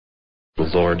The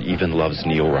Lord even loves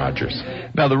Neil Rogers.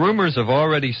 Now, the rumors have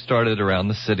already started around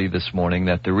the city this morning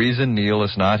that the reason Neil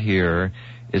is not here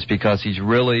is because he's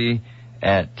really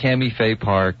at Tammy Faye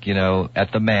Park,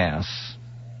 at the Mass.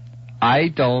 I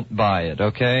don't buy it,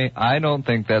 okay? I don't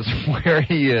think that's where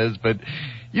he is, but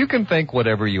you can think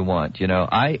whatever you want,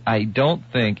 I don't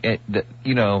think,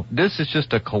 this is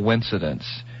just a coincidence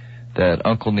that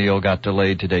Uncle Neil got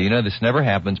delayed today. This never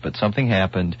happens, but something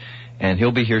happened, and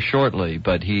he'll be here shortly.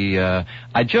 But I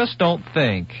just don't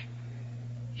think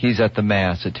he's at the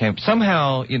Mass at Tampa.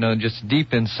 Somehow, just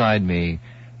deep inside me,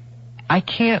 I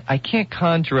can't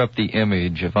conjure up the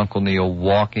image of Uncle Neil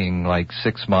walking like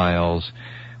 6 miles.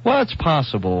 Well, it's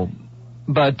possible,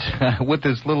 but with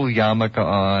his little yarmulke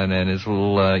on and his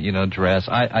little, dress,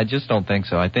 I just don't think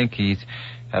so. I think he's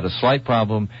had a slight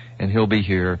problem, and he'll be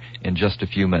here in just a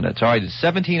few minutes. All right, it's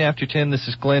 17 after 10. This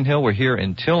is Glenn Hill. We're here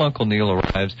until Uncle Neil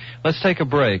arrives. Let's take a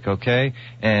break, okay?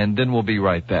 And then we'll be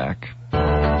right back. Pope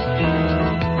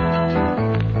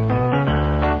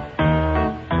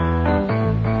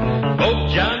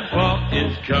John Paul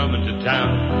is coming to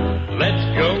town.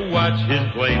 Let's go watch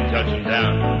his plane touching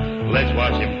down. Let's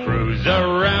watch him cruise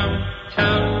around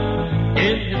town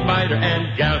in his mitre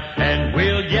and gown, and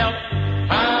we'll yell,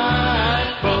 "Hi,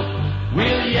 Pope!"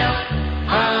 We'll yell,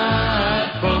 "Hi,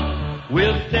 Pope!"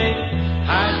 We'll say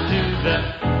hi to the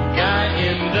guy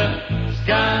in the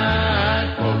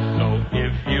sky, Pope. So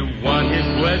if you want his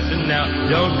blessing now,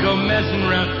 don't go messing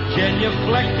around.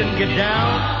 Genuflect and get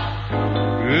down.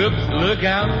 Oops, look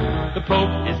out, the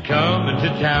Pope is coming to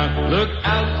town. Look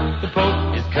out, the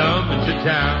Pope is coming to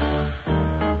town.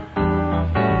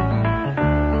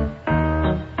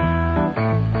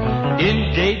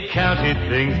 In Dade County,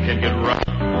 things can get rough.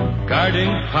 Guarding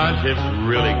pontiffs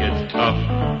really gets tough.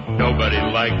 Nobody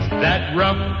likes that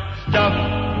rough stuff.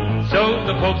 So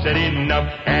the Pope said enough,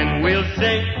 and we'll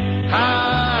say,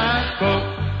 "Hi, Pope."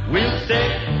 We'll say,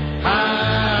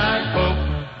 "Hi, Pope."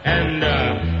 And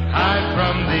hi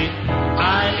from the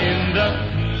eye in the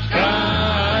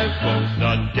sky, Pope.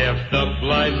 The deaf, the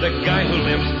blind, the guy who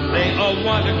limps, they all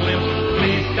want a glimpse.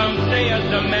 Please come say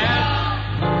us a mass.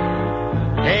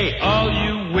 Hey, all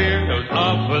you weirdos,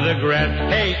 off of the grass.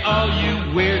 Hey, all you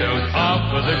weirdos,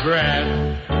 off of the grass.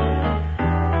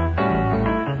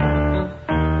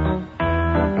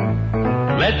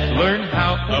 Let's learn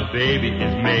how a baby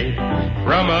is made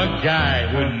from a guy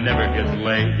who never gets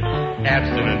laid.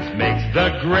 Abstinence makes the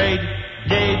grade.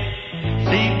 Date.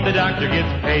 See, the doctor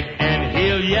gets paid, and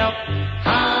he'll yell,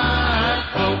 "Hi,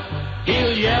 Pope."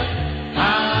 He'll yell,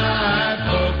 "Hi,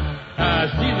 Pope." I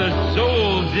see the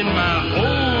souls in my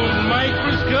old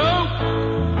microscope.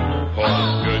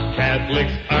 Oh, good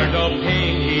Catholics aren't all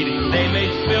paying heed. They may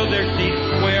spill their seeds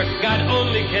where God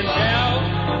only can tell.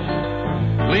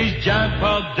 Please, John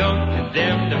Paul, don't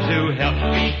condemn them to hell.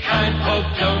 Be kind, Pope,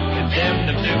 don't condemn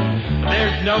them to.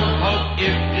 There's no hope if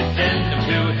you send them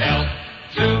to hell.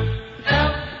 To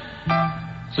hell.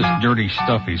 This is dirty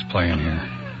stuff he's playing here.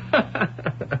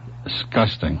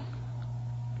 Disgusting.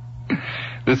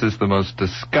 This is the most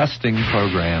disgusting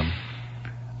program.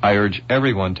 I urge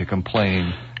everyone to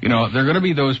complain. There are going to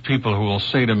be those people who will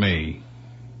say to me,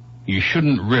 "You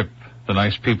shouldn't rip the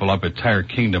nice people up at Tire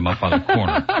Kingdom up on the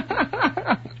corner."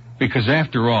 Because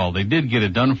after all, they did get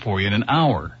it done for you in an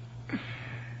hour.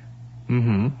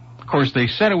 Mm-hmm. Of course, they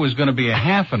said it was going to be a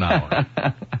half an hour,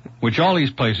 which all these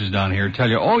places down here tell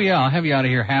you, "Oh, yeah, I'll have you out of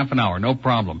here half an hour, no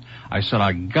problem." I said,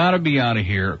 "I got to be out of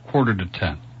here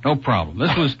 9:45. No problem."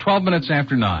 This was 12 minutes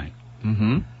after 9.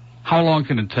 Mm-hmm. How long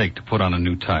can it take to put on a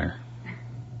new tire?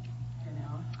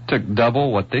 Took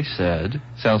double what they said.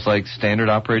 Sounds like standard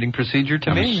operating procedure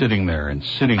to me. I'm sitting there and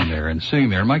sitting there and sitting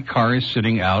there. My car is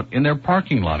sitting out in their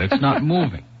parking lot. It's not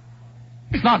moving.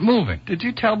 It's not moving. Did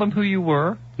you tell them who you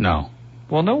were? No.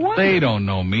 Well, no wonder. They don't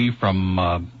know me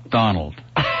from Donald.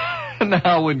 No,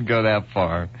 I wouldn't go that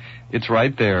far. It's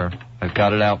right there. I've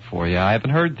got it out for you. I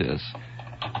haven't heard this.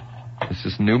 This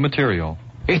is new material.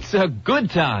 It's a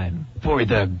good time for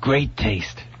the great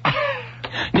taste.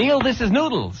 Neil, this is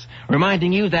Noodles,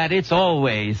 reminding you that it's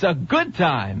always a good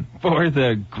time for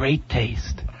the great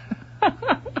taste.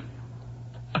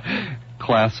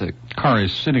 Classic. Car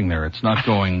is sitting there. It's not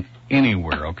going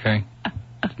anywhere, okay?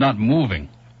 It's not moving.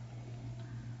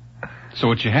 So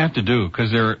what you have to do,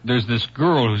 because there's this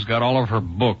girl who's got all of her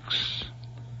books,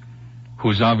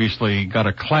 who's obviously got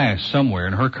a class somewhere,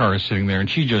 and her car is sitting there, and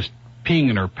she's just peeing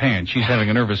in her pants. She's having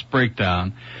a nervous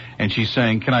breakdown, and she's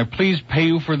saying, "Can I please pay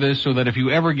you for this so that if you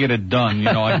ever get it done,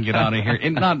 I can get out of here?"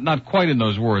 And not quite in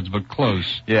those words, but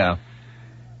close. Yeah.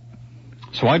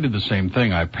 So I did the same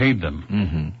thing. I paid them.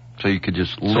 Mm-hmm. So you could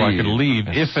just leave. So I could leave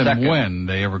a if and second. when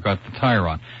they ever got the tire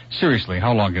on. Seriously,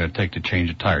 how long did it take to change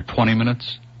a tire? 20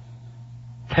 minutes?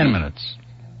 10 minutes?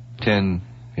 10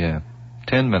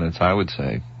 minutes, I would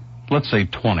say. Let's say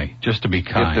 20, just to be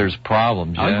kind. If there's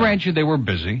problems, I'll grant you they were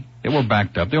busy. They were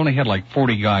backed up. They only had like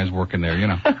 40 guys working there, you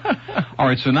know. All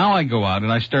right, so now I go out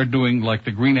and I start doing like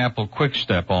the Green Apple Quick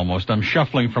Step almost. I'm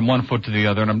shuffling from one foot to the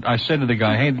other, and I said to the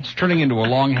guy, hey, it's turning into a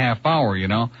long half hour, you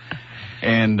know.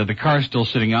 And the car's still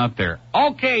sitting out there.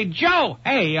 Okay, Joe,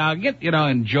 hey,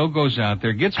 and Joe goes out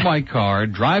there, gets my car,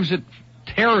 drives it,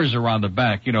 tears around the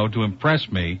back, you know, to impress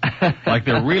me, like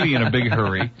they're really in a big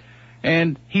hurry.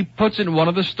 And he puts it in one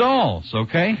of the stalls,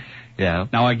 okay? Yeah.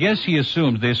 Now, I guess they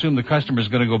assume the customer's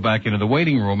going to go back into the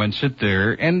waiting room and sit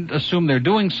there and assume they're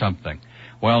doing something.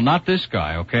 Well, not this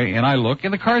guy, okay? And I look,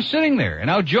 and the car's sitting there. And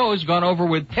now Joe's gone over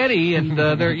with Teddy, and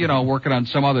they're, you know, working on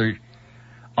some other...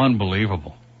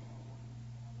 Unbelievable.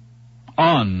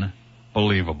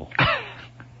 Unbelievable.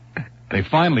 They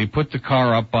finally put the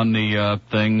car up on the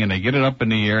thing, and they get it up in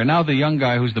the air. And now the young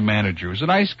guy who's the manager, who's a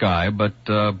nice guy, but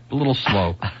a little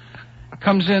slow,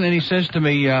 comes in and he says to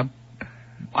me,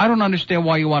 I don't understand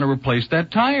why you want to replace that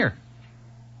tire.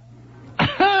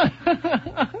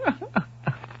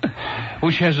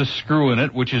 Which has a screw in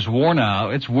it, which is worn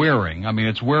out. It's wearing. I mean,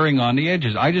 it's wearing on the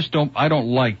edges. I don't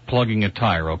like plugging a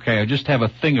tire, okay? I just have a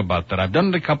thing about that. I've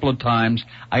done it a couple of times.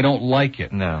 I don't like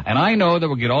it. No. And I know that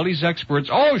we'll get all these experts,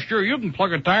 oh, sure, you can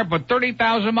plug a tire, but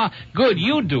 30,000 miles. Good,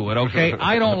 you do it, okay?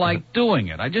 I don't like doing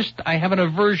it. I have an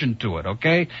aversion to it,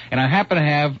 okay? And I happen to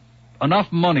have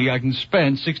enough money I can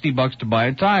spend $60 to buy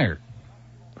a tire.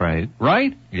 Right.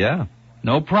 Right? Yeah.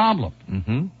 No problem.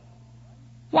 Mm-hmm.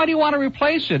 Why do you want to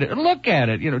replace it? Look at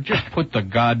it. You know, just put the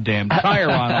goddamn tire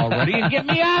on already and get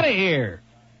me out of here.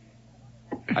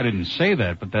 I didn't say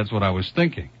that, but that's what I was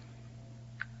thinking.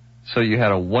 So you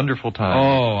had a wonderful time.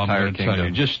 Oh, I'm Tire going to tell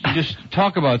you. Kingdom. Just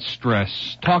talk about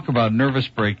stress. Talk about nervous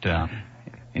breakdown.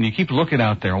 And you keep looking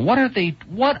out there. What are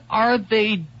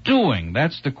they doing?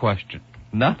 That's the question.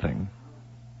 Nothing.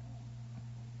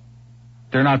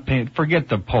 They're not paying. Forget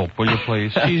the Pope, will you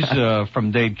please? She's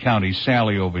from Dade County,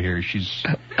 Sally over here.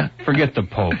 Forget the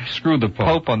Pope. Screw the Pope.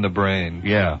 Pope on the brain.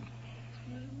 Yeah.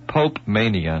 Pope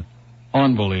mania.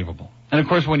 Unbelievable. And of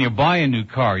course, when you buy a new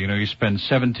car, you know, you spend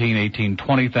 $17,000, $18,000,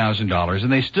 $20,000,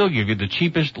 and they still give you the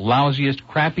cheapest, lousiest,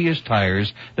 crappiest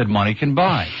tires that money can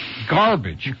buy.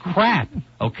 Garbage. Crap.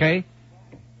 Okay?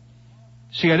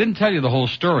 See, I didn't tell you the whole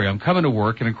story. I'm coming to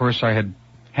work, and of course I had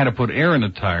to put air in the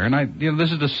tire, and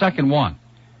this is the second one.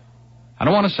 I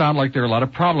don't want to sound like there are a lot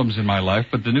of problems in my life,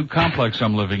 but the new complex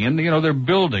I'm living in, you know, they're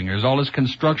building. There's all this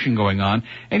construction going on,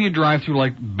 and you drive through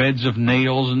like beds of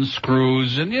nails and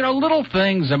screws and, you know, little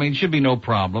things. I mean, it should be no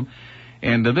problem.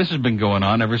 And this has been going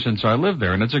on ever since I lived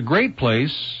there, and it's a great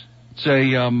place. It's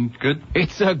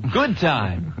a good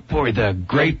time for the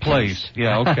great place.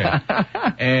 Yeah, okay.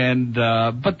 And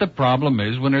but the problem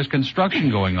is when there's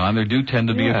construction going on, there do tend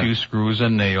to be a few screws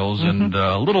and nails and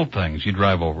little things you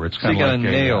drive over. It's kind of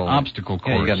like an obstacle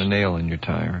course. Yeah, you got a nail in your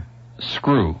tire.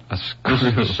 Screw. This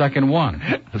is the second one.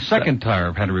 The second tire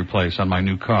I've had to replace on my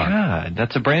new car. God,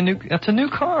 that's a new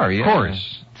car. Yeah. Of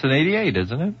course. It's an 88,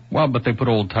 isn't it? Well, but they put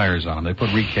old tires on them. They put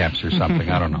recaps or something.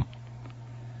 I don't know.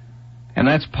 And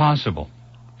that's possible.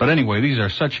 But anyway, these are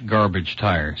such garbage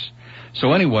tires.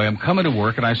 So anyway, I'm coming to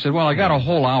work, and I said, well, I got a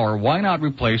whole hour. Why not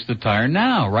replace the tire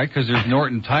now, right? Because there's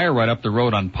Norton Tire right up the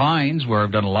road on Pines, where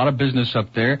I've done a lot of business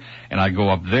up there. And I go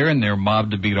up there, and they're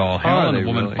mobbed to beat all hell. And the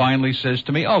woman finally says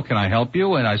to me, oh, can I help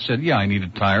you? And I said, yeah, I need a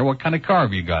tire. What kind of car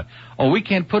have you got? Oh, we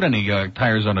can't put any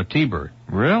tires on a T-Bird.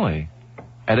 Really?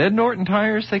 At Ed Norton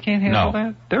Tires, they can't handle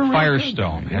that? They're really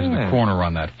Firestone has the corner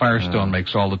on that. Firestone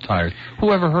makes all the tires.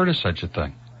 Who ever heard of such a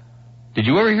thing? Did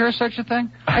you ever hear of such a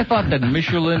thing? I thought that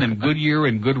Michelin and Goodyear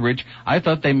and Goodrich, I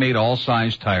thought they made all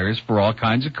size tires for all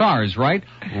kinds of cars, right?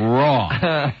 Wrong.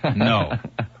 No.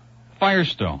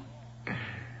 Firestone.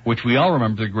 Which we all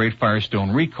remember the great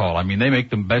Firestone recall. I mean, they make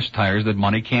the best tires that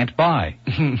money can't buy.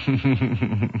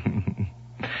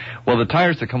 Well, the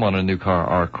tires that come on a new car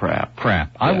are crap. Yeah.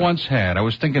 I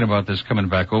was thinking about this coming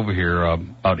back over here,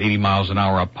 about 80 miles an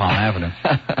hour up Palm Avenue.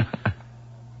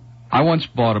 I once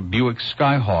bought a Buick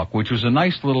Skyhawk, which was a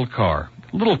nice little car.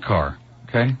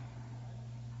 Okay?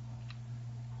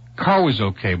 Car was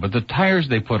okay, but the tires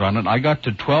they put on it, I got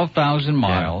to 12,000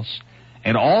 miles,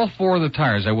 and all four of the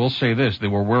tires, I will say this, they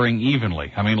were wearing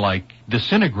evenly. I mean, like,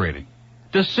 disintegrating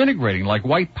like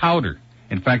white powder.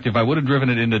 In fact, if I would have driven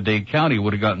it into Dade County, it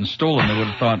would have gotten stolen. They would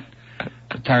have thought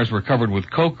the tires were covered with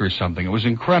coke or something. It was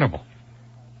incredible.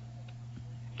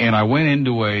 And I went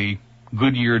into a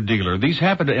Goodyear dealer. These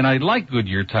happen to, and I like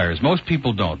Goodyear tires. Most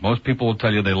people don't. Most people will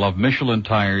tell you they love Michelin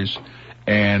tires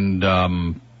and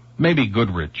maybe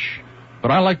Goodrich.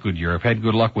 But I like Goodyear. I've had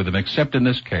good luck with them, except in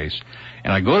this case.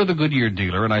 And I go to the Goodyear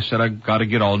dealer, and I said, I've got to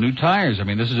get all new tires. I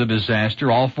mean, this is a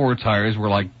disaster. All 4 tires were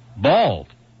like bald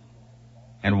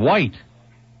and white.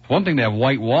 It's one thing to have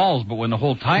white walls, but when the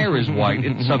whole tire is white,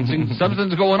 it's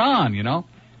something's going on, you know?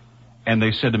 And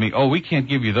they said to me, oh, we can't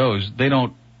give you those. They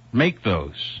don't make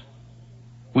those.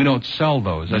 We don't sell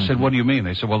those. I said, what do you mean?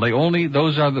 They said, well,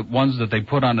 those are the ones that they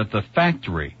put on at the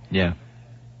factory. Yeah.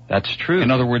 That's true.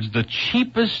 In other words, the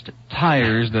cheapest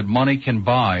tires that money can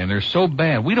buy, and they're so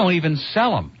bad, we don't even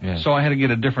sell them. Yeah. So I had to get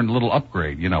a different little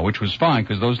upgrade, you know, which was fine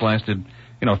because those lasted,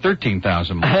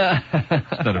 13,000 miles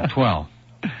instead of 12.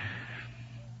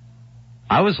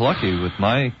 I was lucky with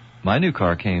my new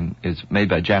car is made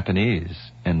by Japanese,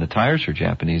 and the tires are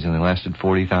Japanese, and they lasted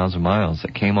 40,000 miles.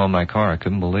 It came on my car. I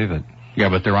couldn't believe it. Yeah,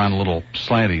 but they're on a little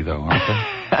slanty, though, aren't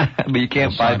they? But you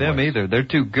can't buy them either. They're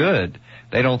too good.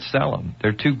 They don't sell them.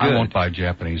 They're too good. I won't buy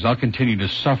Japanese. I'll continue to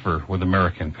suffer with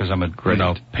American because I'm a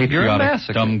patriotic You're a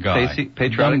dumb guy.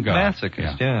 Patriotic dumb guy.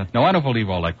 masochist, yeah. No, I don't believe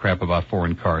all that crap about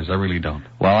foreign cars. I really don't.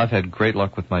 Well, I've had great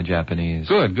luck with my Japanese.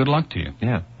 Good luck to you.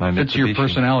 Yeah, my Fits your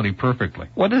personality perfectly.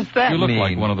 What does that mean? You look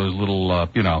like one of those little, a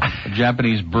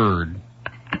Japanese bird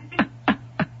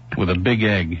with a big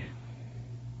egg.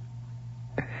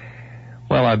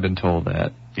 Well, I've been told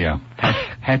that. Yeah.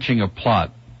 Hatching a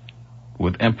plot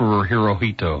with Emperor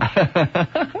Hirohito.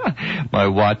 My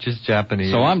watch is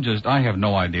Japanese. So I have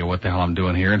no idea what the hell I'm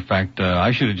doing here. In fact,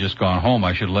 I should have just gone home.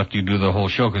 I should have left you do the whole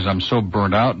show because I'm so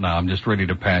burnt out now. I'm just ready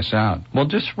to pass out. Well,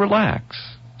 just relax.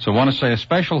 So I want to say a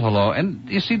special hello. And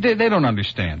you see, they don't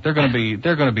understand. They're going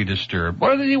to be disturbed.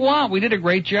 What do you want? We did a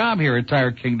great job here at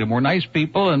Tire Kingdom. We're nice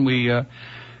people, and we,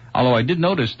 although I did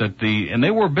notice that and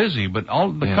they were busy, but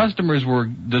all the customers were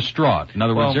distraught. In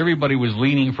other words, everybody was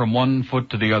leaning from one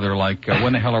foot to the other like,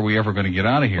 when the hell are we ever going to get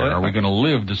out of here? Are we going to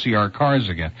live to see our cars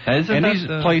again? And these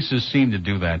places seem to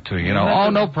do that to you.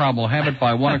 No problem. We'll have it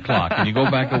by 1 o'clock. And you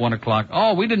go back at 1 o'clock.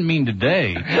 Oh, we didn't mean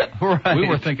today. Right. We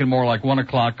were thinking more like 1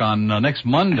 o'clock on next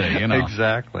Monday,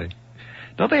 Exactly.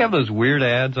 Don't they have those weird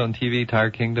ads on TV,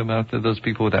 Tire Kingdom, out there? Those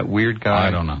people with that weird guy.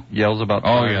 I don't know. Yells about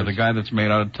tires. Oh, yeah, the guy that's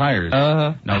made out of tires.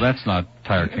 Uh-huh. No, that's not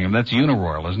Tire Kingdom. That's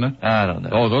Uniroyal, isn't it? I don't know.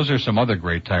 Oh, those are some other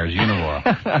great tires,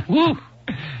 Uniroyal. Woo!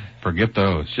 Forget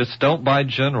those. Just don't buy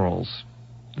Generals.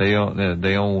 They own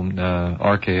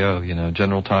RKO,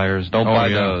 General Tires. Don't buy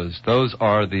those. Those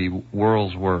are the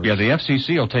world's worst. Yeah, the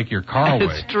FCC will take your car away.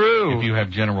 It's true. If you have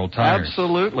General Tires.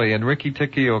 Absolutely. And Ricky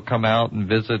Ticky will come out and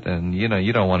visit, and, you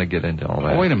don't want to get into all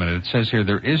that. Oh, wait a minute. It says here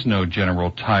there is no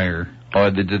General Tire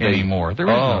anymore. There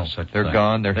is no such they're thing.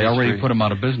 Gone. They already put them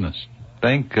out of business.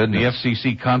 Thank goodness. The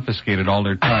FCC confiscated all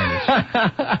their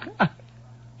tires.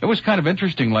 It was kind of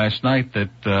interesting last night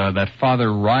that Father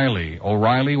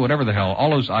O'Reilly, whatever the hell,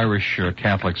 all those Irish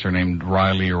Catholics are named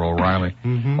Riley or O'Reilly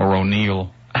or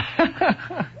O'Neill.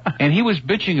 And he was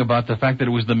bitching about the fact that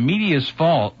it was the media's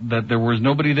fault that there was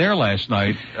nobody there last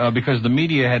night because the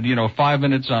media had, 5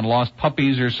 minutes on lost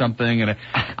puppies or something. And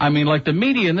the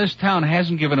media in this town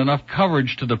hasn't given enough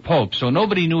coverage to the Pope, so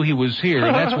nobody knew he was here,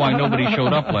 and that's why nobody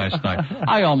showed up last night.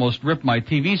 I almost ripped my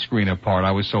TV screen apart.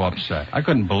 I was so upset. I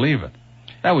couldn't believe it.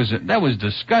 That was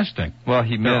disgusting. Well,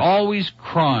 They're always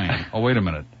crying. Oh, wait a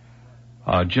minute.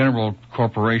 General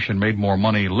Corporation made more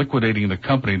money liquidating the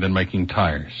company than making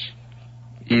tires.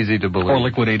 Easy to believe. Or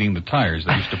liquidating the tires.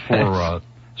 They used to pour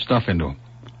stuff into them.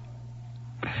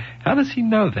 How does he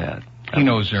know that? He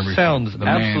knows everything. Sounds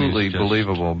absolutely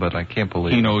believable, but I can't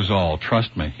believe it. He knows all.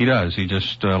 Trust me. He does. He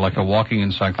just, like a walking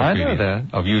encyclopedia I know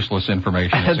that. Of useless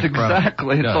information. That's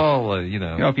exactly. It's all,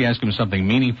 if you ask him something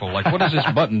meaningful, like, what does this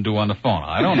button do on the phone?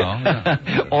 I don't know.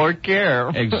 Yeah. Or care.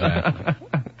 Exactly.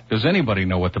 Does anybody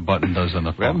know what the button does on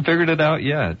the phone? We haven't figured it out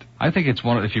yet. I think it's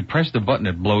if you press the button,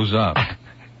 it blows up.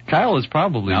 Kyle is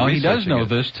probably Now, he does know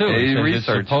this, too. It's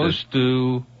supposed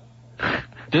to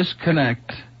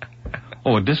disconnect.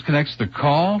 Oh, it disconnects the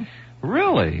call?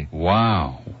 Really?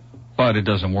 Wow. But it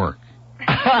doesn't work.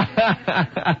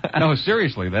 No,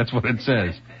 seriously, that's what it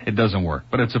says. It doesn't work.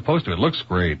 But it's supposed to. It looks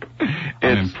great.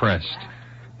 I'm impressed.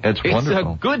 It's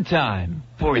wonderful. It's a good time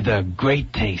for the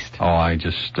great taste. Oh, I'm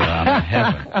in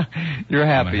heaven. You're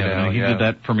happy now. He did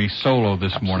that for me solo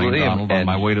this morning, Donald, on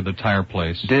my way to the tire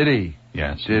place. Did he?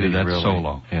 Yes, he did that really?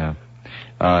 solo.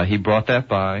 Yeah. He brought that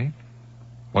by.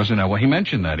 Wasn't that? Well, he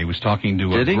mentioned that. He was talking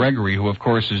to Gregory, who, of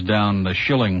course, is down the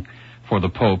shilling for the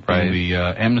Pope in the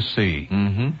MC.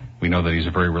 Mm-hmm. We know that he's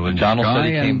a very religious Donald guy. Said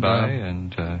he came by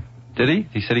and Did he?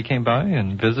 He said he came by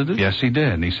and visited? Yes, he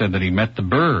did. And he said that he met the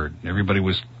bird. Everybody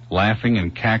was laughing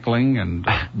and cackling. And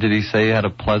Did he say he had a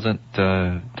pleasant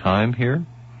time here?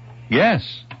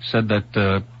 Yes. Said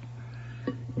that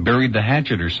buried the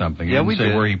hatchet or something. He didn't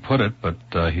say where he put it, but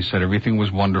he said everything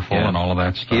was wonderful and all of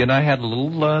that stuff. He and I had a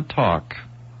little talk,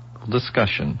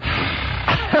 discussion.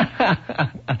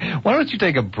 Why don't you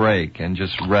take a break and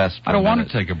just rest? I don't want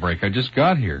to take a break. I just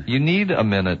got here. You need a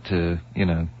minute to,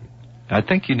 I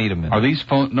think you need a minute. Are these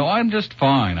phones? No, I'm just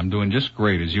fine. I'm doing just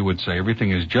great, as you would say.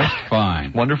 Everything is just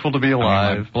fine. Wonderful to be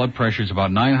alive. My blood pressure is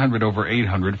about 900 over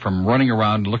 800 from running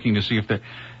around looking to see if the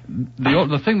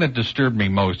thing that disturbed me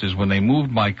most is when they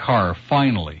moved my car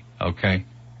finally, okay,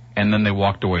 and then they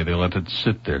walked away. They let it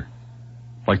sit there.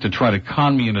 Like to try to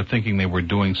con me into thinking they were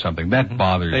doing something. That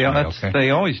bothers me, okay?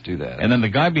 They always do that. And then the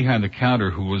guy behind the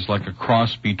counter who was like a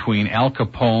cross between Al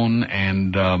Capone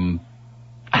and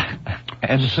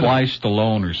Sly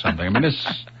Stallone or something. I mean,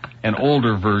 it's an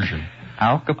older version.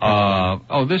 Al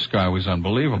Capone. This guy was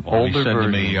unbelievable. Older he said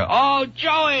version. to me,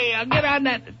 Joey, I'll get on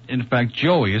that. In fact,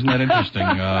 Joey, isn't that interesting?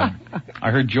 I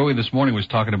heard Joey this morning was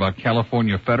talking about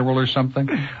California Federal or something.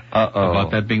 About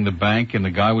that being the bank, and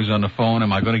the guy was on the phone.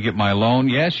 Am I going to get my loan?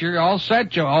 Yes, you're all set,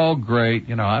 Joe. Oh, great.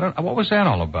 What was that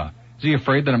all about? Is he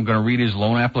afraid that I'm going to read his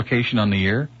loan application on the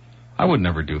air? I would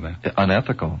never do that.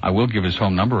 Unethical. I will give his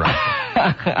home number out.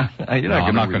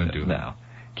 I'm not going to do that. No.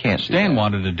 Can't. Stan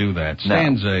wanted to do that.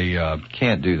 Stan's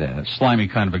can't do that. Slimy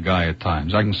kind of a guy at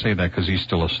times. I can say that because he's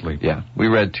still asleep. Yeah, we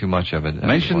read too much of it.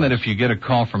 Mention that if you get a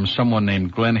call from someone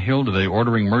named Glenn Hill today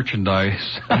ordering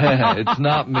merchandise. It's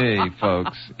not me,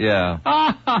 folks. Yeah,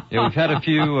 we've had a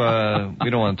few. We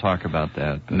don't want to talk about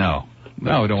that. No, we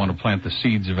don't want to plant the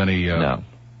seeds of any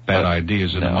bad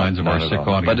ideas in the minds of our sick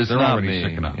audience. But it's They're not already me.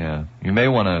 sick enough. Yeah, you may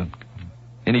want to.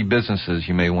 Any businesses,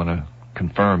 you may want to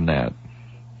confirm that.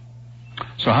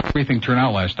 So how did everything turn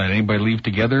out last night? Anybody leave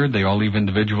together? They all leave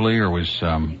individually, or was,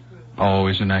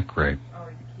 isn't that great?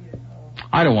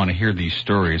 I don't want to hear these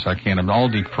stories. I can't. I'm all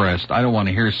depressed. I don't want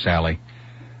to hear Sally.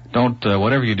 Don't,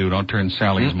 whatever you do, don't turn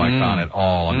Sally's mic on at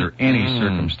all under any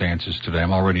circumstances today.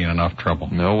 I'm already in enough trouble.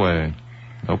 No way.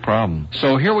 No problem.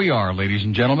 So here we are, ladies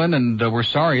and gentlemen, and we're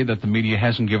sorry that the media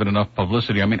hasn't given enough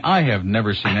publicity. I mean, I have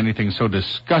never seen anything so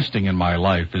disgusting in my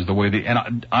life as the way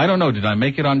and I don't know, did I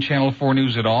make it on Channel 4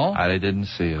 News at all? I didn't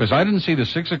see it. Because I didn't see the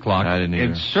 6 o'clock. I didn't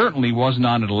either. It certainly wasn't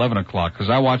on at 11 o'clock,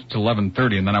 because I watched till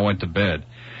 11:30 and then I went to bed.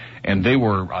 And they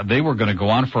were going to go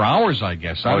on for hours, I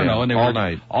guess. I don't know. And they all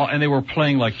night. And they were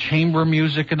playing like chamber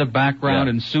music in the background.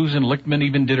 Yeah. And Susan Lichtman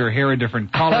even did her hair a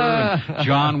different color. And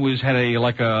John had a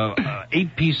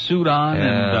 8-piece suit on,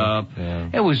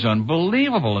 and it was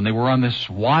unbelievable. And they were on this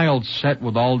wild set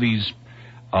with all these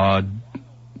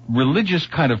religious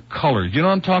kind of colors. You know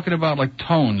what I'm talking about? Like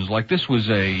tones. Like this was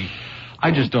I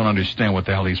just don't understand what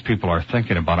the hell these people are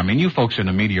thinking about. I mean, you folks in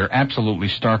the media are absolutely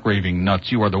stark raving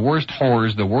nuts. You are the worst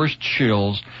whores, the worst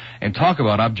shills, and talk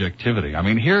about objectivity. I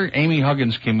mean, here, Amy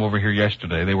Huggins came over here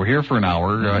yesterday. They were here for an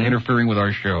hour, interfering with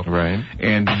our show. Right.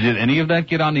 And did any of that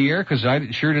get on the air? Because I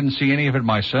sure didn't see any of it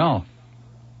myself.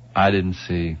 I didn't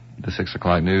see the 6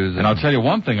 o'clock news. And I'll tell you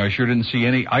one thing, I didn't see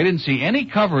any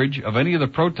coverage of any of the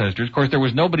protesters. Of course, there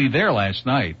was nobody there last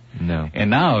night. No. And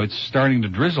now it's starting to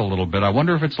drizzle a little bit. I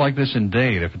wonder if it's like this in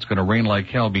Dade, if it's going to rain like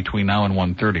hell between now and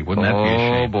 1:30. Wouldn't that be a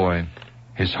shame? Oh, boy.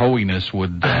 His holiness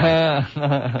would be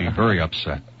very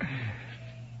upset.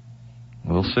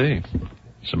 We'll see.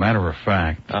 As a matter of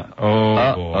fact,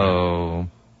 boy.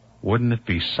 Wouldn't it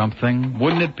be something?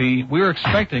 Wouldn't it be? We were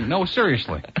expecting, no,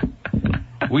 seriously.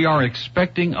 We are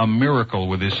expecting a miracle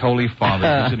with His Holy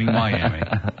Father visiting Miami.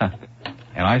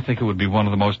 And I think it would be one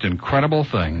of the most incredible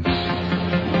things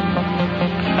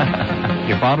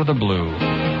if out of the blue,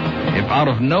 if out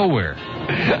of nowhere,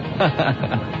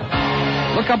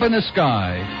 look up in the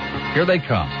sky, here they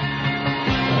come.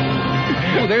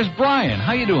 Oh, there's Brian.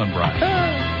 How you doing, Brian?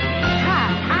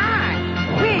 Hi.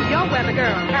 We're your weather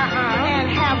girl. And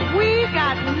have we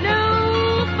got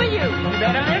news for you? You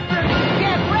better listen.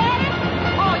 Get ready,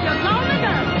 all your lonely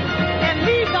girls, and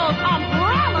leave those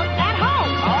umbrellas at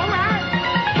home. All right.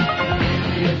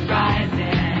 It's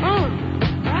rising.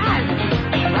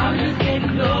 Rising.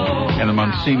 Getting low. And the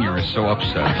Monsignor is so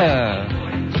upset.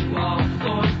 What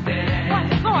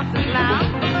sources now?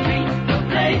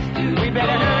 We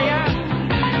better hurry up.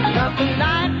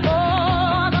 Tonight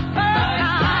for the first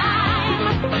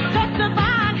time, the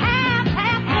divine has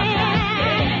happened.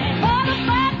 For the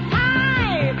first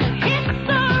time,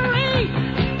 history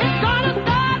is gonna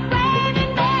start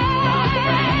raining men.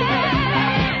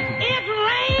 It's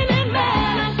raining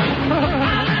men.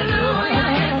 Hallelujah,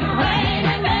 it's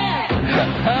raining men.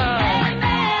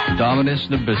 Miss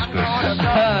Nabiscus.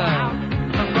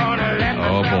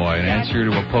 Oh, boy, an answer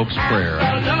to a Pope's prayer.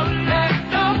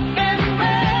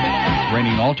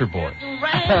 Raining altar boys.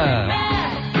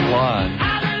 One.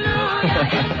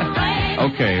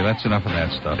 Okay, that's enough of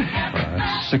that stuff.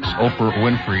 6 Oprah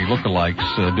Winfrey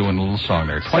lookalikes doing a little song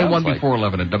there. 21 before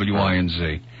 11 at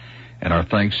WINZ. And our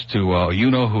thanks to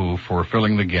you-know-who for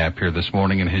filling the gap here this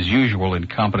morning in his usual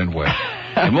incompetent way.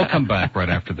 And we'll come back right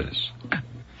after this.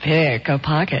 Pick a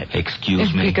pocket.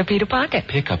 Excuse me? Pick a pita pocket.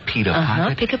 Pick a pita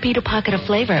pocket? Pick a pita pocket of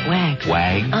flavor at Wags.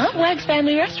 Wags? Wags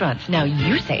Family Restaurants. Now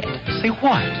you say it. Say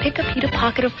what? Pick a pita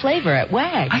pocket of flavor at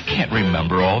Wags. I can't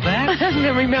remember all that.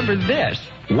 Now remember this.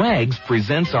 Wags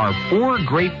presents our 4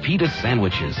 great pita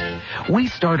sandwiches. We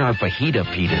start our fajita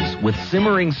pitas with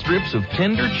simmering strips of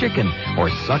tender chicken or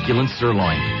succulent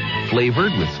sirloin,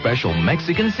 flavored with special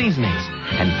Mexican seasonings,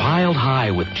 and piled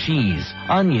high with cheese,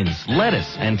 onions,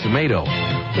 lettuce, and tomato.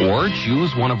 Or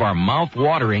choose one of our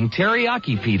mouth-watering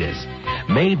teriyaki pitas,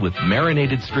 made with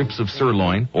marinated strips of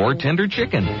sirloin or tender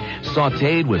chicken,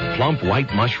 sautéed with plump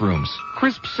white mushrooms,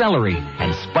 crisp celery,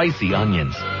 and spicy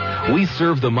onions. We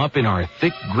serve them up in our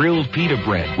thick grilled pita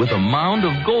bread with a mound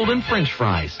of golden French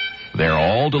fries. They're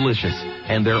all delicious,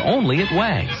 and they're only at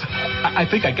Wags. I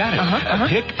think I got it.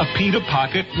 Pick a pita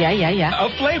pocket. Yeah.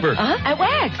 Of flavor. At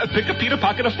Wags. Pick a pita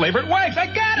pocket of flavor at Wags. I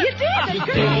got it. You did.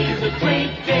 Today's a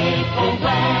great day for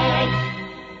Wags.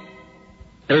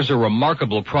 There's a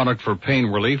remarkable product for pain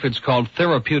relief. It's called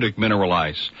Therapeutic Mineral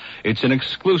Ice. It's an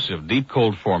exclusive deep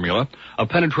cold formula, a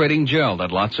penetrating gel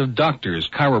that lots of doctors,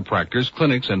 chiropractors,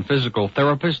 clinics, and physical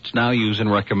therapists now use and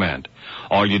recommend.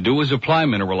 All you do is apply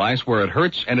Mineral Ice where it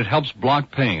hurts, and it helps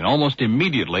block pain almost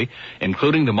immediately,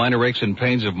 including the minor aches and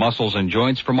pains of muscles and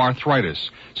joints from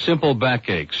arthritis, simple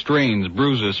backache, strains,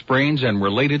 bruises, sprains, and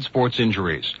related sports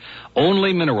injuries.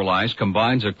 Only Mineral Ice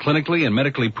combines a clinically and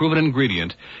medically proven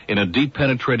ingredient in a deep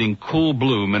penetrating cool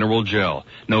blue mineral gel.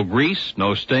 No grease,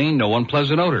 no stain, no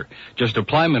unpleasant odor. Just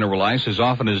apply Mineral Ice as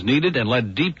often as needed and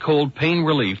let deep cold pain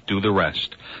relief do the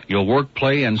rest. You'll work,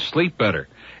 play, and sleep better.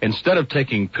 Instead of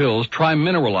taking pills, try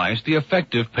Mineral Ice, the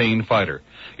effective pain fighter.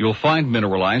 You'll find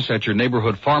Mineral Ice at your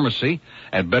neighborhood pharmacy,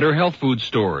 at Better Health Food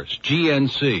stores,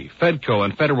 GNC, Fedco,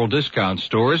 and Federal Discount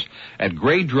stores, at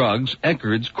Gray Drugs,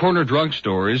 Eckerd's, Corner Drug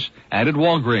stores, and at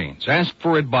Walgreens. Ask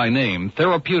for it by name,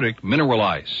 Therapeutic Mineral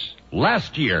Ice.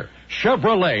 Last year,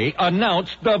 Chevrolet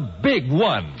announced the big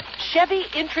one. Chevy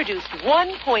introduced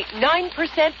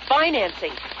 1.9%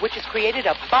 financing, which has created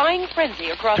a buying frenzy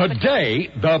across Today,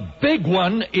 the big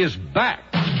one is back.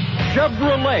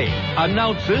 Chevrolet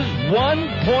announces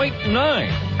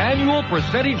 1.9 annual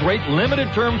percentage rate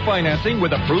limited term financing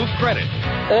with approved credit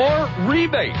or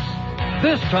rebates.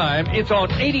 This time, it's on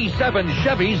 87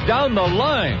 Chevys down the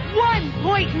line.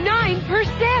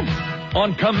 1.9%.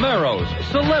 On Camaros,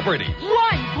 Celebrities.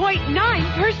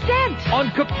 1.9%. On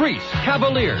Caprice,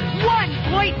 Cavaliers.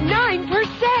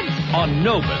 1.9%. On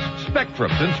Novus,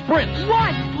 Spectrums, and Sprints.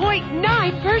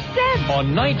 1.9%.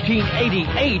 On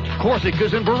 1988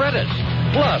 Corsicas and Berettas.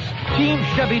 Plus, Team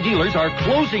Chevy dealers are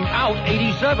closing out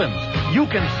 87s. You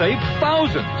can save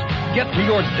thousands. Get to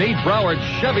your Dave Broward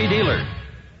Chevy dealer.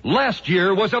 Last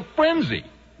year was a frenzy.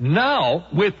 Now,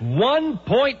 with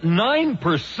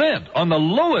 1.9% on the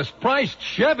lowest priced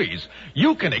Chevys,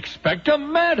 you can expect a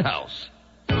madhouse.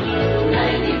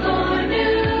 94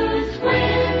 News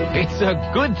Win. It's a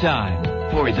good time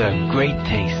for the great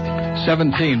taste.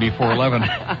 17 before 11. What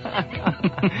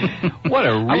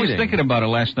a reading. I was thinking about it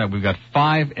last night. We've got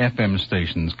 5 FM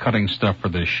stations cutting stuff for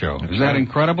this show. Is that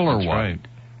incredible or That's what? right.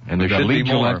 And We've there got should Lee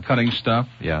be more. Gillette cutting stuff.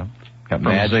 Yeah. Got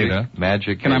From Magic. Zeta.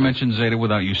 Magic. Can I mention Zeta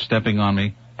without you stepping on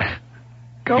me?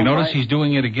 You notice he's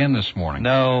doing it again this morning.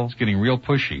 No. It's getting real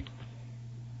pushy.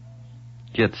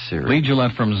 Get serious. Lee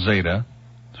Gillette from Zeta,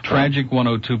 Tragic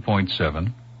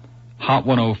 102.7, Hot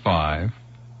 105,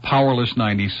 Powerless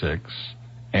 96,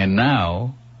 and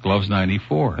now Gloves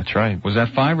 94. That's right. Was that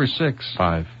 5 or 6?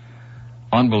 5.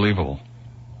 Unbelievable.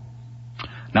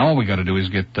 Now all we got to do is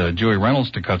get Joey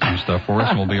Reynolds to cut some stuff for us,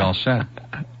 and we'll be all set.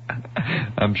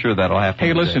 I'm sure that'll happen.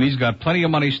 Hey, listen, today. he's got plenty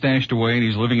of money stashed away, and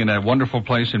he's living in that wonderful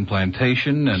place in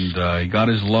Plantation, and he got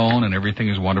his loan, and everything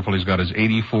is wonderful. He's got his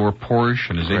 84 Porsche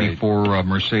and his Great. 84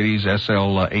 Mercedes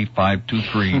SL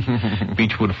 8523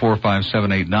 Beechwood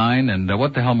 45789, and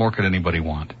what the hell more could anybody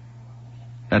want?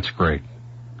 That's great.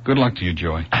 Good luck to you,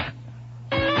 Joey. Well,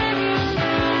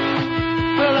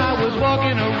 I was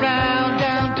walking around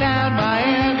downtown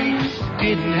Miami,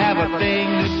 didn't have a thing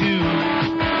to do.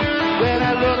 When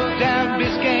I looked down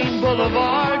Biscayne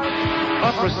Boulevard,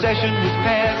 a procession was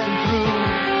passing through.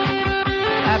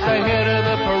 At the head of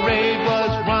the parade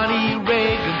was Ronnie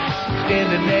Reagan,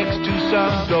 standing next to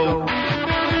some dope.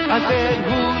 I said,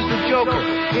 who's the joker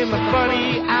in the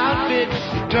funny outfit?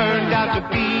 It turned out to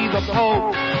be the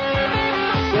Pope.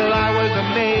 Well, I was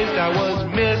amazed, I was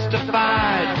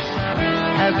mystified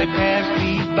as they passed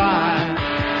me by.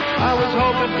 I was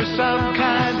hoping for some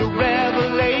kind of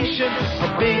revelation,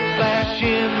 a big flash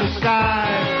in the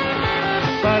sky.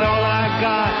 But all I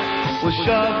got was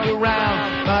shoved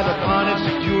around by the Pontiff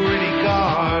security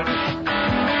guard.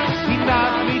 He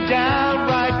knocked me down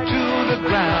right to the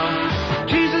ground.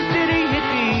 Jesus, did he hit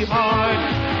me hard?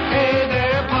 Hey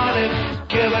there, Pontiff,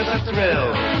 give us a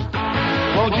thrill.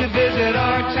 Won't you visit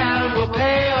our town? We'll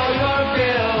pay all your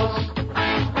bills.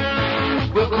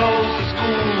 We'll close the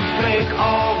schools, break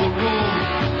all the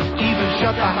rules, even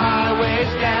shut the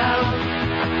highways down.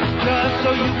 Just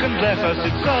so you can bless us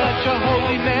in such a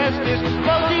holy mess, this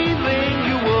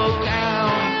multilingual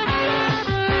town.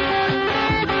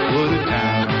 What a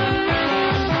town.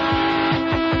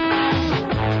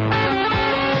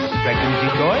 Sprechen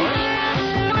Sie Deutsch?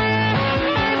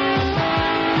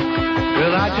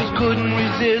 Well, I just couldn't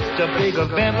resist a big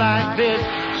event like this,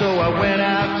 so I went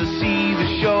out to see the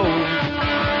show.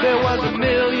 There was 1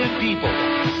 million people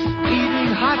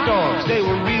eating hot dogs. They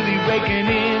were really raking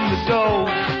in the dough.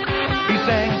 He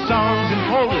sang songs in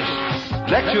Polish,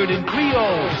 lectured in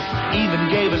Creole,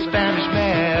 even gave a Spanish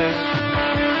mass.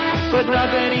 But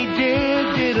nothing he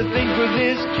did a thing for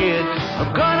this kid.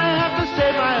 I'm gonna have to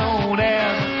save my own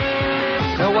ass.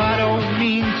 No, I don't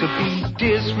mean to be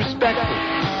disrespectful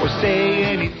or say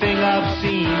anything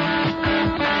obscene,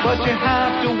 but you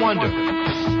have to wonder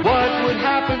what would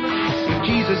happen if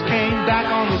Jesus came back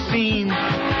on the scene.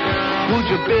 Would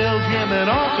you build him an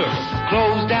altar,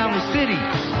 close down the city?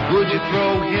 Would you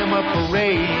throw him a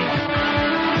parade?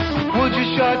 Would you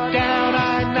shut down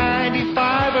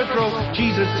I-95 or throw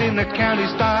Jesus in the county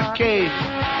stockade?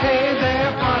 Hey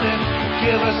there, Pontiff,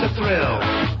 give us a thrill.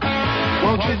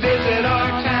 Won't you visit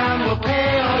our town? We'll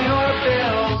pay all your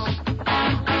bills.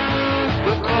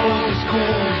 We'll close the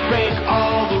schools, break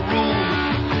all the rules,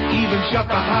 even shut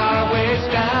the highways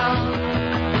down.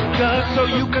 Just so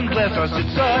you can bless us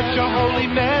in such a holy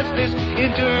mess, this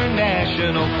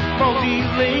international,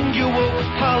 multilingual,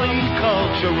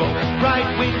 polycultural,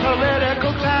 right-wing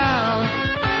political town.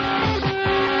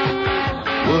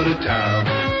 What a town.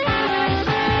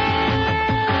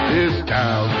 This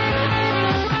town.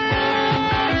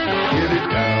 Get it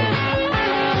down.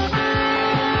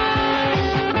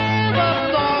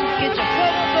 Get your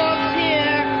footballs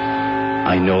here.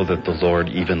 I know that the Lord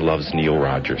even loves Neil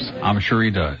Rogers. I'm sure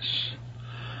he does.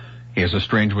 He has a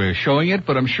strange way of showing it,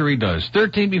 but I'm sure he does.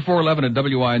 13 before 11 at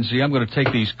WINZ. I'm going to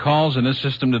take these calls, and this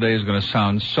system today is going to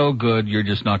sound so good, you're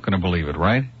just not going to believe it,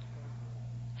 right?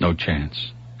 No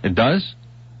chance. It does?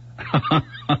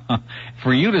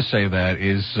 For you to say that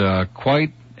is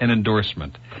quite an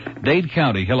endorsement. Dade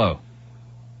County, hello.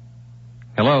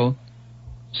 Hello?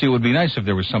 See, it would be nice if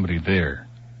there was somebody there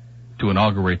to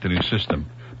inaugurate the new system.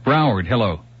 Broward,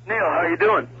 hello. Neil, how you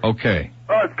doing? Okay.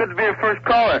 Oh, it's good to be your first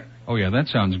caller. Oh, yeah, that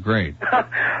sounds great.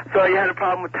 So you had a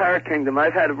problem with Tire Kingdom.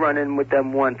 I've had to run in with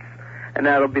them once, and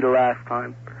that'll be the last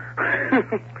time.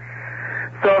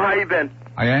 So how you been?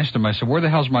 I asked them, I said, where the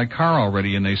hell's my car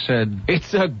already? And they said,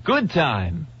 it's a good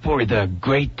time for the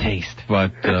great taste.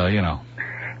 But, you know.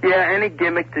 Yeah, any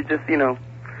gimmick to just, you know.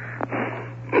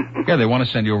 Yeah, they want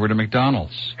to send you over to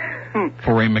McDonald's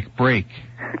for a McBreak.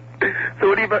 So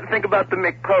what do you think about the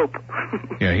McPope?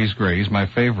 Yeah, he's great. He's my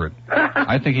favorite.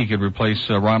 I think he could replace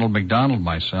Ronald McDonald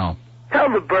myself. Tell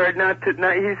the bird not to.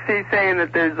 He's saying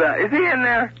that there's. Is he in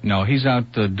there? No, he's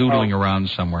out doodling around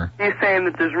somewhere. He's saying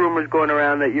that there's rumors going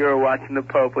around that you're watching the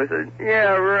Pope. I said,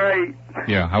 yeah, right.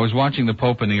 Yeah, I was watching the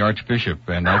Pope and the Archbishop,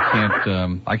 and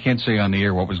I can't say on the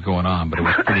air what was going on, but it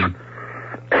was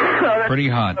pretty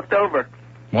hot. Left over.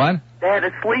 What? They had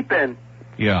to sleep in.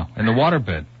 Yeah, in the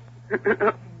waterbed.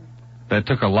 That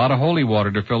took a lot of holy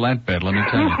water to fill that bed, let me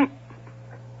tell you.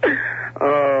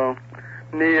 Oh,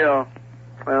 Neil.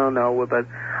 I don't know.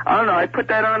 I don't know. I put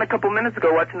that on a couple minutes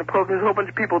ago watching the Pope. There's a whole bunch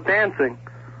of people dancing.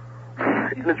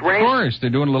 And it's raining. Of course. They're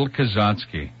doing a little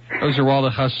Kazansky. Those are all the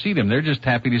Hasidim. They're just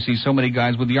happy to see so many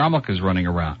guys with yarmulkes running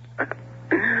around.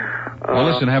 Well,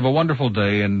 listen, have a wonderful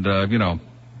day and,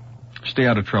 stay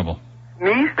out of trouble.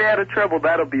 Me? Stay out of trouble.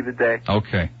 That'll be the day.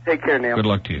 Okay. Take care, Neil. Good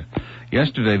luck to you.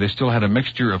 Yesterday, they still had a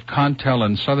mixture of Contel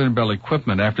and Southern Bell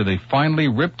equipment. After they finally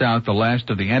ripped out the last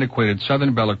of the antiquated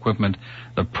Southern Bell equipment,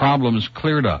 the problems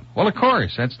cleared up. Well, of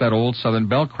course, that's that old Southern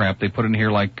Bell crap they put in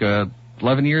here like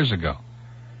 11 years ago.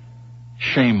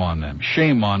 Shame on them.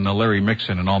 Shame on Larry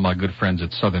Mixon and all my good friends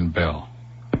at Southern Bell.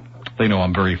 They know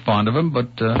I'm very fond of them, but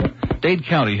Dade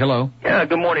County, hello. Yeah,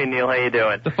 good morning, Neil. How you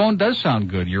doing? The phone does sound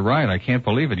good. You're right. I can't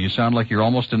believe it. You sound like you're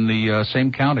almost in the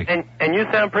same county. And you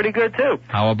sound pretty good, too.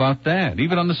 How about that?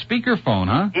 Even on the speakerphone,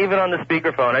 huh? Even on the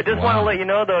speakerphone. I just want to let you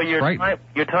know, though,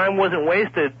 your time wasn't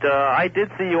wasted. I did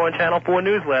see you on Channel 4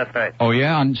 News last night. Oh,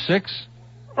 yeah? On 6?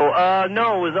 Oh,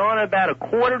 no, it was on about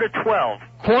 11:45.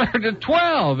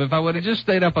 11:45. If I would have just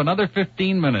stayed up another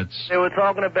 15 minutes. They were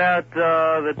talking about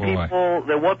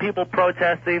there were people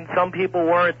protesting. Some people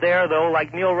weren't there, though,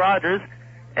 like Neil Rogers.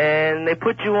 And they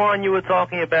put you on. You were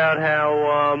talking about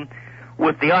how,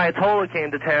 with the Ayatollah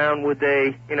came to town, would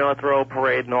they, throw a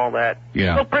parade and all that.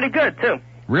 Yeah. It looked pretty good, too.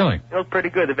 Really? It looked pretty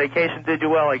good. The vacation did you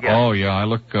well, I guess. Oh, yeah. I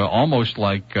look almost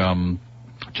like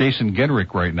Jason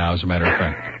Gedrick right now, as a matter of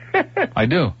fact. I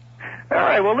do. All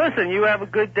right, well, listen, you have a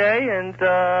good day, and,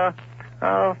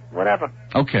 whatever.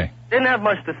 Okay. Didn't have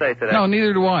much to say today. No,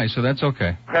 neither do I, so that's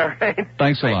okay. All right.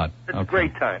 Thanks a lot. It's a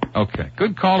great time. Okay.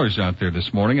 Good callers out there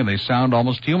this morning, and they sound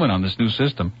almost human on this new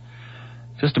system.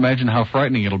 Just imagine how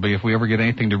frightening it'll be if we ever get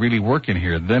anything to really work in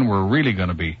here. Then we're really going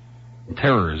to be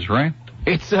terrors, right?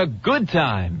 It's a good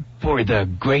time for the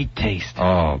great taste.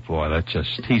 Oh, boy,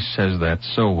 he says that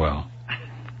so well.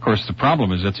 Of course, the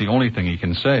problem is that's the only thing he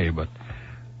can say, but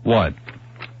what?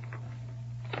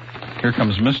 Here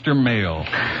comes Mr. Mail.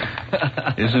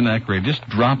 Isn't that great? Just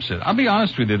drops it. I'll be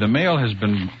honest with you, the mail has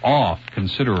been off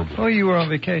considerably. Oh, you were on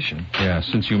vacation. Yeah,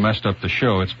 since you messed up the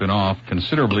show, it's been off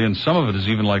considerably, and some of it is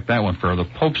even like that one for the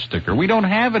Pope sticker. We don't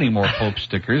have any more Pope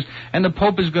stickers, and the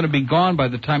Pope is going to be gone by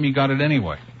the time you got it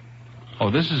anyway. Oh,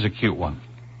 this is a cute one.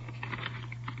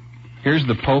 Here's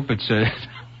the Pope. It says,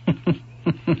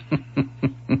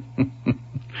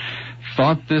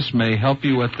 thought this may help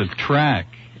you at the track.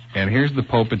 And here's the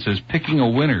Pope. It says, picking a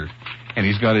winner. And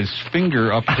he's got his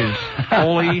finger up his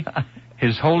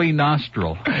holy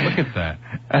nostril. Look at that.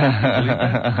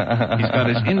 He's got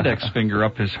his index finger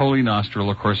up his holy nostril,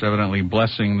 of course, evidently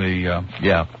blessing the...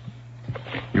 Yeah.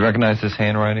 You recognize this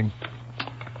handwriting?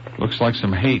 Looks like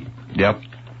some hate. Yep.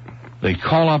 They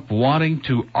call up wanting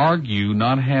to argue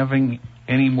not having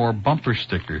any more bumper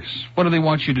stickers. What do they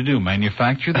want you to do?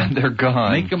 Manufacture them? They're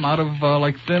gone. Make them out of,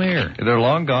 like, thin air. They're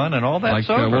long gone and all that like,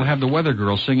 over. We'll have the weather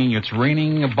girl singing It's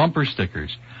Raining Bumper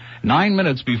Stickers. 9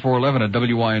 minutes before 11 at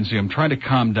WYNZ. I'm trying to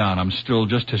calm down. I'm still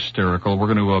just hysterical.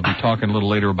 We're going to be talking a little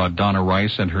later about Donna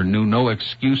Rice and her new No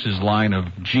Excuses line of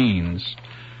jeans.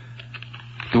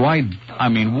 I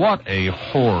mean, what a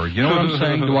whore. You know what I'm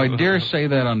saying? Do I dare say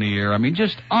that on the air? I mean,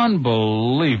 just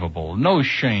unbelievable. No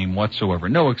shame whatsoever.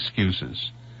 No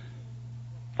excuses.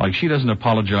 Like, she doesn't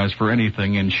apologize for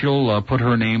anything, and she'll put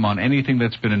her name on anything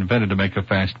that's been invented to make a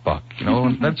fast buck. You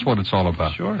know, that's what it's all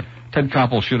about. Sure. Ted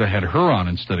Koppel should have had her on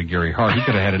instead of Gary Hart. He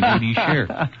could have had an 80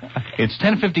 share. It's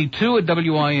 10:52 at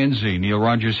WINZ. Neil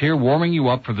Rogers here, warming you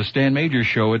up for the Stan Major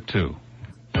Show at 2.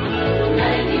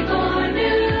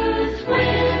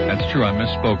 That's true, I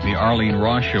misspoke. The Arlene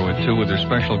Ross Show at 2 with her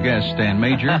special guest, Stan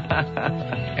Major.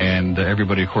 And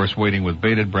everybody, of course, waiting with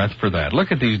bated breath for that.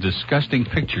 Look at these disgusting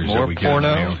pictures that we get in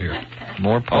the mail here.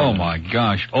 More porno. Oh, my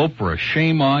gosh. Oprah,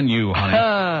 shame on you,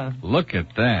 honey. Look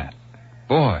at that.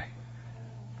 Boy.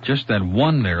 Just that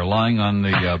one there lying on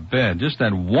the bed. Just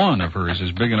that one of hers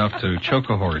is big enough to choke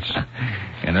a horse.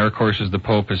 And there, of course, is the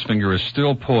Pope. His finger is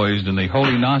still poised in the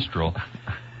holy nostril.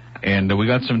 And we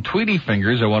got some Tweety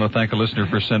fingers. I want to thank a listener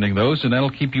for sending those, and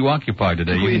that'll keep you occupied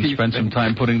today. You can spend some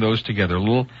time putting those together. A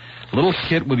little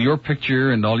kit with your picture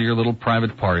and all your little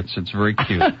private parts. It's very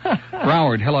cute.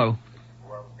 Broward, hello.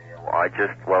 Well, Neil, I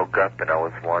just woke up and I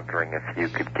was wondering if you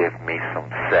could give me some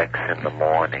sex in the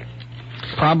morning.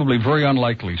 Probably very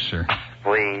unlikely, sir.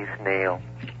 Please, Neil.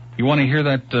 You want to hear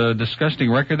that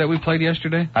disgusting record that we played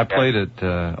yesterday? I played it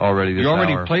already this You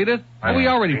already hour. played it? Yeah. We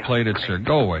already played it, sir.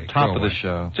 Go away. Top Go of away. the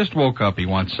show. Just woke up. He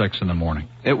wants sex in the morning.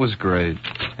 It was great.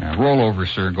 Yeah, roll over,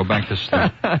 sir. Go back to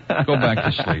sleep. Go back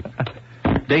to sleep.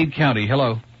 Dade County,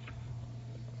 hello.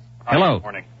 Hello. Good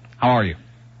morning. How are you?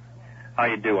 How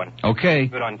you doing? Okay.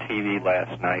 Good on TV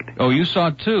last night. Oh, you saw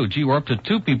it too. Gee, we're up to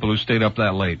 2 people who stayed up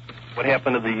that late. What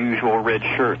happened to the usual red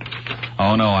shirt?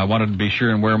 Oh, no, I wanted to be sure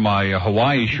and wear my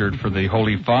Hawaii shirt for the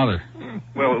Holy Father.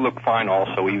 Well, it looked fine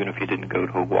also, even if you didn't go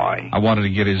to Hawaii. I wanted to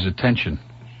get his attention.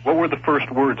 What were the first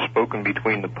words spoken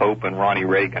between the Pope and Ronnie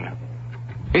Reagan?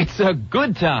 It's a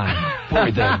good time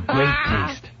for the great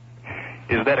taste.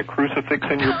 Is that a crucifix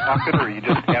in your pocket, or are you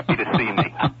just happy to see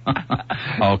me?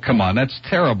 Oh, come on, that's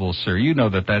terrible, sir. You know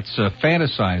that's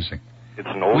fantasizing. It's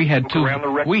an old we had book two. around the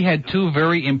record. We had 2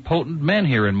 very impotent men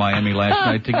here in Miami last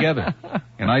night together,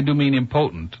 and I do mean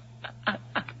impotent,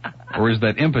 or is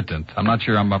that impotent? I'm not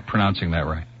sure I'm pronouncing that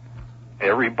right.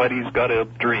 Everybody's got a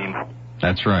dream.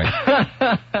 That's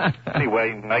right.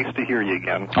 Anyway, nice to hear you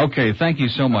again. Okay, thank you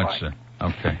so much, sir.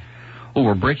 Okay. Oh,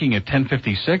 we're breaking at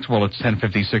 10:56. Well, it's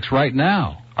 10:56 right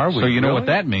now. Are we? So you know really? what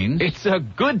that means. It's a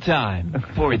good time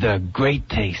for the great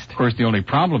taste. Of course, the only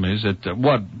problem is that,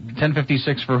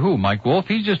 10:56 for who? Mike Wolf?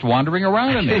 He's just wandering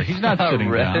around in there. He's not sitting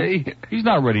ready. down. He's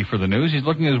not ready for the news. He's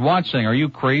looking at his watch saying, are you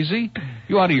crazy?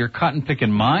 You out of your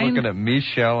cotton-picking mind? Looking at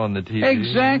Michelle on the TV.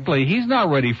 Exactly. He's not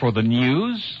ready for the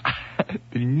news.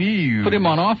 The news. Put him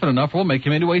on often enough, we'll make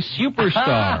him into a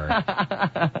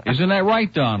superstar. Isn't that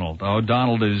right, Donald? Oh,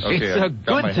 Donald is... Okay, it's a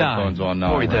good time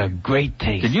for the great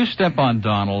taste. Did you step on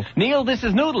Donald? Neil, this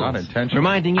is Noodles. Not intentional.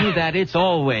 Reminding you that it's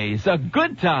always a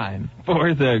good time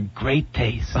for the great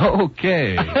taste.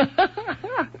 Okay.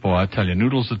 Boy, I tell you,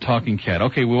 Noodles the talking cat.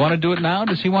 Okay, we want to do it now?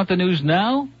 Does he want the news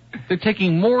now? They're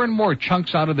taking more and more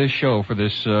chunks out of this show for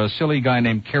this silly guy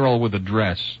named Carol with a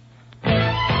dress.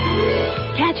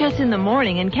 Catch us in the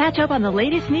morning and catch up on the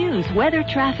latest news, weather,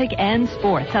 traffic, and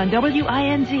sports on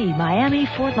WINZ, Miami,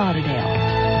 Fort Lauderdale.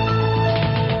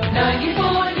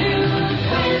 94 News.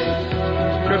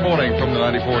 Good morning from the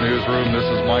 94 Newsroom. This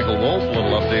is Michael Wolf. A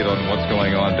little update on what's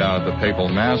going on down at the Papal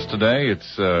Mass today.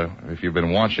 It's, if you've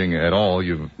been watching at all,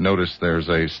 you've noticed there's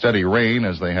a steady rain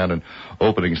as they had an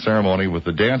opening ceremony with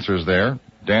the dancers there.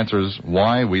 Dancers,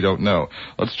 why? We don't know.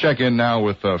 Let's check in now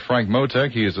with Frank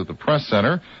Motek. He is at the Press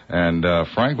Center. And,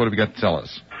 Frank, what have you got to tell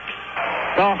us?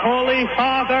 The Holy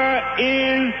Father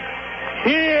is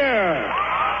here.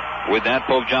 With that,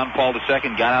 Pope John Paul II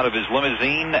got out of his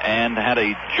limousine and had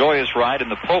a joyous ride in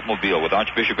the Pope Mobile with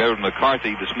Archbishop Edward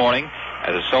McCarthy this morning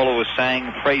as a soloist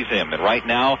sang Praise Him. And right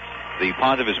now, the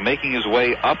Pontiff is making his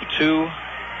way up to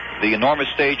the enormous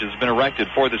stage that's been erected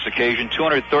for this occasion.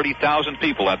 230,000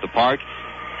 people at the park.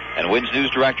 And WINS News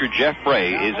Director Jeff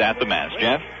Bray is at the Mass.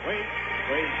 Jeff?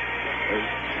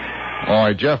 All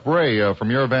right, Jeff Bray, from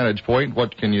your vantage point,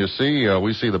 what can you see?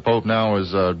 We see the Pope now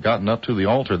has gotten up to the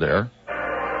altar there.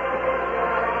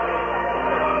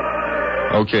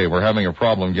 Okay, we're having a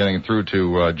problem getting through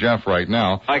to Jeff right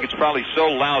now. Mike, it's probably so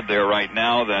loud there right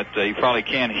now that he probably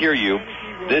can't hear you.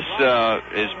 This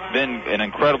has been an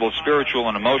incredible spiritual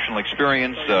and emotional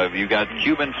experience. You got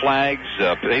Cuban flags,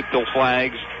 papal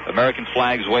flags, American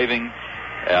flags waving.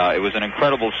 It was an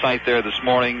incredible sight there this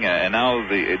morning, and now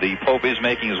the Pope is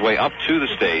making his way up to the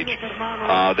stage.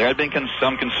 There had been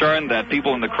some concern that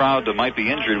people in the crowd might be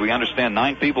injured. We understand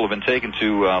 9 people have been taken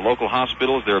to local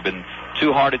hospitals. There have been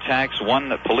 2 heart attacks.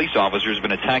 One police officer has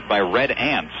been attacked by red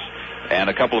ants,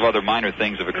 and a couple of other minor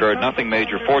things have occurred. Nothing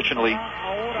major. Fortunately,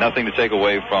 nothing to take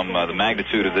away from the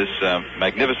magnitude of this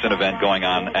magnificent event going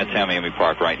on at Tamiami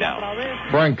Park right now.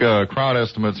 Frank, crowd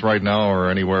estimates right now are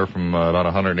anywhere from about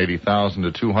 180,000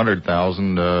 to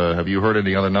 200,000. Have you heard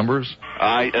any other numbers?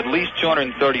 At least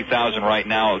 230,000 right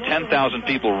now. 10,000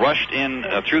 people rushed in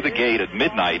through the gate at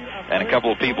midnight, and a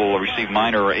couple of people received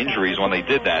minor injuries when they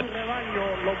did that.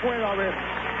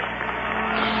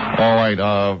 All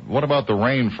right. What about the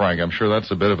rain, Frank? I'm sure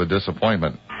that's a bit of a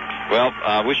disappointment. Well,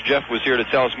 I wish Jeff was here to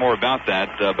tell us more about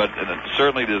that, but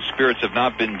certainly the spirits have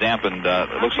not been dampened.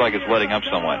 It looks like it's letting up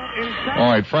somewhat. All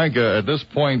right, Frank, at this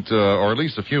point, or at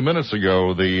least a few minutes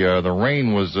ago, the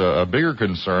rain was a bigger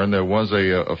concern. There was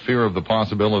a fear of the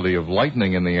possibility of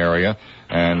lightning in the area,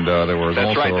 and there was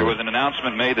That's also... right. There was an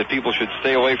announcement made that people should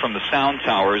stay away from the sound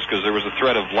towers because there was a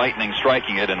threat of lightning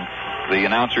striking it, and the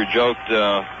announcer joked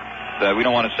that we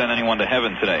don't want to send anyone to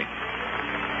heaven today.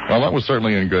 Well, that was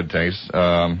certainly in good taste.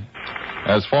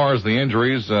 As far as the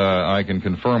injuries, I can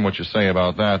confirm what you say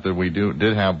about that we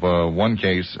did have one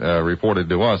case reported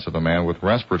to us of a man with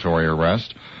respiratory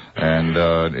arrest, and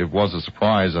it was a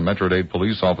surprise. A Metro-Dade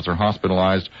police officer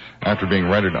hospitalized after being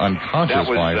rendered unconscious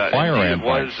by fire ant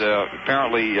bites.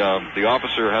 Apparently, the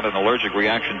officer had an allergic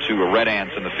reaction to red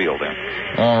ants in the field there.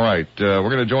 All right.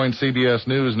 We're going to join CBS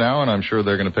News now, and I'm sure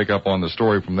they're going to pick up on the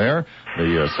story from there.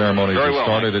 The ceremony just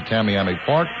started at Tamiami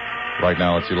Park. Right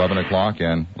now it's 11 o'clock,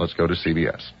 and let's go to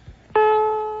CBS.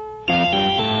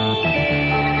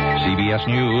 CBS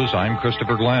News, I'm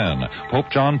Christopher Glenn.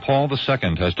 Pope John Paul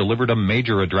II has delivered a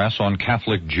major address on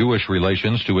Catholic-Jewish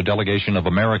relations to a delegation of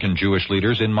American Jewish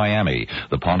leaders in Miami.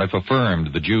 The pontiff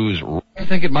affirmed the Jews... I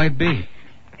think it might be.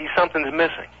 Something's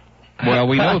missing. Well,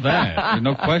 we know that. There's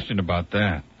no question about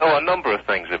that. Oh, a number of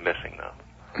things are missing, though.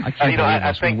 I can't believe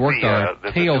this. We worked our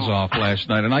tails off last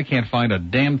night, and I can't find a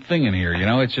damn thing in here. You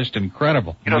know, it's just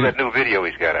incredible. You know that new video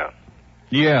he's got out?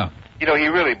 Yeah. You know, he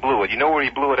really blew it. You know where he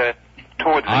blew it at?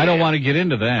 Towards the I don't want to get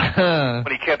into that.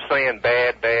 When he kept saying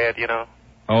bad, you know?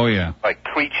 Oh, yeah. Like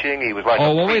preaching. He was like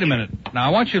Oh, well, wait a minute. Now,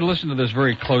 I want you to listen to this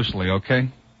very closely, okay?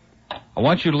 I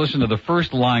want you to listen to the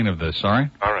first line of this, all right?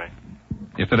 All right.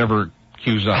 If it ever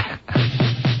Cue's up.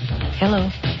 Hello,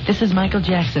 this is Michael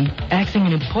Jackson, asking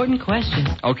an important question.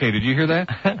 Okay, did you hear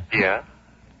that? Yeah.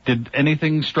 Did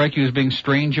anything strike you as being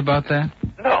strange about that?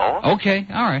 No. Okay,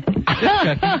 all right. Just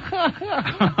checking.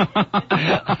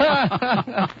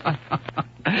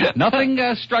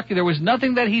 Nothing struck you. There was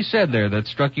nothing that he said there that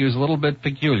struck you as a little bit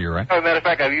peculiar, right? As a matter of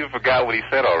fact, I even forgot what he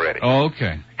said already. Oh,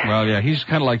 okay. Well, yeah, he's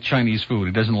kind of like Chinese food.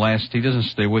 He doesn't last. He doesn't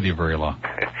stay with you very long.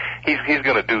 He's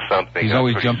going to do something. He's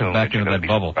always jumping back into that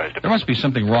bubble. There must be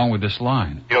something wrong with this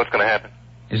line. You know what's going to happen?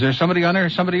 Is there somebody on there?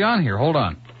 Somebody on here? Hold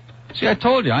on. See, I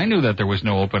told you. I knew that there was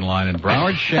no open line in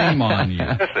Broward. Shame on you.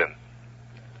 Listen.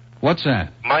 What's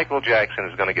that? Michael Jackson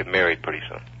is going to get married pretty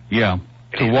soon. Yeah. And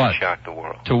to he's what? Gonna shock the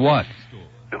world. To what?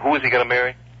 Who is he going to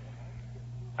marry?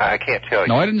 I can't tell you.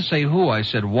 No, I didn't say who. I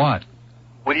said what.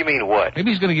 What do you mean what?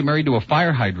 Maybe he's going to get married to a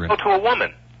fire hydrant. Oh, to a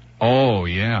woman. Oh,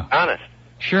 yeah. Honest.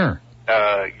 Sure.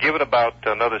 Give it about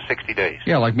another 60 days.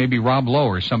 Yeah, like maybe Rob Lowe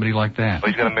or somebody like that. Oh,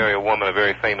 he's going to marry a woman, a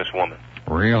very famous woman.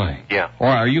 Really? Yeah. Or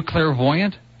are you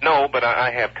clairvoyant? No, but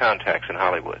I have contacts in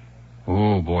Hollywood.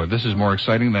 Oh, boy, this is more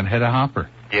exciting than Hedda Hopper.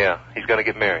 Yeah, he's going to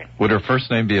get married. Would her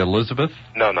first name be Elizabeth?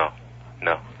 No.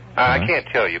 I can't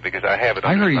tell you because I have it.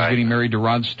 I heard he's getting married to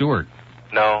Rod Stewart.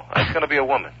 No, it's going to be a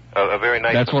woman. A very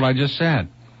nice That's woman. what I just said.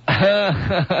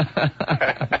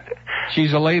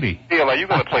 She's a lady. Neil, are you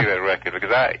going to play that record?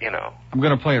 Because I'm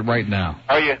going to play it right now.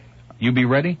 Are you? You be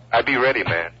ready? I'd be ready,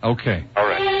 man. Okay. All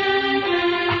right.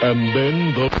 And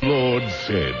then the Lord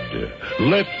said,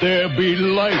 "Let there be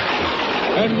light."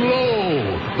 And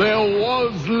lo, there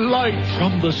was light.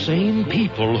 From the same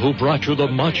people who brought you the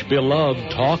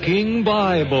much-beloved Talking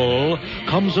Bible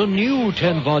comes a new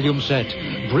 10-volume set,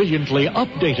 brilliantly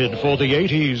updated for the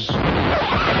 80s.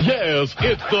 Yes,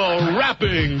 it's the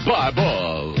Rapping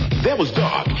Bible. There was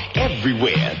dark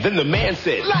everywhere. Then the man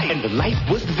said, light, and the light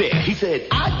was there. He said,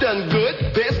 I done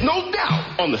good, there's no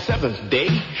doubt. On the seventh day,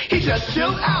 he just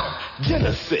chilled out.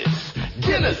 Genesis,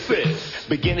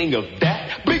 beginning of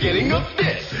that, beginning of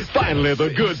this. Finally, the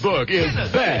good book is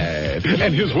bad,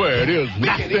 and his word is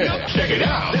nasty. Check it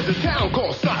out. There's a town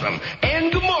called Sodom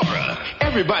and Gomorrah.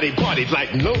 Everybody partied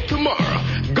like no tomorrow.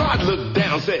 God looked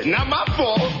down, said, not my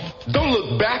fault. Don't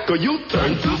look back or you'll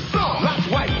turn to salt. Lot's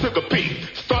wife took a peek,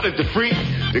 started to freak.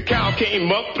 The cow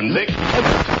came up and licked.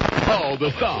 All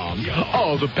the Psalms,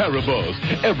 all the parables,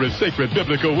 every sacred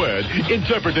biblical word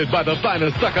interpreted by the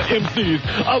finest sucker MCs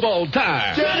of all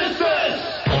time. Genesis,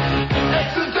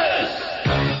 Exodus,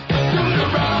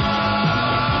 Deuteronomy.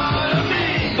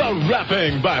 The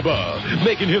Rapping Bible,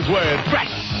 making his word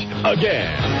fresh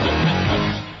again.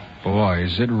 Boy,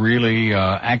 is it really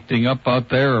acting up out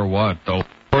there or what? The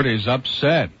Lord is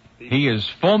upset. He is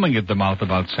foaming at the mouth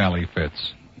about Sally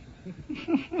Fitz. Is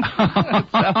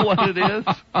that what it is?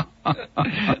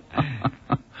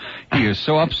 He is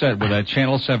so upset with that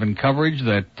Channel 7 coverage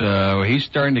that he's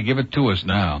starting to give it to us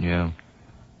now. Yeah.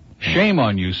 Shame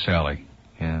on you, Sally.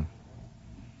 Yeah.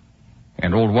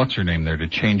 And old what's-her-name there to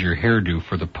change your hairdo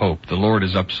for the Pope. The Lord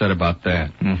is upset about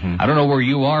that. Mm-hmm. I don't know where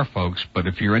you are, folks, but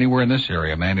if you're anywhere in this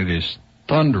area, man, it is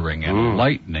thundering and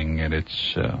lightning, and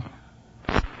it's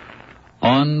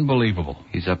unbelievable.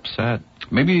 He's upset.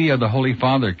 Maybe the Holy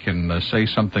Father can say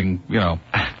something, to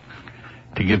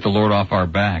get the Lord off our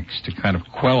backs, to kind of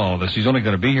quell all this. He's only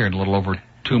going to be here in a little over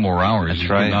 2 more hours. That's He's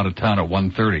right. getting out of town at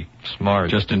 1:30. Smart.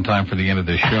 Just in time for the end of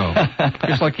this show.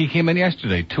 Just like he came in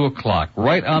yesterday, 2 o'clock,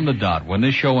 right on the dot. When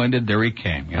this show ended, there he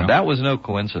came. And that was no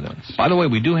coincidence. By the way,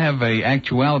 we do have a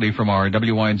actuality from our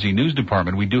WYNZ news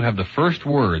department. We do have the first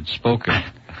words spoken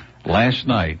last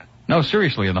night. No,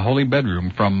 seriously, in the Holy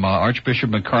Bedroom from Archbishop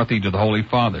McCarthy to the Holy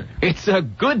Father. It's a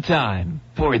good time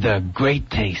for the great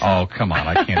taste. Oh, come on.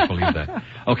 I can't believe that.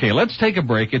 Okay, let's take a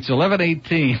break. It's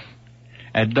 11:18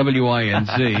 at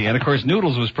WYNZ. And, of course,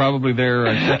 Noodles was probably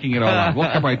there checking it all out. We'll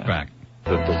come right back.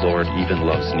 That the Lord even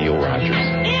loves Neil Rogers.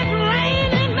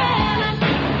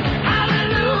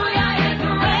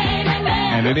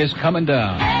 And it is coming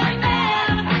down.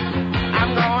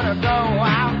 I'm gonna go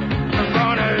out. I'm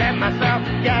gonna let myself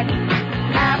get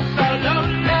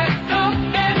absolutely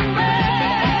soaking wet.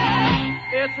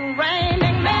 It's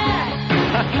raining men.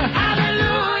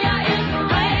 Hallelujah, it's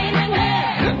raining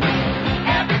men.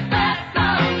 Every step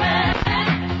of man.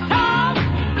 Tall,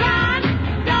 blind,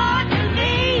 dark and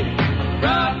deep.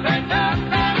 Rough and tough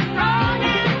and strong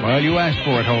and Well, you asked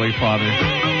for it, Holy Father,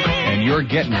 and you're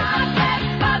getting it.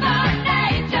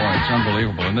 Boy, it's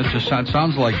unbelievable. And it just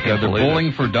sounds like they're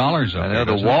bowling for dollars up I know,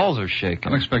 there. the walls are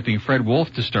shaking. I'm expecting Fred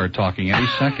Wolf to start talking any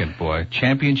second, boy.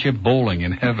 Championship bowling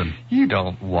in heaven. You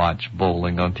don't watch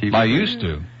bowling on TV. I used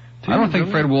to. I don't think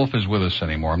Fred Wolf is with us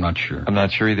anymore. I'm not sure. I'm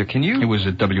not sure either. Can you? He was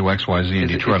at WXYZ in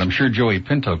Detroit. I'm sure Joey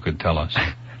Pinto could tell us.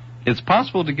 It's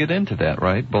possible to get into that,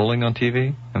 right? Bowling on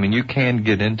TV? I mean, you can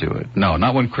get into it. No,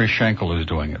 not when Chris Schenkel is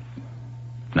doing it.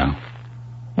 No.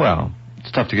 Well,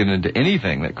 it's tough to get into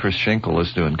anything that Chris Schenkel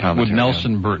is doing commentary with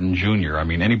Nelson Burton Jr. I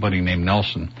mean, anybody named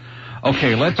Nelson.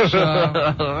 Okay, let's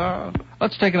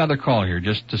take another call here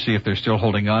just to see if they're still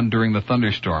holding on during the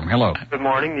thunderstorm. Hello. Good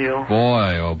morning, Neil.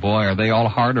 Boy, oh boy, are they all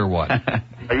hard or what? How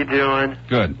you doing?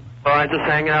 Good. Well, I'm just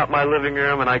hanging out in my living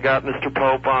room, and I got Mr.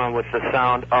 Pope on with the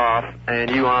sound off, and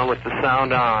you on with the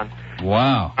sound on.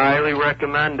 Wow. I highly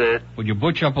recommend it. Would you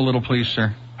butch up a little, please,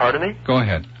 sir? Pardon me? Go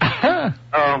ahead.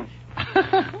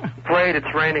 Played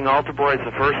It's Raining Altar Boys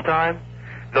the first time.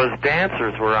 Those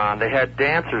dancers were on. They had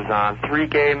dancers on, 3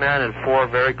 gay men and 4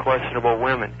 very questionable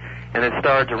women. And it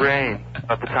started to rain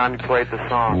at the time you played the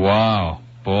song. Wow.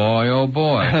 Boy, oh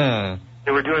boy.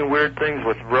 They were doing weird things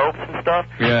with ropes and stuff.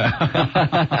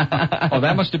 Yeah. Oh,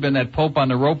 that must have been that Pope on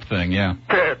the rope thing, yeah.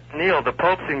 Neil, the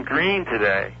Pope's in green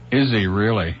today. Is he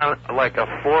really? Like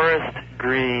a forest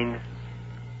green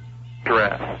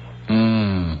dress.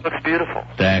 Looks beautiful.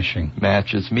 Dashing.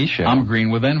 Matches Misha. I'm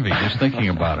green with envy, just thinking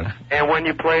about it. And when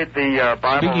you played the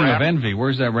Bible Speaking rap... of envy,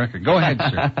 where's that record? Go ahead,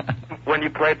 sir. When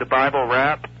you played the Bible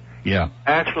rap... Yeah.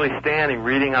 Actually standing,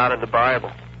 reading out of the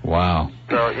Bible. Wow.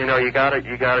 So, you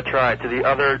gotta try it. To the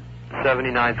other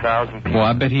 79,000 people. Well,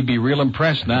 I bet he'd be real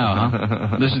impressed now,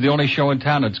 huh? This is the only show in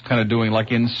town that's kind of doing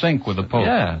like in sync with the Pope.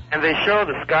 Yeah. And they show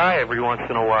the sky every once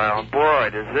in a while. And boy,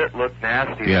 does it look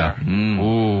nasty Yeah. there.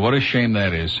 Ooh, what a shame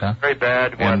that is, huh? Very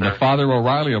bad weather. And Father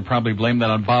O'Reilly will probably blame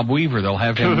that on Bob Weaver. They'll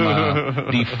have him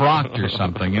defrocked or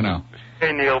something, you know.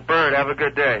 Hey, Neil Bird, have a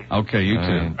good day. Okay, you too.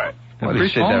 All right. Well, I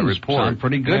appreciate that report. Sound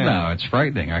pretty good now. It's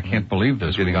frightening. I can't believe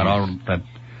this. We got all that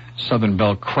Southern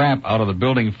Bell crap out of the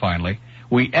building finally.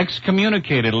 We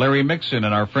excommunicated Larry Mixon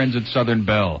and our friends at Southern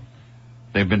Bell.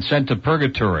 They've been sent to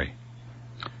purgatory.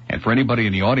 And for anybody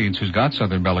in the audience who's got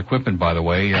Southern Bell equipment, by the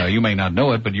way, you may not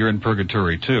know it, but you're in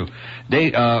purgatory too.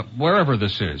 Wherever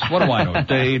this is. What do I know?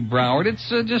 Dade, Broward. It's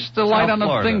just a light South on the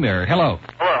Florida. thing there. Hello.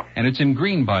 Hello. And it's in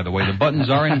green, by the way. The buttons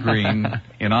are in green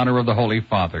in honor of the Holy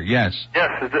Father. Yes. Yes,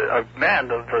 man,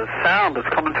 the sound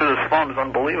that's coming through this phone is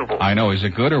unbelievable. I know. Is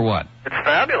it good or what? It's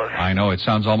fabulous. I know. It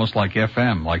sounds almost like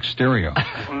FM, like stereo.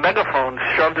 Megaphone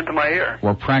shoved into my ear.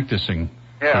 We're practicing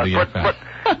for the FM. But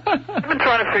I've been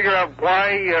trying to figure out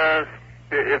why,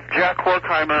 if Jack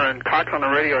Horkheimer and Cox on the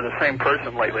Radio are the same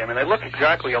person lately. I mean, they look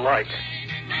exactly alike.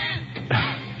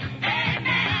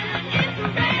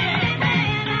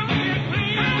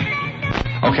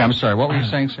 Okay, I'm sorry. What were you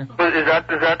saying, sir? Is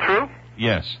that true?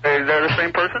 Yes. Is they the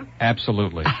same person?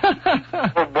 Absolutely.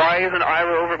 Well, why isn't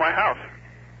Ira over at my house?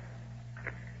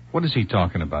 What is he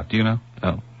talking about? Do you know?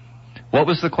 Oh. What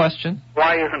was the question?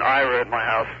 Why isn't Ira at my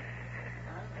house?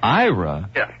 Ira?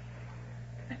 Yes.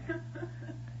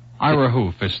 Ira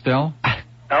who? Fistel?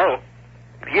 No.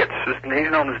 Yitz.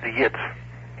 He's known as the Yitz.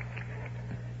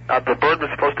 The Bird was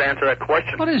supposed to answer that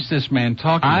question. What is this man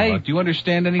talking about? Do you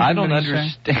understand anything? I don't that he's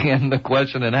understand the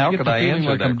question, and how could I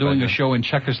answer like that I'm doing question? a show in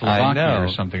Czechoslovakia or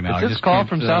something now. Is this call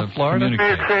from South Florida?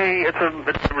 It's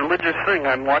a religious thing.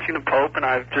 I'm watching the Pope, and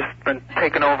I've just been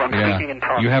taken over. I'm speaking in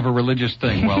tongues. You have a religious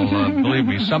thing. Well, believe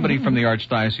me, somebody from the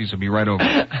Archdiocese will be right over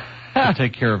to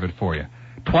take care of it for you.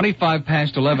 25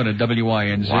 past 11 at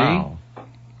WINZ. Wow.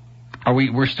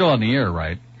 We're still on the air,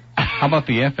 right? How about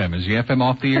the FM? Is the FM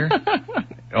off the air?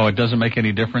 Oh, it doesn't make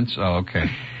any difference? Oh, okay.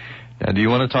 Now, do you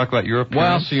want to talk about your appearance?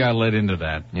 Well, see, I led into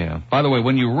that. Yeah. By the way,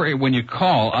 when you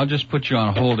call, I'll just put you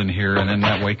on hold in here, and then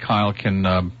that way Kyle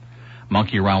can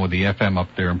monkey around with the FM up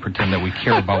there and pretend that we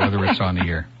care about whether it's on the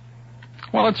air.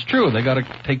 Well, it's true. They got to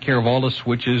take care of all the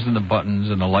switches and the buttons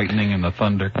and the lightning and the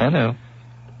thunder. I know.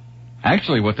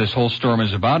 Actually, what this whole storm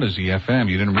is about is the FM.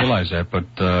 You didn't realize that, but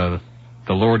the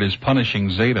Lord is punishing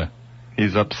Zeta.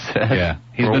 He's upset. Yeah.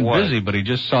 He's been busy, but he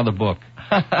just saw the book.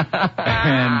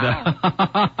 And,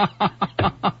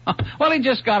 well, he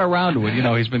just got around to it. You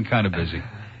know, he's been kind of busy.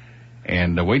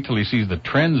 And wait till he sees the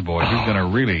trends, boy. He's going to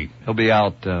really... He'll be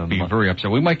out... be very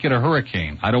upset. We might get a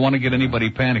hurricane. I don't want to get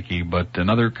anybody panicky, but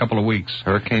another couple of weeks.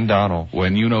 Hurricane Donald.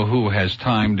 When you-know-who has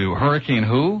time to... Hurricane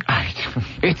who?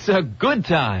 It's a good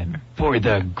time for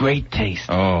the great taste.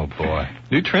 Oh, boy.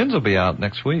 New trends will be out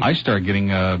next week. I start getting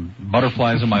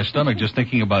butterflies in my stomach just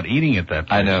thinking about eating at that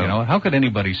place. I know. You know? How could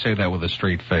anybody say that with a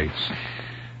straight face?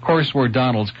 Of course, where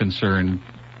Donald's concerned,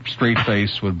 straight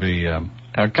face would be...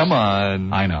 come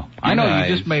on. I know. I know. Nice.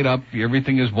 You just made up.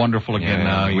 Everything is wonderful again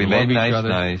now. You we love made each other.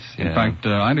 nice. In Yeah. fact,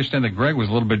 I understand that Greg was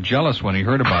a little bit jealous when he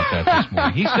heard about that this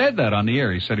morning. He said that on the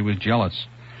air. He said he was jealous.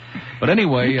 But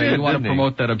anyway, He did, you want to didn't he?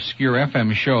 promote that obscure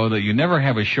FM show that you never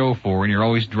have a show for, and you're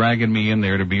always dragging me in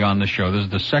there to be on the show. This is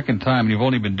the second time, and you've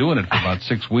only been doing it for about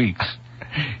 6 weeks.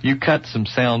 You cut some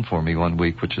sound for me one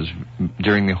week, which was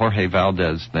during the Jorge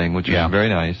Valdez thing, which was very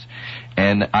nice.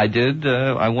 And I did,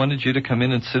 I wanted you to come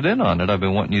in and sit in on it. I've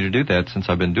been wanting you to do that since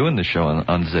I've been doing the show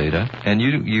on Zeta. And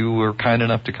you were kind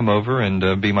enough to come over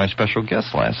and be my special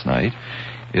guest last night.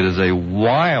 It is a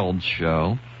wild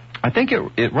show. I think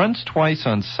it runs twice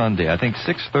on Sunday. I think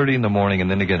 6:30 in the morning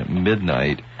and then again at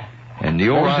midnight. And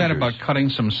Neil What was Rogers. that about cutting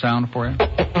some sound for you?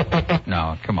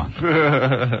 No, come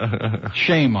on.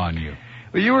 Shame on you.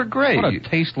 Well, you were great. What a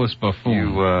tasteless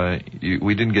buffoon.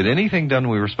 We didn't get anything done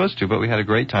we were supposed to, but we had a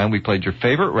great time. We played your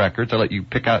favorite records. I let you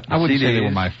pick out the I wouldn't say they CDs.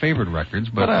 were my favorite records,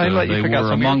 but I let you they pick out were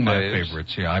some of among your my faves.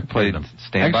 favorites. Yeah, I Played them.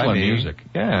 Stand By Excellent Me. music.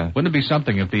 Yeah. Wouldn't it be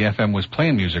something if the FM was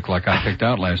playing music like I picked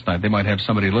out last night? They might have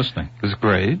somebody listening. It was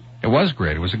great. It was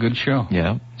great. It was a good show.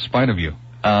 Yeah. In spite of you.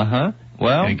 Uh-huh.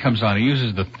 Well, And he comes on, he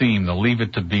uses the theme, the Leave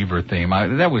It to Beaver theme.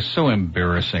 That was so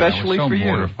embarrassing. especially I was so for you.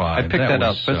 mortified. I picked that out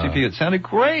was, especially for you. It sounded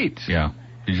great. Yeah.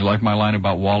 Did you like my line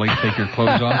about Wally, take your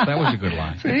clothes off? That was a good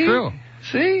line. See? It's true.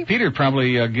 See? Peter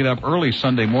probably get up early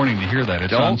Sunday morning to hear that.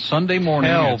 It's Don't on Sunday morning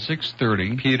tell at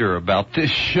 6:30. Peter about this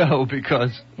show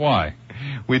because Why?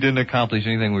 we didn't accomplish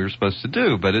anything we were supposed to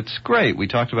do, but it's great. We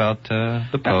talked about the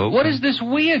Pope. What is this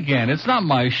we again? It's not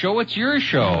my show, it's your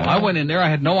show. I went in there, I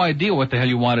had no idea what the hell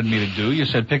you wanted me to do. You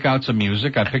said pick out some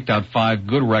music. I picked out 5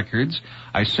 good records.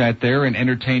 I sat there and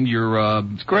entertained your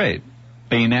It's great.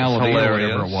 banality It's or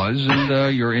hilarious. whatever it was,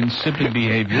 and your insipid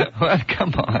behavior. Well,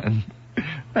 come on.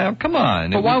 Now, come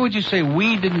on. But why would you say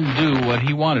we didn't do what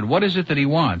he wanted? What is it that he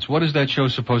wants? What is that show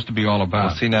supposed to be all about?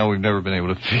 Well, see, now we've never been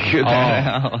able to figure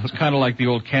that out. It's kind of like the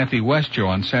old Kathy West show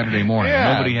on Saturday morning.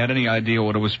 Yeah. Nobody had any idea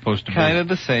what it was supposed to be. Kind of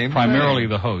the same Primarily thing.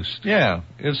 the host. Yeah,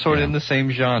 it was sort of in the same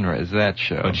genre as that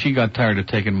show. But she got tired of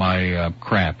taking my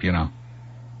crap, you know.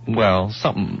 Well,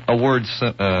 a word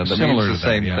that Similar means to the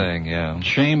same that, yeah. thing, yeah.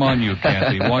 Shame on you,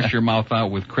 Kathy. Wash your mouth out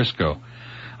with Crisco.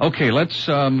 Okay, let's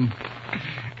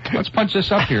punch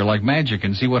this up here like magic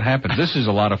and see what happens. This is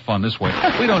a lot of fun this way.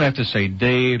 We don't have to say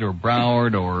Dade or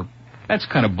Broward or... That's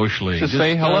kind of bush league. Just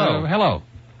say hello. Hello.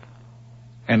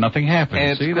 And nothing happens. And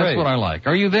it's See, great. that's what I like.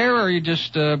 Are you there or are you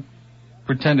just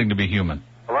pretending to be human?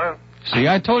 Hello? See,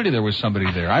 I told you there was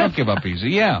somebody there. I don't give up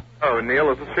easy. Yeah, Oh, Neil,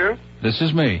 is this you? this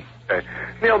is me. Okay.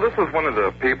 Neil, this was one of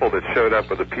the people that showed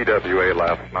up at the PWA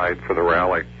last night for the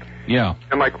rally. Yeah.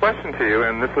 And my question to you,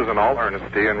 and this is in all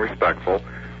earnesty and respectful,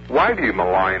 why do you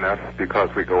malign us because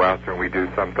we go out there and we do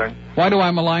something? Why do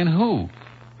I malign who?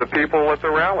 The people at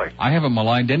the rally. I haven't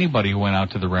maligned anybody who went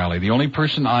out to the rally. The only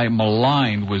person I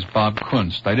maligned was Bob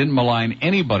Kunst. I didn't malign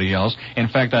anybody else. In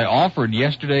fact, I offered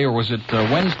yesterday, or was it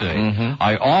Wednesday? Mm-hmm.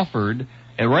 I offered,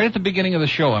 right at the beginning of the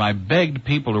show, and I begged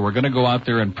people who were going to go out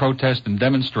there and protest and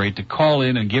demonstrate to call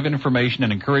in and give information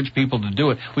and encourage people to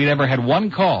do it. We never had one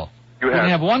call. We didn't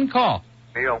have one call.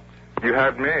 Neil, you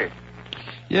had me.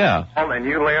 Yeah. And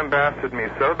you lambasted me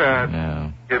so bad.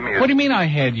 No. Give me What do you mean I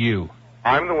had you?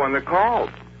 I'm the one that called.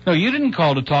 No, you didn't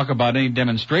call to talk about any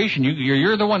demonstration.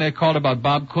 You're the one that called about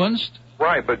Bob Kunst.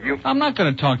 Right, but you... I'm not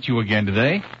going to talk to you again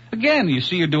today. Again, you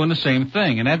see, you're doing the same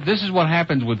thing, and this is what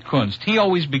happens with Kunst. He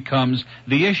always becomes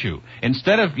the issue.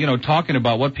 Instead of, talking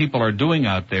about what people are doing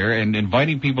out there and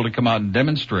inviting people to come out and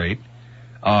demonstrate,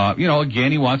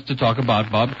 again, he wants to talk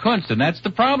about Bob Kunst, and that's the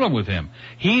problem with him.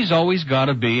 He's always got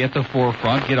to be at the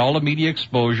forefront, get all the media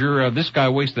exposure. This guy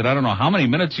wasted I don't know how many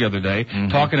minutes the other day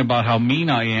talking about how mean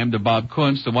I am to Bob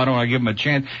Kunst, and why don't I give him a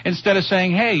chance, instead of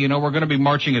saying, hey, we're going to be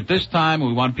marching at this time,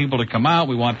 we want people to come out,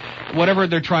 we want whatever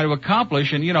they're trying to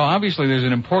accomplish, and, obviously there's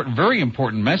an very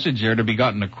important message there to be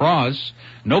gotten across.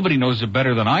 Nobody knows it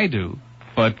better than I do.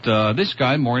 But this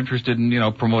guy more interested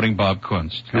in, promoting Bob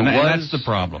Kunst. And that's the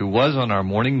problem. Who was on our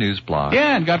morning news blog.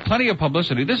 Yeah, and got plenty of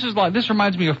publicity. This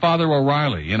reminds me of Father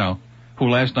O'Reilly, who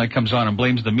last night comes on and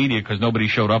blames the media because nobody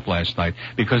showed up last night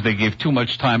because they gave too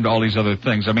much time to all these other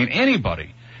things. I mean,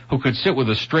 anybody who could sit with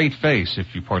a straight face,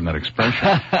 if you pardon that expression,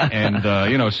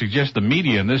 and, suggest the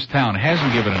media in this town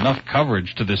hasn't given enough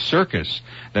coverage to this circus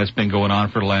that's been going on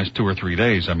for the last 2 or 3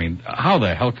 days. I mean, how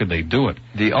the hell could they do it?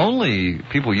 The only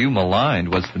people you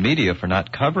maligned was the media for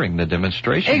not covering the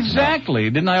demonstration. Exactly.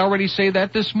 Didn't I already say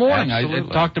that this morning? Absolutely.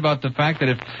 I talked about the fact that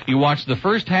if you watched the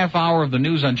first half hour of the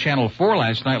news on Channel 4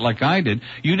 last night like I did,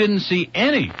 you didn't see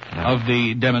any of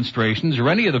the demonstrations or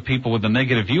any of the people with a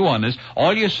negative view on this.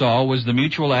 All you saw was the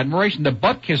mutual admiration. The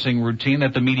butt-kissing routine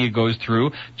that the media goes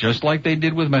through, just like they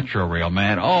did with Metro Rail,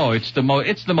 man. Oh, it's the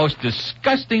most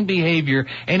disgusting behavior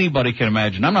anybody can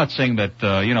imagine. I'm not saying that,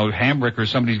 Hambrick or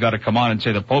somebody's got to come on and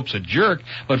say the Pope's a jerk,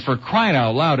 but for crying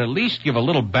out loud, at least give a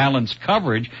little balanced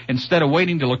coverage instead of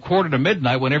waiting till a quarter to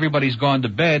midnight when everybody's gone to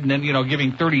bed and then,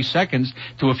 giving 30 seconds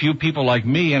to a few people like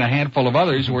me and a handful of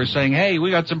others who are saying, hey, we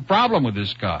got some problem with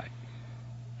this guy.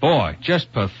 Boy,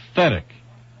 just pathetic.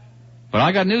 But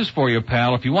I got news for you,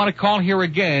 pal. If you want to call here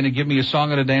again and give me a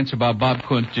song and a dance about Bob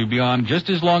Kunst, you'll be on just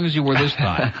as long as you were this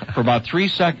time, for about 3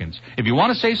 seconds. If you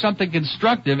want to say something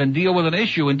constructive and deal with an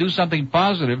issue and do something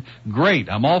positive, great.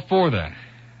 I'm all for that.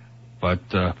 But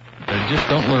they just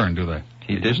don't learn, do they?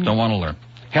 They just don't want to learn.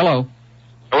 Hello.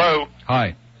 Hello.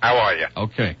 Hi. How are you?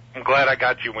 Okay. I'm glad I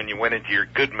got you when you went into your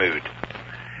good mood.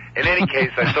 In any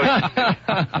case,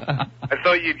 I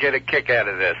thought you'd get a kick out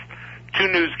of this. 2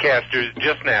 newscasters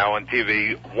just now on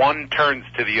TV, one turns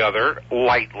to the other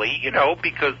lightly,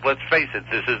 because let's face it,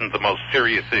 this isn't the most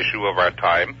serious issue of our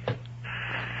time,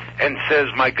 and says,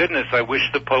 my goodness, I wish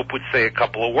the Pope would say a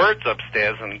couple of words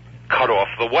upstairs and cut off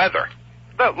the weather.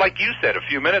 But like you said a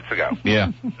few minutes ago.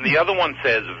 Yeah. And the other one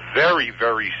says, very,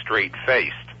 very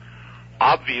straight-faced,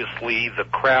 obviously the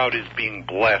crowd is being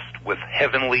blessed with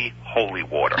heavenly holy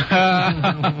water.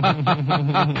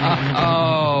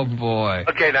 Oh, boy.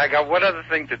 Okay, now I got one other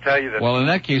thing to tell you. Well, in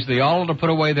that case, they all ought to put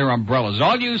away their umbrellas.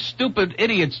 All you stupid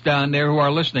idiots down there who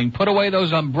are listening, put away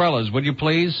those umbrellas, would you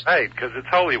please? Right, because it's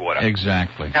holy water.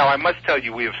 Exactly. Now, I must tell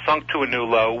you, we have sunk to a new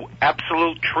low.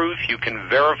 Absolute truth. You can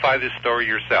verify this story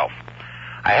yourself.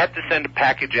 I had to send a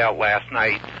package out last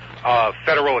night,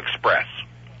 Federal Express.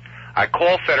 I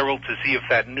call Federal to see if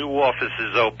that new office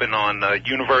is open on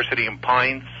University and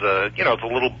Pines. It's a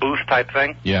little booth type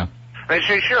thing. Yeah. And they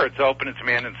say, sure, it's open, it's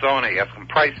manned, and so on. I ask them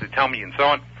price, they tell me, and so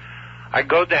on. I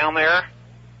go down there,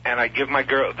 and I give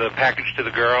the package to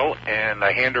the girl, and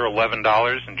I hand her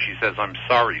 $11, and she says, I'm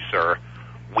sorry, sir,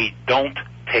 we don't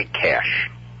take cash.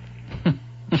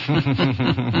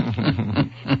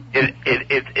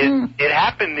 It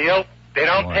happened, Neil. They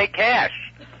don't take cash.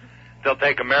 They'll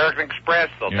take American Express.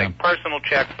 They'll take personal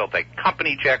checks. They'll take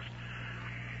company checks.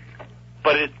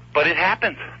 But it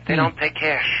happens. They don't take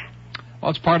cash. Well,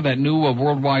 it's part of that new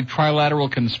worldwide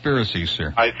trilateral conspiracy,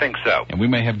 sir. I think so. And we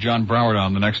may have John Broward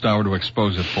on the next hour to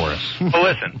expose it for us. Well,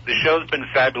 listen, the show's been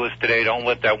fabulous today. Don't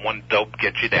let that one dope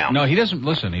get you down. No, he doesn't.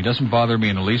 Listen, he doesn't bother me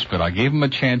in the least bit. I gave him a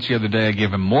chance the other day. I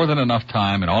gave him more than enough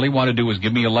time, and all he wanted to do was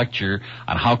give me a lecture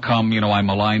on how come, I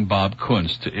malign Bob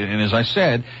Kunst. And as I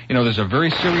said, there's a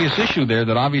very serious issue there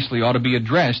that obviously ought to be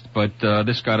addressed, but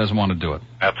this guy doesn't want to do it.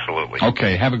 Absolutely.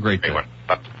 Okay, have a great day.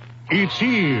 It's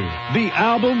here, the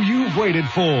album you've waited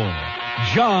for.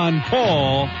 John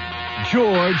Paul,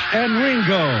 George, and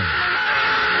Ringo.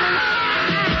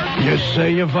 You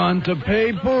say you want a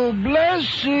papal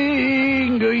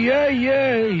blessing, yeah,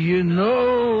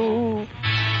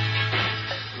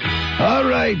 All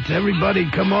right,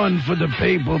 everybody, come on for the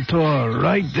papal tour.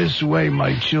 Right this way,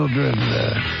 my children.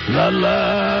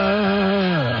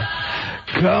 La-la.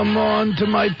 Come on to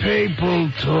my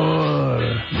papal tour.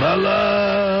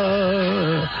 La-la.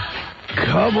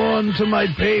 Come on to my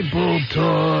papal tour.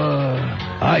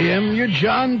 I am your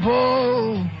John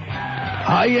Paul.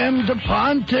 I am the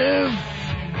pontiff.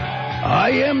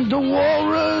 I am the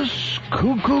walrus.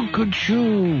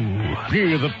 Cuckoo-cuckoo.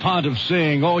 Hear the pontiff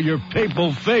saying all your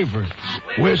papal favorites.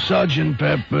 We're Sgt.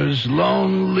 Pepper's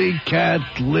Lonely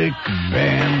Catholic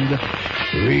Band.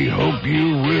 We hope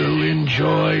you will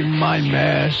enjoy my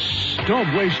mass.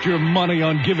 Don't waste your money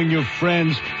on giving your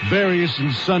friends various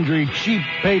and sundry cheap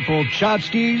papal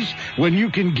tchotchkes when you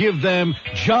can give them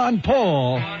John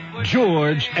Paul,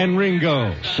 George, and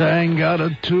Ringo. Sang out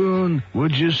of tune,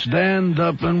 would you stand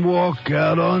up and walk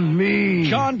out on me?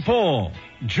 John Paul,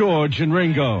 George, and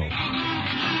Ringo.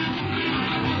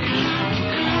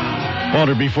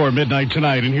 Order before midnight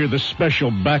tonight and hear the special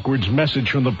backwards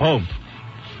message from the Pope.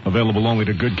 Available only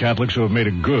to good Catholics who have made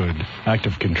a good act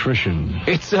of contrition.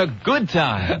 It's a good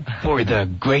time for the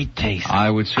great taste.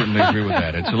 I would certainly agree with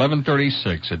that. It's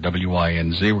 11:36 at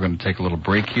WINZ. We're going to take a little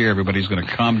break here. Everybody's going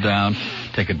to calm down,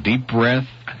 take a deep breath,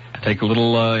 take a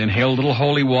little, inhale a little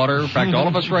holy water. In fact, all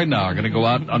of us right now are going to go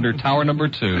out under tower number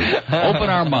 2, open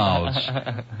our mouths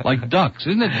like ducks.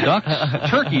 Isn't it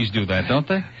ducks? Turkeys do that, don't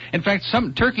they? In fact,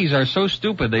 some turkeys are so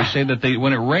stupid they say that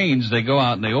when it rains, they go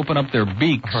out and they open up their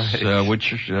beaks,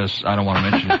 which I don't want to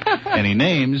mention any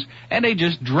names, and they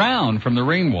just drown from the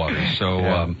rainwater.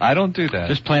 So I don't do that.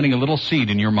 Just planting a little seed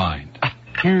in your mind.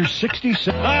 Here's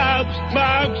 67.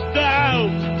 Bob's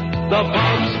down. The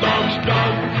Bob smokes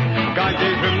dope. God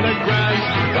gave him the grass.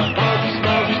 The Bob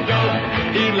smokes dope.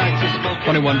 He likes to smoke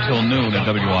 21 till noon at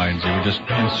WINZ. We're just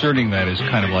inserting that as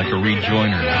kind of like a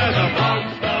rejoiner.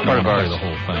 Part of our the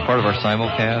whole thing. Part of our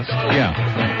simulcast. Yeah.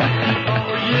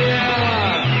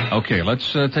 Okay,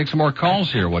 let's take some more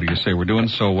calls here. What do you say? We're doing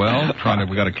so well.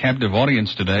 We got a captive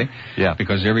audience today. Yeah.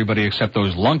 Because everybody except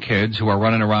those lunkheads who are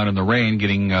running around in the rain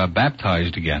getting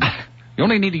baptized again. You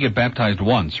only need to get baptized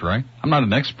once, right? I'm not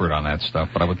an expert on that stuff,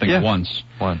 but I would think once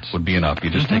would be enough. You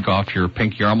just take off your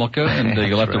pink yarmulke and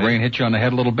you let the rain hit you on the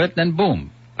head a little bit, then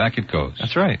boom, back it goes.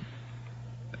 That's right.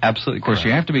 Absolutely. Of course,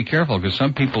 you have to be careful because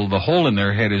some people, the hole in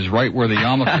their head is right where the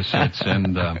yarmulke sits,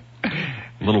 and a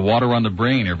little water on the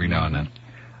brain every now and then.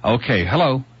 Okay,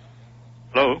 hello.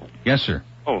 Hello? Yes, sir.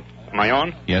 Oh, am I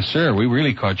on? Yes, sir. We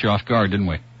really caught you off guard, didn't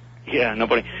we? Yeah,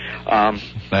 nobody.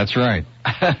 That's right.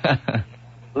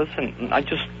 Listen,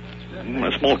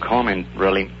 a small comment,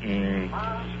 really.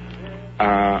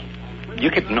 You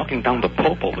keep knocking down the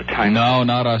Pope all the time. No,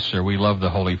 not us, sir. We love the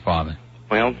Holy Father.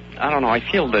 Well, I don't know. I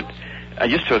feel that I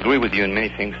used to agree with you in many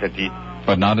things that you...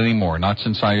 But not anymore. Not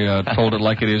since I told it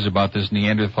like it is about this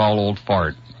Neanderthal old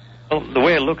fart. Well, the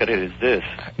way I look at it is this.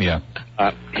 Yeah.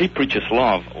 He preaches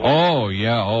love. Oh,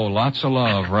 yeah. Oh, lots of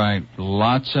love, right.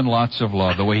 Lots and lots of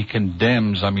love. The way he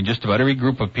condemns, just about every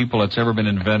group of people that's ever been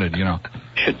invented, You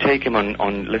should take him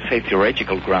on let's say,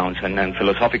 theoretical grounds and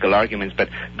philosophical arguments, but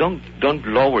don't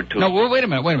lower to... No, wait a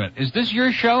minute. Is this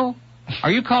your show?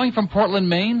 Are you calling from Portland,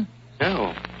 Maine?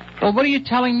 No. Well, what are you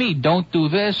telling me? Don't do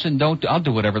this and I'll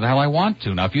do whatever the hell I want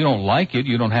to. Now, if you don't like it,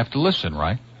 you don't have to listen,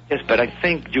 right? Yes, but I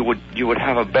think you would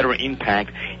have a better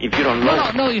impact if you don't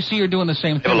know. No, you see, you're doing the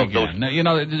same thing again.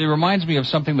 Now, it reminds me of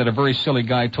something that a very silly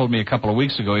guy told me a couple of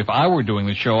weeks ago. If I were doing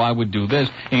the show, I would do this.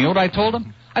 And you know what I told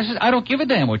him? I said, I don't give a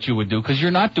damn what you would do because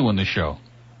you're not doing the show.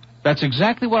 That's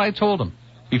exactly what I told him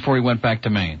before he went back to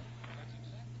Maine.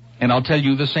 And I'll tell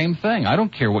you the same thing. I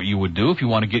don't care what you would do. If you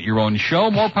want to get your own show,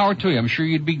 more power to you. I'm sure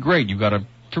you'd be great. You've got a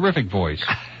terrific voice.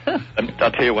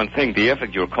 I'll tell you one thing. The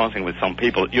effect you're causing with some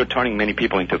people, you're turning many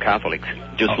people into Catholics.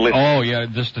 Just listen. Oh, yeah.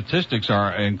 The statistics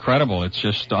are incredible. It's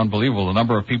just unbelievable. The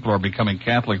number of people who are becoming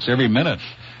Catholics every minute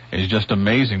is just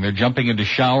amazing. They're jumping into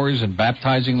showers and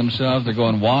baptizing themselves. They're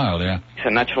going wild, yeah. It's a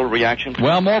natural reaction.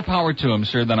 Well, more power to him,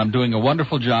 sir, that I'm doing a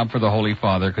wonderful job for the Holy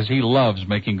Father because he loves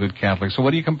making good Catholics. So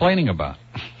what are you complaining about?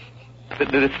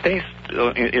 The taste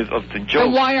is of the joke.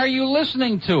 Then why are you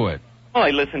listening to it? Well,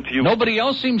 I listen to you. Nobody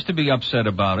else seems to be upset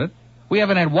about it. We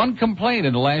haven't had one complaint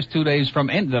in the last 2 days from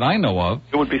that I know of.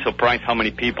 You would be surprised how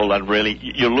many people that really...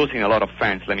 You're losing a lot of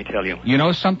fans, let me tell you. You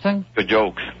know something? The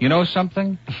jokes. You know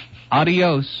something?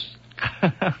 Adios.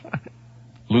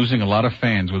 Losing a lot of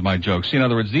fans with my jokes. In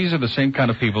other words, these are the same kind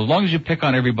of people. As long as you pick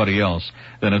on everybody else,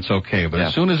 then it's okay. But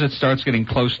as soon as it starts getting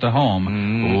close to home,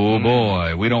 oh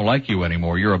boy, we don't like you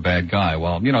anymore. You're a bad guy.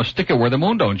 Well, stick it where the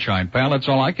moon don't shine, pal. That's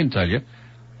all I can tell you.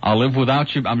 I'll live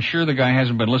without you. I'm sure the guy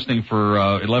hasn't been listening for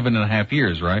 11 and a half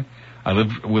years, right? I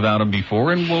lived without him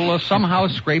before, and we'll somehow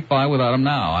scrape by without him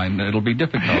now. It'll be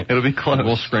difficult. It'll be close.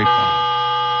 We'll scrape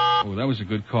by. Oh, that was a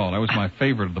good call. That was my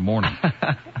favorite of the morning.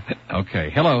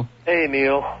 Okay, hello. Hey,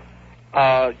 Neil.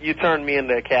 You turned me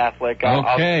into a Catholic.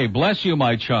 Okay, bless you,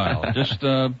 my child. Just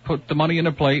put the money in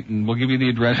a plate, and we'll give you the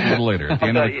address a little later at the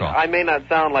end of the call. I may not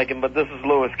sound like him, but this is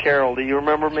Lewis Carroll. Do you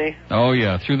remember me? Oh,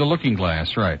 yeah, through the looking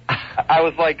glass, right. I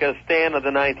was like a Stan of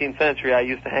the 19th century. I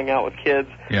used to hang out with kids.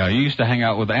 Yeah, you used to hang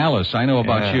out with Alice. I know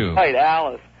about you. Right,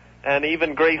 Alice. And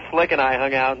even Grace Slick and I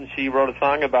hung out, and she wrote a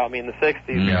song about me in the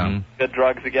 60s. Yeah. Good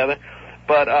drugs together.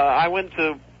 But I went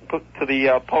to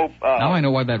the Pope... now I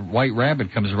know why that white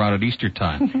rabbit comes around at Easter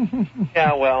time.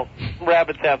 Yeah, well,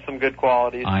 rabbits have some good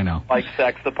qualities. I know. Like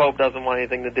sex. The Pope doesn't want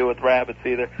anything to do with rabbits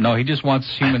either. No, he just wants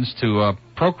humans to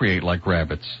procreate like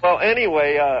rabbits. Well,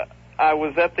 anyway, I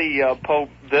was at the Pope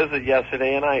visit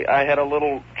yesterday, and I had a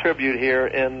little tribute here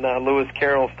in Lewis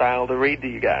Carroll style to read to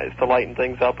you guys to lighten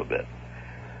things up a bit.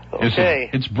 Okay.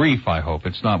 It's brief, I hope.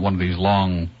 It's not one of these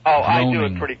long... Oh, I do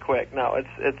it pretty quick. No,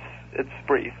 it's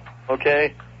brief.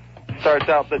 Okay? Starts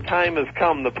out, the time has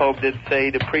come, the Pope did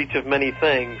say, to preach of many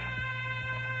things,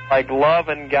 like love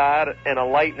and God and a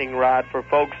lightning rod for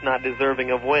folks not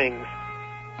deserving of wings.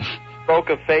 Spoke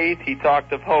of faith, he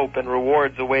talked of hope and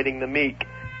rewards awaiting the meek,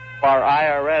 while our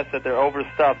IRS at their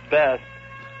overstuffed best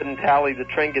couldn't tally the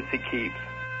trinkets he keeps.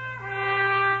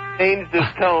 Changed his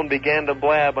tone, began to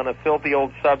blab on a filthy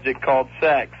old subject called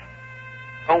sex.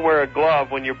 Don't wear a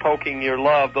glove when you're poking your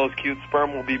love, those cute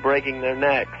sperm will be breaking their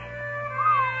necks.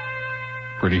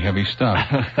 Pretty heavy stuff.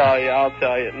 Oh, yeah, I'll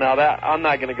tell you. Now, that I'm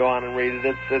not going to go on and read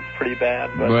it. It's pretty bad.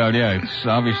 But. Well, yeah, it's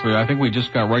obviously, I think we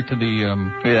just got right to the,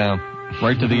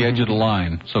 right to the edge of the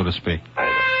line, so to speak.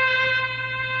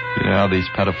 You know how these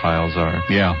pedophiles are.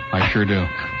 Yeah, I sure do.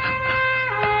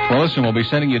 Well, listen, we'll be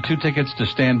sending you 2 tickets to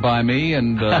Stand By Me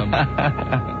and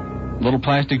little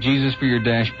plastic Jesus for your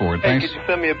dashboard. Hey, Thanks. could you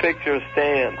send me a picture of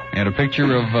Stan? And a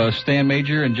picture of Stan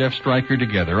Major and Jeff Stryker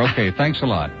together. Okay, thanks a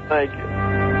lot. Thank you.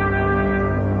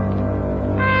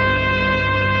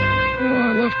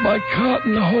 I left my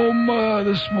cotton home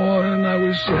this morning. I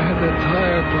had that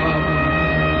tire problem.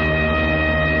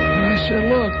 And I said,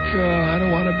 look, I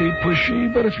don't want to be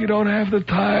pushy, but if you don't have the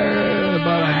tire in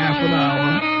about a half an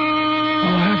hour,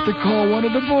 I'll have to call one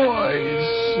of the boys.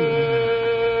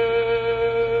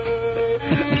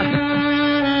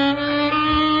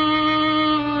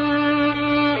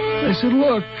 I said,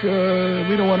 look,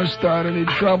 we don't want to start any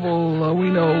trouble. We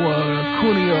know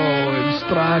Cuneo and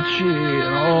Stracci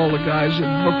and all the guys in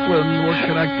Brooklyn. We're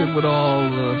connected with all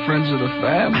the friends of the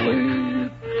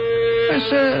family. I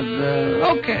said,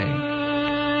 okay.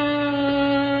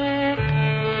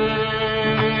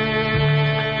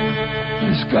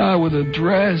 This guy with a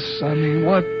dress, I mean,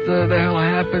 what the hell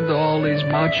happened to all these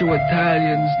macho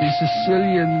Italians, these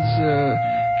Sicilians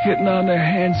getting on their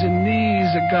hands and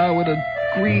knees? A guy with a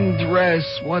green dress,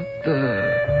 what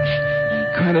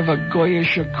the kind of a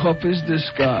Goyish cup is this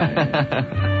guy?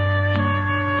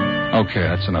 Okay,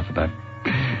 that's enough of that.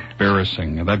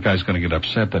 Embarrassing. That guy's going to get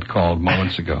upset that called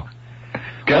moments ago.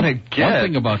 One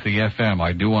thing about the FM,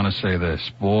 I do want to say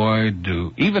this. Boy,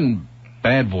 do even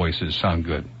bad voices sound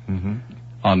good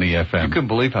on the FM. You couldn't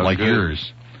believe how like good.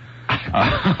 yours.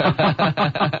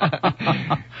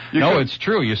 No, it's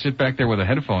true. You sit back there with the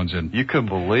headphones in. You couldn't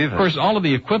believe it. Of course, all of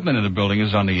the equipment in the building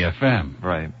is on the FM.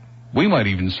 Right. We might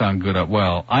even sound good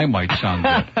I might sound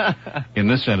good in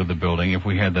this end of the building if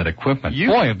we had that equipment.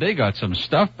 Boy, have they got some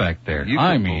stuff back there.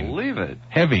 I mean, believe it.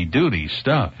 Heavy-duty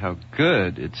stuff. How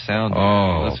good it sounded.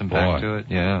 Oh, Listen boy. back to it.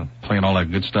 Yeah. Playing all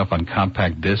that good stuff on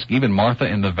compact disc. Even Martha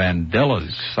and the Vandellas.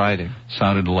 Exciting.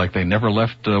 Sounded like they never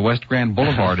left West Grand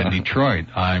Boulevard in Detroit.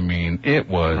 I mean, it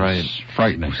was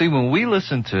frightening. See, when we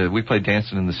played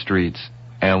Dancing in the Streets,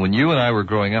 and when you and I were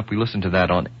growing up, we listened to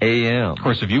that on AM. Of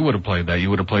course, if you would have played that,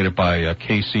 you would have played it by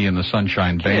KC and the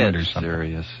Sunshine Band or something.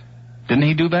 Serious. Didn't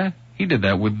he do that? He did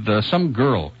that with some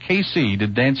girl. KC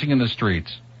did Dancing in the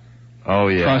Streets. Oh,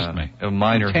 yeah. Trust me. A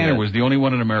minor Tanner hit. was the only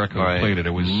one in America who played it.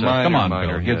 It was, come on,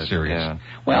 Bill, hit. get serious. Yeah.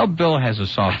 Well, Bill has a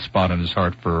soft spot in his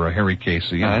heart for Harry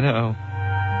Casey. I know.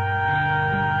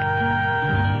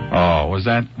 Oh, was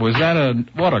that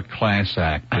what a class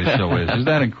act this show is. Is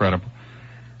that incredible?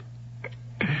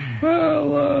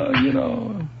 Well, you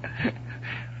know.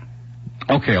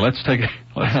 Okay, let's take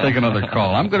another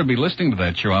call. I'm going to be listening to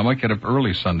that show. I might get up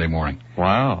early Sunday morning.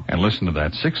 Wow. And listen to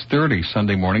that. 6:30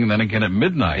 Sunday morning, and then again at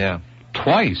midnight. Yeah.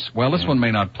 Twice. Well, this one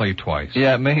may not play twice.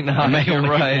 Yeah, it may not. It may only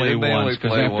right. play It may once, only because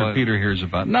play after once. Peter hears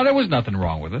about it. No, there was nothing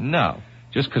wrong with it. No.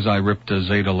 Just because I ripped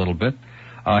Zeta a little bit.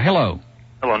 Hello.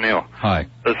 Hello, Neil. Hi.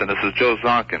 Listen, this is Joe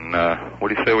Zonkin. What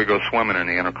do you say we go swimming in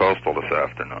the Intercoastal this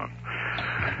afternoon?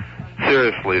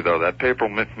 Seriously, though, that Papal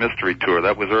Mystery Tour,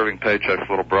 that was Irving Paycheck's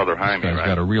little brother, Jaime, He's right?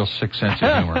 got a real sick sense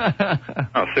of humor.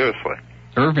 No, seriously.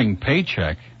 Irving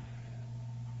Paycheck?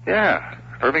 Yeah,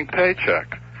 Irving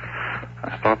Paycheck.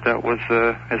 I thought that was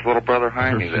his little brother,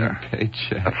 Jaime, Irving there.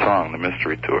 Paycheck. That song, The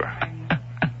Mystery Tour.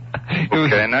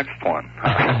 Okay, next one.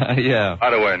 Yeah.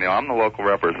 By the way, Neil, I'm the local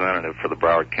representative for the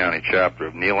Broward County chapter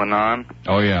of Neil-Anon.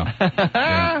 Oh,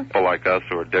 yeah. People like us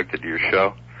who are addicted to your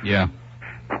show. Yeah.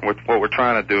 What we're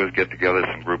trying to do is get together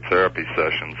some group therapy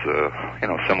sessions,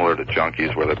 similar to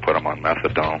junkies where they put them on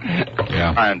methadone.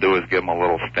 Yeah. Try and do is give them a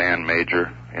little Stan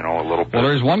Major, a little bit. Well,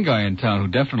 there's one guy in town who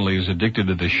definitely is addicted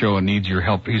to the show and needs your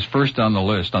help. He's first on the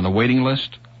list, on the waiting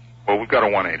list. Well, we've got a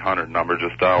 1-800 number.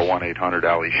 Just dial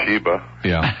 1-800-ALI Sheba.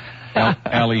 Yeah.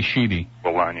 Ali Sheedy.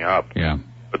 We'll line you up. Yeah.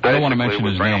 But I don't want to mention we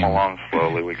his bring name. them along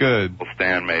slowly. We Good. We'll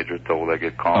Stan Major till they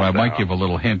get calmed Oh, I down. might give a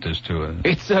little hint as to it.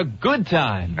 It's a good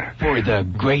time for the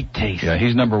great taste. Yeah,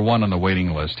 he's number one on the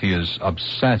waiting list. He is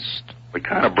obsessed. We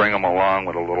kind of bring them along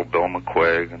with a little Bill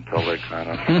McQuaig until they kind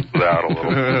of smooth out a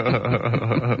little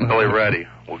bit. Until they're ready,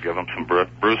 we'll give them some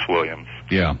Bruce Williams.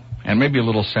 Yeah, and maybe a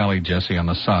little Sally Jesse on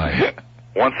the side.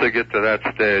 Once they get to that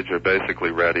stage, they're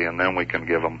basically ready, and then we can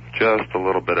give them just a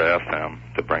little bit of FM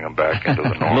to bring them back into the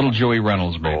normal. Little Joey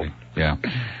Reynolds, baby. Yeah.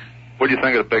 What do you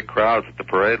think of the big crowds at the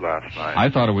parade last night?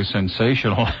 I thought it was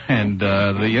sensational, and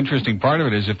the interesting part of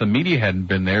it is if the media hadn't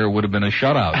been there, it would have been a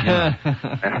shutout.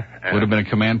 Would have been a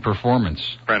command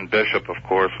performance. Friend Bishop, of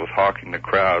course, was hawking the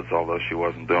crowds, although she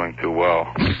wasn't doing too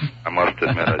well. I must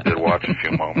admit I did watch a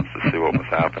few moments to see what was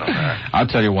happening there. I'll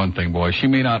tell you one thing, boy. She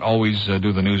may not always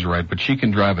do the news right, but she can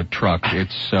drive a truck.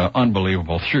 It's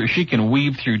unbelievable. She can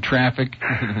weave through traffic.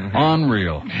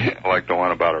 Unreal. I like the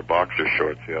one about her boxer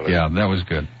shorts the other Yeah, that was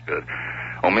good. Good.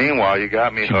 Well, meanwhile, you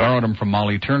got me She hooked. borrowed them from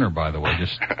Molly Turner, by the way.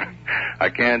 Just I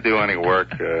can't do any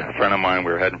work. A friend of mine,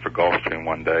 we were heading for Gulfstream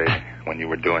one day when you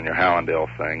were doing your Hallandale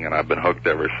thing, and I've been hooked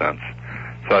ever since.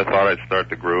 So I thought I'd start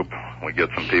the group. We get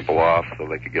some people off so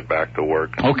they could get back to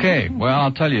work. Okay, well,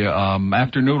 I'll tell you,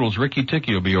 after Noodles, Ricky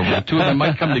Ticky will be over. The two of them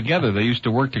might come together. They used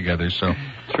to work together, so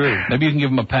True. maybe you can give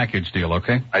them a package deal,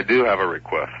 okay? I do have a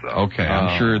request, though. Okay,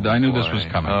 I'm sure. I knew this was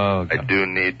coming. I do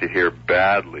need to hear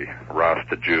badly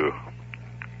Rasta Jew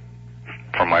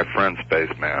from my friend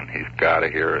Spaceman. He's got to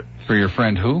hear it. For your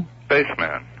friend who?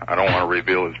 Spaceman. I don't want to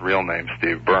reveal his real name,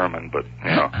 Steve Berman, but,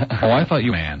 you know. Oh, I thought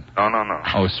you man. No.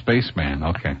 Oh, Spaceman,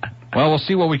 okay. Well, we'll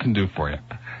see what we can do for you.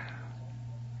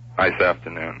 Nice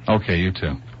afternoon. Okay, you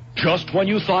too. Just when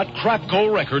you thought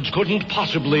Crapco Records couldn't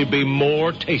possibly be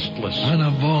more tasteless. On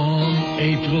a warm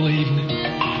April evening,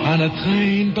 on a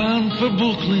train bound for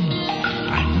Brooklyn,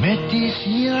 I met this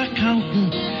here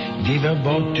accountant. They were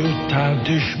about to start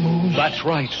to schmooze. That's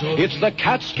right. It's the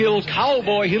Catskill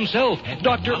cowboy himself,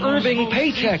 Dr. Irving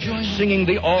Paycheck, singing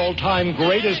the all-time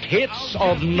greatest hits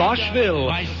of Noshville.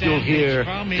 You'll hear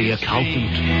The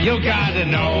Accountant. You gotta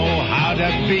know how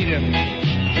to beat him,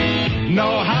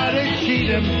 know how to cheat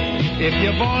him. If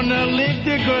you wanna live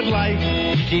the good life,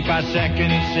 keep a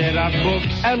second set of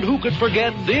books. And who could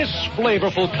forget this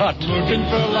flavorful cut? Looking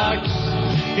for locks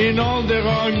in all the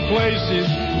wrong places.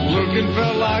 Looking for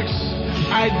locks,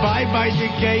 I'd buy the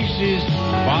cases.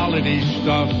 Quality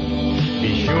stuff,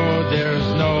 be sure there's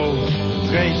no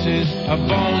traces of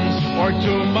bones or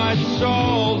too much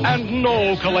soul. And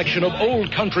no collection of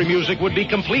old country music would be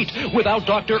complete without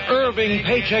Dr. Irving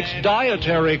Paycheck's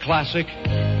dietary classic.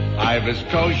 I was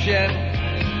kosher,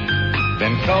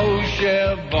 then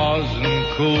kosher wasn't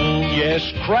cool. Yes,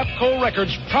 Crapco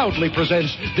Records proudly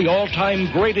presents the all-time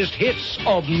greatest hits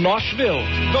of Noshville.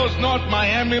 Those North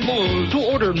Miami blues. To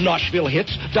order Noshville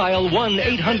hits, dial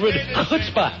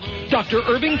 1-800-CHUTZPAH. Dr.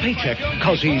 Irving Paycheck,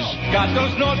 cause he's got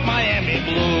those North Miami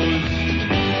blues.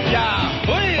 Yeah.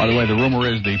 By the way, the rumor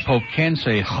is the Pope can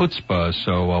say chutzpah,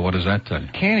 so what does that tell you?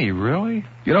 Can he really?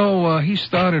 You know, he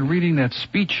started reading that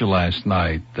speech last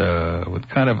night with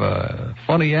kind of a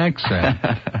funny accent.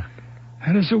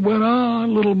 And as it went on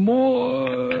a little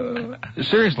more...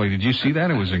 Seriously, did you see that?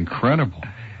 It was incredible.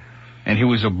 And he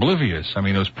was oblivious. I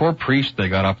mean, those poor priests, they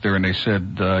got up there and they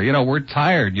said, we're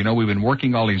tired. We've been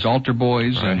working all these altar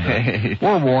boys and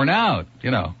we're worn out,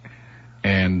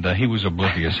 And he was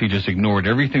oblivious. He just ignored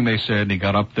everything they said. And he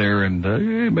got up there and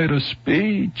he made a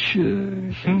speech.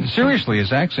 Seriously,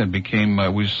 his accent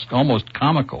was almost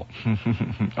comical.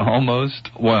 Almost?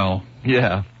 Well,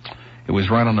 yeah. It was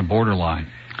right on the borderline.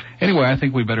 Anyway, I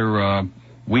think we better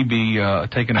be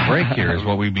taking a break here is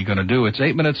what we'd be going to do. It's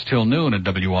 8 minutes till noon at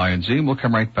WINZ, and we'll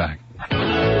come right back.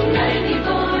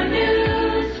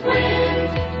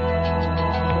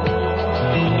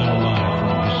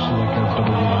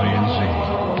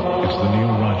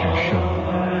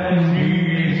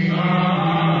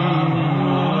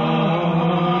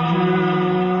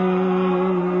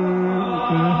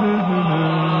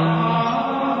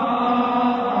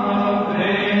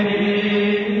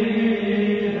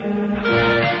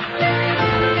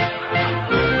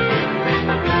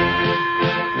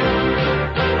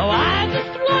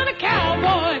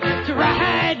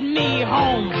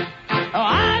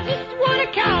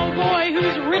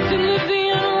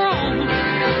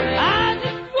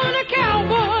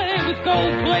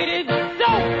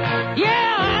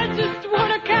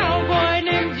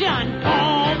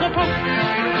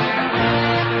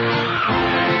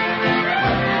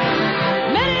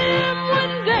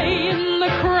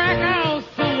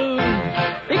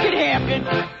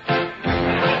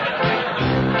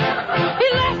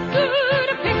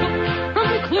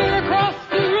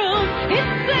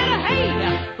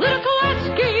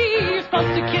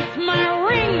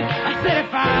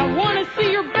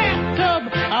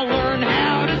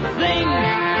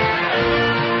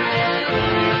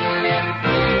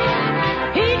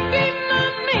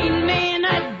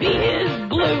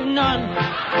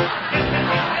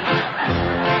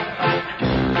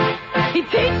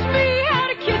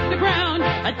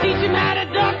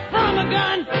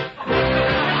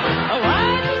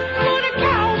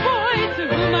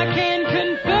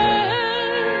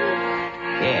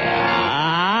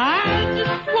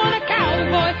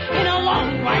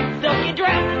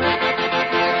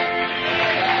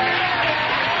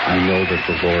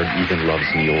 The Lord even loves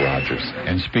Neil Rogers.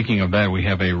 And speaking of that, we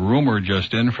have a rumor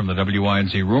just in from the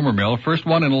WINZ rumor mill. First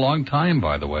one in a long time,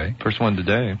 by the way. First one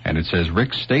today. And it says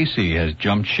Rick Stacy has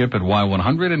jumped ship at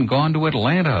Y100 and gone to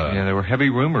Atlanta. Yeah, there were heavy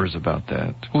rumors about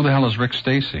that. Who the hell is Rick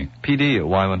Stacy? PD at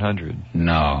Y100.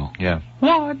 No. Yeah.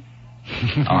 What?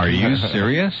 Are you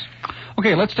serious?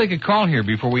 Okay, let's take a call here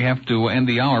before we have to end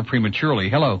the hour prematurely.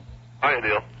 Hello. Hi,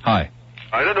 Neil. Hi.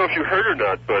 I don't know if you heard or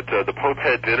not, but the Pope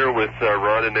had dinner with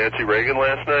Ron and Nancy Reagan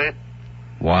last night.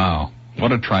 Wow.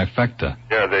 What a trifecta.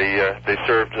 Yeah, they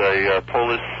served a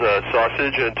Polish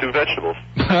sausage and 2 vegetables.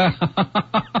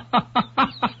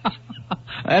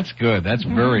 That's good. That's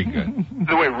very good.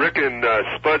 By the way, Rick and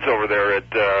Spuds over there at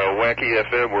Wacky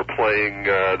FM were playing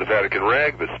the Vatican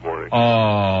Rag this morning.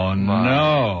 Oh,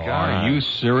 no. God. Are you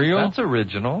serious? That's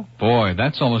original. Boy,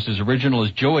 that's almost as original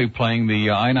as Joey playing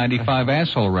the I-95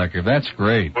 asshole record. That's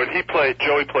great. When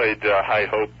Joey played High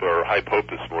Hope or High Pope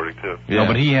this morning, too. Yeah. No,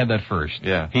 but he had that first.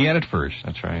 Yeah. He had it first.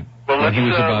 That's right. Well, let's he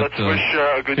was about, wish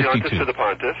a good 52. Yontif to the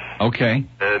Pontiff. Okay.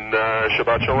 And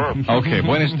Shabbat Shalom. Okay,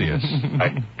 buenos dias.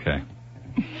 Okay.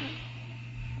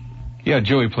 Yeah,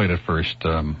 Joey played it first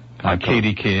on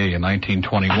KDKA in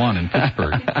 1921 in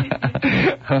Pittsburgh.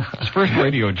 His first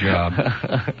radio job.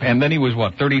 And then he was,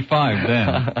 35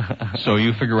 then. So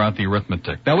you figure out the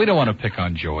arithmetic. Now, we don't want to pick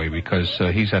on Joey because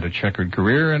he's had a checkered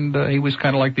career, and he was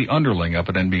kind of like the underling up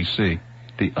at NBC.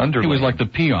 The underling? He was like the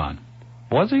peon.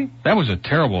 Was he? That was a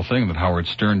terrible thing that Howard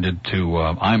Stern did to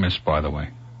Imus, by the way.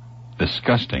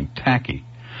 Disgusting. Tacky.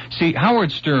 See,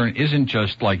 Howard Stern isn't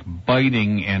just like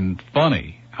biting and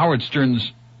funny. Howard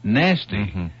Stern's nasty.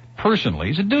 Mm-hmm. Personally,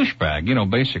 he's a douchebag,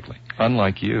 basically.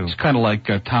 Unlike you. It's kind of like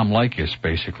Tom Leykis,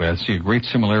 basically. I see a great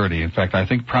similarity. In fact, I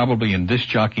think probably in Disc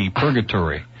Jockey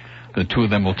Purgatory, the two of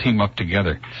them will team up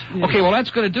together. Yeah. Okay, well, that's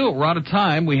going to do it. We're out of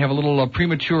time. We have a little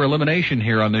premature elimination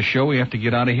here on this show. We have to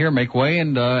get out of here, make way,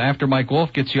 and after Mike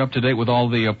Wolf gets you up to date with all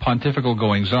the pontifical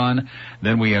goings-on,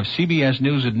 then we have CBS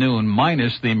News at noon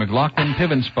minus the McLaughlin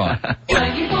Piven spot.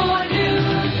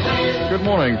 Good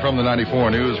morning from the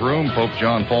 94 newsroom. Pope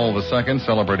John Paul II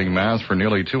celebrating Mass for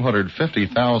nearly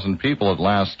 250,000 people at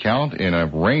last count in a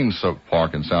rain-soaked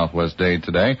park in Southwest Dade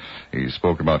today. He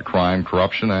spoke about crime,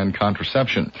 corruption, and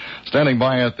contraception. Standing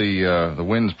by at the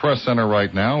WINS Press Center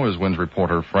right now is WINS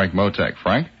reporter Frank Motek.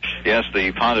 Frank? Yes,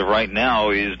 the Pontiff right now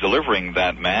is delivering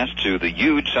that Mass to the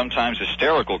huge, sometimes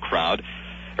hysterical crowd.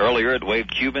 Earlier, it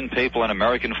waved Cuban, papal, and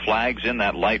American flags in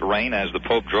that light rain as the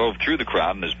Pope drove through the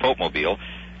crowd in his Pope-mobile.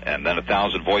 And then a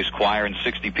 1,000-voice choir and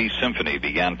 60-piece symphony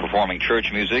began performing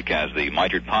church music as the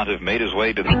mitred pontiff made his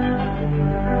way to the...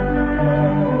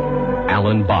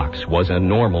 Alan Box was a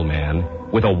normal man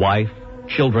with a wife,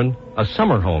 children, a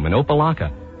summer home in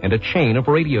Opelika, and a chain of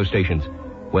radio stations.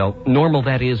 Well, normal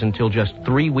that is until just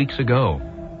 3 weeks ago.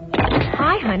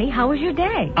 Hi, honey. How was your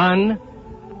day?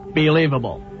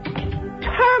 Unbelievable.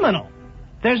 Terminal.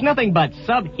 There's nothing but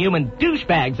subhuman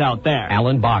douchebags out there.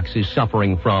 Alan Box is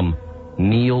suffering from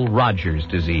Neil Rogers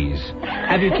disease.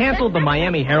 Have you canceled the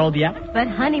Miami Herald yet? But,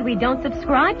 honey, we don't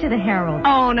subscribe to the Herald.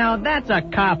 Oh, now that's a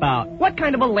cop-out. What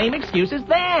kind of a lame excuse is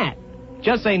that?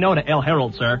 Just say no to El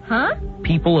Herald, sir. Huh?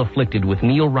 People afflicted with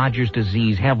Neil Rogers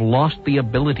disease have lost the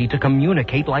ability to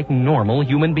communicate like normal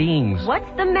human beings. What's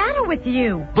the matter with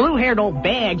you? Blue-haired old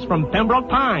bags from Pembroke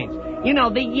Pines. You know,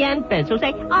 the yentas who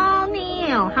say, "Oh,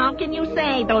 Neil, how can you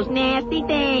say those nasty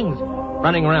things?"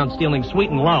 Running around stealing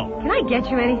sweet and low. Can I get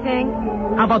you anything?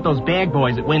 How about those bag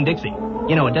boys at Winn-Dixie?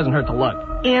 You know, it doesn't hurt to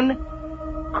look.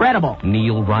 Incredible.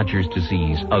 Neil Rogers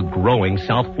disease, a growing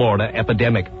South Florida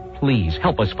epidemic. Please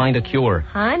help us find a cure.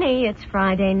 Honey, it's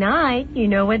Friday night. You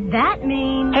know what that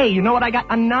means. Hey, you know what I got?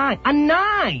 A 9. A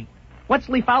 9! What's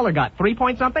Lee Fowler got? 3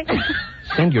 point something?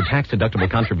 Send your tax-deductible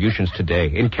contributions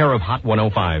today in care of Hot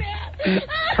 105.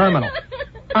 Terminal.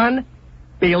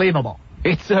 Unbelievable.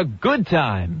 It's a good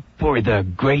time for the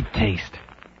great taste.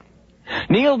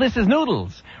 Neil, this is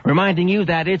Noodles, reminding you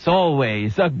that it's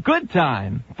always a good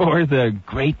time for the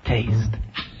great taste.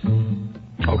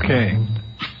 Okay.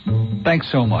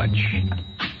 Thanks so much.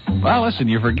 Well, listen,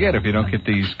 you forget if you don't get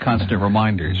these constant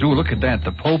reminders. Ooh, look at that,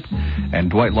 the Pope and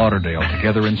Dwight Lauderdale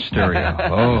together in stereo.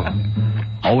 Oh,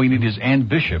 all we need is Ann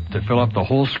Bishop to fill up the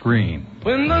whole screen.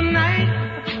 When the night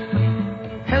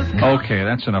has come. Okay,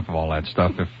 that's enough of all that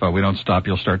stuff. If we don't stop,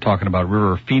 you'll start talking about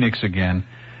River Phoenix again,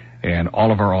 and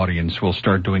all of our audience will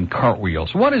start doing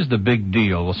cartwheels. What is the big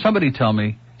deal? Will somebody tell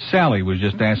me? Sally was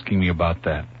just asking me about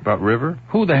that. About River?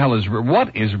 Who the hell is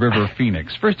what is River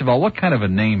Phoenix? First of all, what kind of a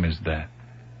name is that?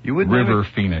 You would River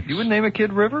Phoenix. You would name a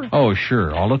kid River? Oh,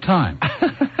 sure, all the time.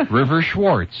 River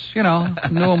Schwartz, knew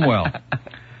him well.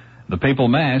 The papal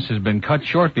mass has been cut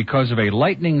short because of a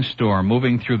lightning storm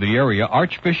moving through the area.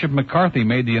 Archbishop McCarthy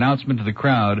made the announcement to the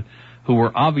crowd, who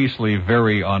were obviously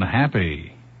very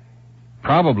unhappy.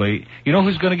 Probably. You know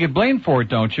who's going to get blamed for it,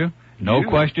 don't you? No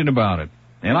question about it.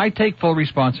 And I take full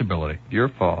responsibility. Your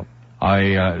fault.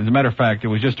 As a matter of fact, it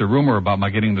was just a rumor about my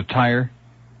getting the tire.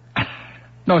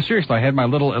 No, seriously, I had my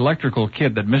little electrical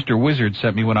kit that Mr. Wizard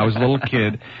sent me when I was a little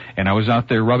kid, and I was out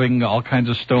there rubbing all kinds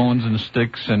of stones and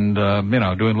sticks and,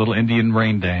 doing a little Indian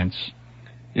rain dance.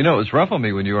 You know, it was rough on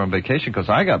me when you were on vacation because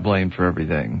I got blamed for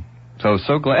everything. So I was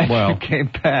so glad you came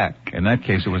back. In that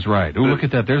case, it was right. Ooh, look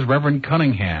at that. There's Reverend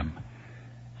Cunningham.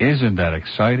 Isn't that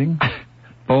exciting?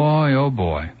 Boy, oh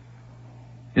boy.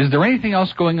 Is there anything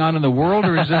else going on in the world,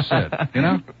 or is this it? You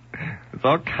know? There's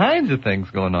all kinds of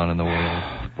things going on in the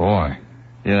world. Boy.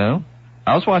 You know?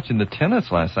 I was watching the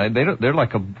tennis last night. They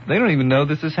don't even know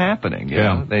this is happening. You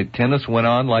know? Tennis went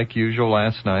on like usual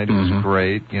last night. It was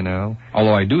great, you know.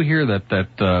 Although I do hear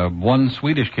that one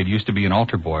Swedish kid used to be an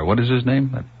altar boy. What is his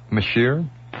name? Mashir?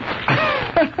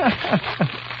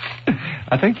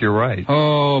 I think you're right.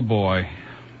 Oh, boy.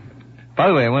 By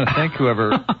the way, I want to thank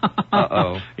whoever...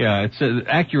 Uh-oh. Yeah, it's an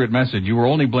accurate message. You were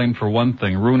only blamed for one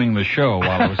thing, ruining the show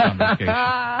while I was on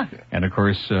vacation. And, of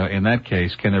course, in that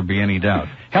case, can there be any doubt?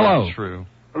 Hello. That's true.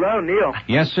 Hello, Neil.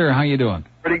 Yes, sir. How you doing?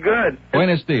 Pretty good.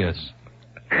 Buenos dias.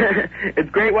 It's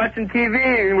great watching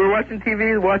TV. We're watching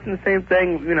TV, watching the same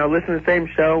thing, you know, listening to the same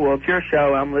show. Well, it's your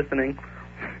show. I'm listening.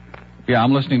 Yeah,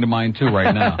 I'm listening to mine, too,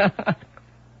 right now.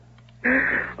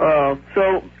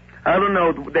 So, I don't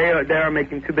know. They are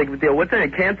making too big of a deal. What's that?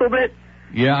 They canceled it?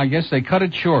 Yeah, I guess they cut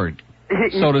it short,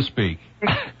 so to speak.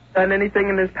 Done anything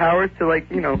in his powers to,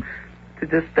 to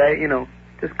just stay,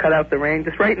 just cut out the rain?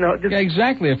 Just right now. Yeah,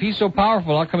 exactly. If he's so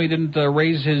powerful, how come he didn't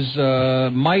raise his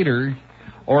mitre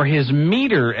or his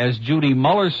meter, as Judy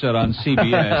Muller said on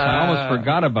CBS? I almost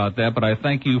forgot about that, but I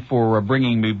thank you for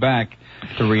bringing me back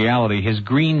to reality. His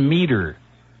green meter.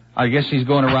 I guess he's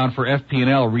going around for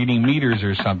FP&L reading meters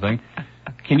or something.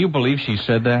 Can you believe she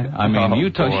said that? I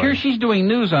mean, here she's doing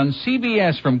news on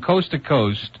CBS from coast to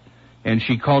coast, and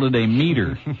she called it a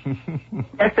meter.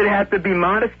 Guess it had to be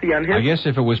modesty on his... I guess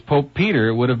if it was Pope Peter,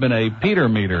 it would have been a Peter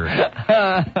meter.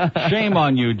 Shame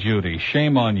on you, Judy.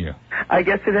 Shame on you. I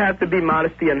guess it had to be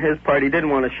modesty on his part. He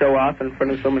didn't want to show off in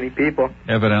front of so many people.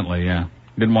 Evidently, yeah.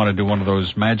 Didn't want to do one of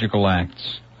those magical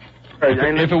acts.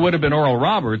 If it would have been Oral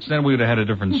Roberts, then we would have had a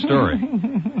different story.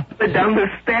 Down the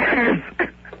stairs.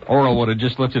 Oral would have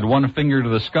just lifted one finger to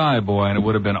the sky, boy, and it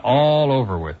would have been all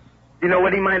over with. You know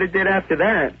what he might have did after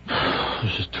that?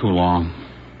 This is too long.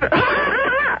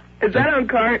 Is that on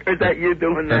cart, or is that you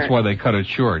doing that? That's why they cut it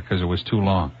short, because it was too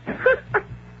long.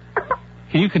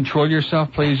 Can you control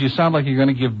yourself, please? You sound like you're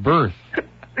going to give birth.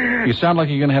 You sound like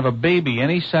you're going to have a baby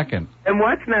any second. I'm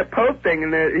watching that Pope thing,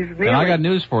 and he's kneeling. And I got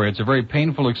news for you. It's a very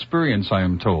painful experience, I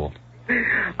am told.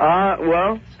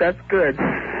 Well, that's good.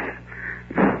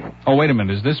 Oh, wait a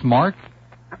minute. Is this Mark?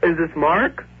 Is this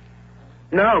Mark?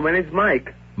 No, my name's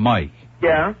Mike. Mike?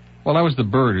 Yeah. Well, that was the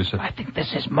bird who said, I think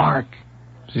this is Mark.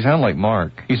 You sound like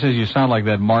Mark. He says you sound like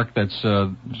that Mark that's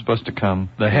supposed to come.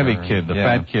 The heavy kid, the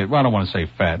fat kid. Well, I don't want to say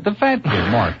fat. The fat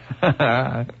kid, Mark.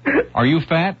 Are you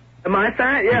fat? Am I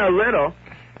fat? Yeah, a little.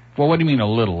 Well, what do you mean a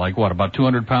little? Like what, about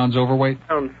 200 pounds overweight?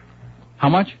 Pounds. How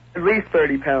much? At least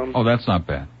 30 pounds. Oh, that's not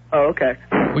bad. Oh, okay.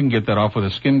 We can get that off with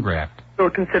a skin graft. So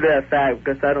consider that fat,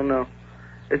 because I don't know.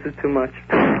 This is too much.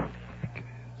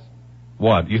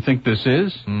 What? You think this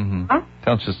is? Mm-hmm. Huh?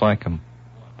 Sounds just like him.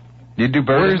 You do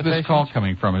bird Where is this call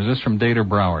coming from? Is this from Dade or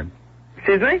Broward?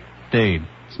 Excuse me? Dade.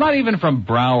 It's not even from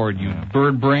Broward, you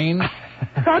bird brain. What are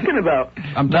you talking about?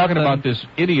 I'm talking about this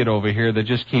idiot over here that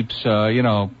just keeps, For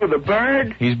the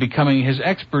bird? He's becoming, his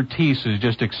expertise is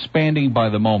just expanding by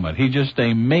the moment. He's just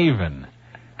a maven.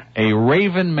 A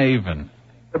raven maven.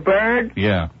 The bird?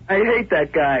 Yeah. I hate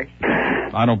that guy.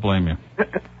 I don't blame you.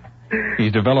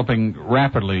 He's developing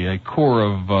rapidly a core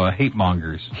of hate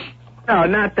mongers. No,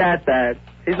 not that bad.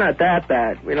 He's not that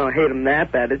bad. We don't hate him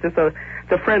that bad. It's just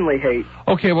it's a friendly hate.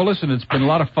 Okay, well, listen, it's been a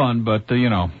lot of fun, but,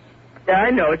 Yeah, I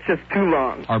know. It's just too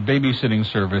long. Our babysitting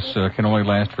service can only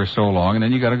last for so long, and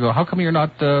then you got to go. How come you're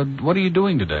not, what are you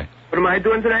doing today? What am I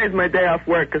doing today? Is my day off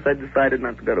work because I decided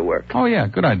not to go to work. Oh, yeah,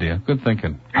 good idea. Good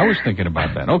thinking. I was thinking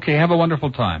about that. Okay, have a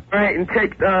wonderful time. All right, and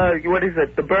take, what is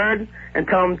it, the bird, and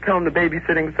tell him the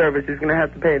babysitting service he's going to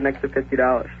have to pay an extra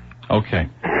 $50. Okay.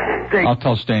 I'll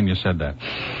tell Stan you said that.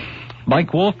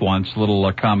 Mike Wolf wants a little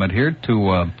comment here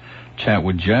to chat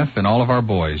with Jeff and all of our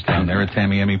boys down there at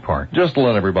Tamiami Park. Just to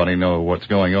let everybody know what's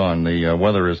going on, the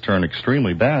weather has turned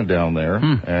extremely bad down there,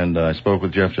 and I spoke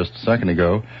with Jeff just a second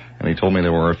ago, and he told me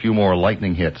there were a few more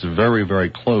lightning hits very, very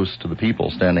close to the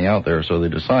people standing out there, so they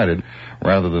decided,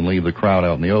 rather than leave the crowd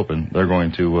out in the open, they're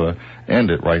going to end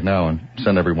it right now and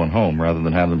send everyone home rather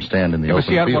than have them stand in the open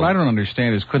field. What I don't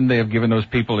understand is couldn't they have given those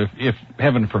people, if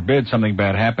heaven forbid something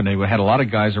bad happened, they would have had a lot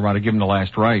of guys around to give them the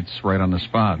last rites right on the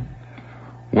spot.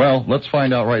 Well, let's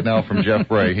find out right now from Jeff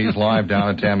Bray. He's live down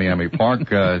at Tamiami Park.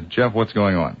 Jeff, what's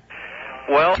going on?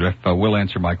 Well, Will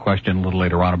answer my question a little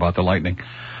later on about the Lightning.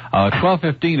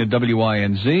 12:15 at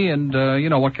WINZ, and,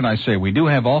 what can I say? We do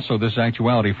have also this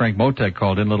actuality. Frank Motek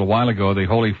called in a little while ago. The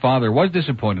Holy Father was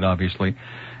disappointed, obviously,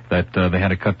 that they had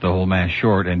to cut the whole Mass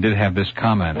short, and did have this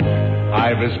comment.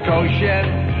 I was kosher,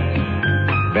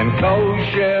 then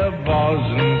kosher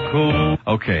wasn't cool.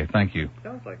 Okay, thank you.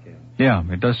 Sounds like him. Yeah,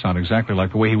 it does sound exactly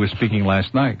like the way he was speaking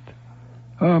last night.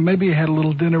 Maybe he had a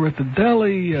little dinner at the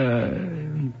deli.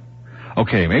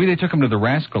 Okay, maybe they took him to the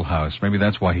Rascal House. Maybe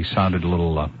that's why he sounded a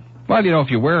little... Well,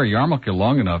 if you wear a yarmulke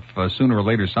long enough, sooner or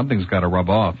later something's got to rub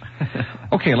off.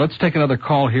 Okay, let's take another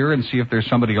call here and see if there's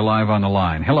somebody alive on the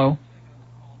line. Hello?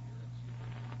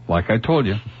 Like I told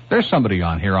you, there's somebody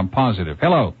on here, I'm positive.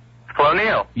 Hello? Hello,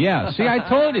 Neil. Yeah, see, I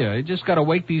told you. You just got to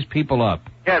wake these people up.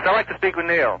 Yes, I'd like to speak with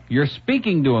Neil. You're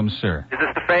speaking to him, sir. Is this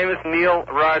the famous Neil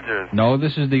Rogers? No,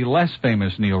 this is the less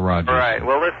famous Neil Rogers. All right.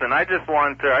 Well, listen, I just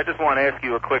want to ask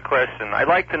you a quick question. I'd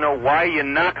like to know why you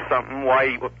knock something,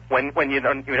 when you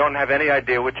don't have any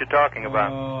idea what you're talking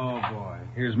about. Oh boy.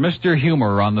 Here's Mr.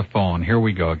 Humor on the phone. Here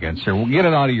we go again, sir. We'll get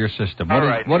it out of your system.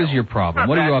 What is your problem?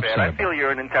 What are you upset about? about? I feel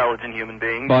you're an intelligent human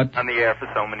being, But- on the air for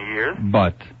so many years.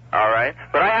 But All right.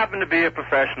 But I happen to be a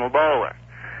professional bowler.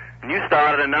 And you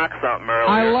started to knock something earlier.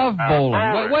 I love bowling.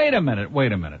 bowling. Wait a minute.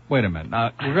 We're going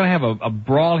to have a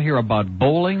brawl here about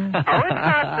bowling. Oh, it's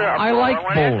not I like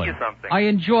want to ask bowling. you something. I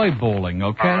enjoy bowling,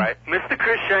 okay? All right. Mr.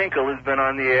 Chris Schenkel has been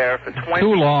on the air for 20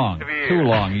 Too long. years. Too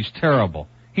long. He's terrible.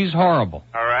 He's horrible.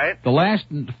 All right. The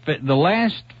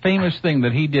last famous thing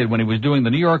that he did when he was doing the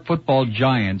New York Football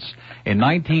Giants in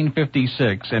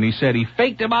 1956, and he said he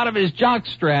faked him out of his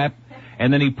jockstrap,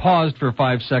 and then he paused for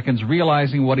 5 seconds,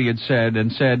 realizing what he had said,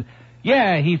 and said,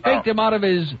 yeah, he faked him out of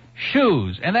his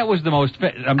shoes. And that was the most...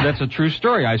 that's a true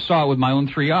story. I saw it with my own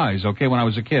 3 eyes, okay, when I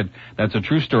was a kid. That's a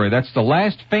true story. That's the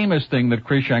last famous thing that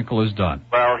Chris Schenkel has done.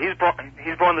 Well, he's brought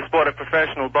the sport of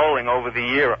professional bowling over the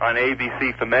year on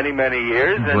ABC for many, many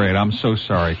years. And Great. I'm so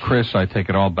sorry. Chris, I take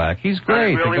it all back. He's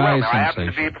great. Really the guy well. is Now, I happen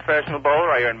to be a professional bowler.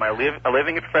 I earn my a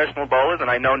living at professional bowlers, and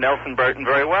I know Nelson Burton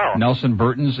very well. Nelson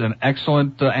Burton's an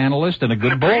excellent analyst and a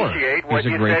good bowler. Appreciate what He's a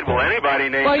you great said. bowler. Well, anybody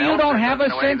named Well, Nelson you don't have a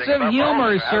doesn't know sense anything of about humor,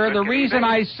 bowling. sir. The reason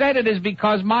I said it is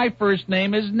because my first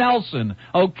name is Nelson,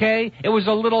 okay? It was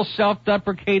a little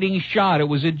self-deprecating shot. It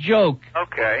was a joke.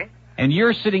 Okay. And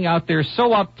you're sitting out there so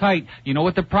uptight. You know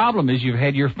what the problem is? You've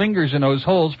had your fingers in those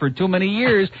holes for too many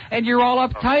years, and you're all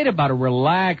uptight about it.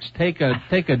 Relax. Take a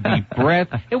deep breath.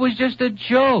 It was just a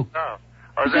joke. Oh.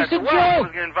 Or It's that's just a well, I joke.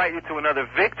 was going to invite you to another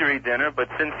victory dinner, but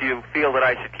since you feel that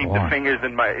I should keep my fingers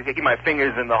in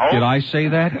the hole. Did I say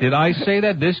that? Did I say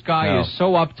that? This guy No. is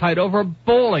so uptight over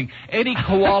bowling. Eddie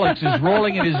Kowalik is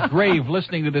rolling in his grave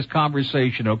listening to this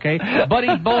conversation, okay? Buddy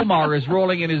Bomar is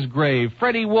rolling in his grave.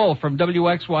 Freddie Wolf from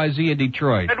WXYZ in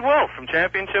Detroit. Ed Wolf from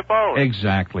Championship Bowling.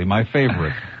 Exactly, my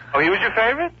favorite. Oh, he was your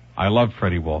favorite? I loved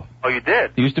Freddie Wolf. Oh, you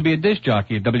did? He used to be a disc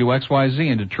jockey at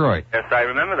WXYZ in Detroit. Yes, I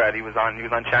remember that. He was on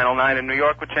Channel 9 in New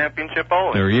York with Championship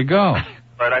Bowling. There you go.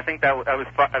 But I think that was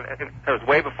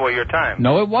way before your time.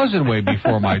 No, it wasn't way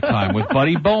before my time with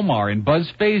Buddy Bomar and Buzz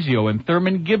Fazio and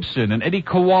Thurman Gibson and Eddie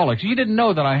Kowalik. You didn't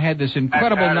know that I had this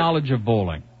incredible knowledge of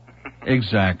bowling.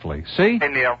 Exactly. See? Hey,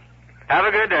 Neil. Have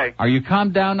a good day. Are you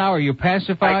calmed down now? Are you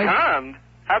pacified? I calmed.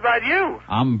 How about you?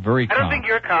 I'm very I calm. don't think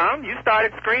you're calm. You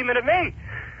started screaming at me.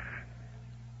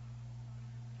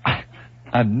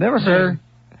 I've never Sir,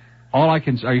 all I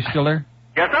can... Are you still there?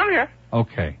 Yes, I'm here.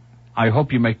 Okay. I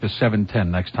hope you make the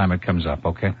 710 next time it comes up,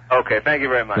 okay? Okay, thank you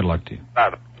very much. Good luck to you.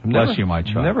 Bye. Bless you, my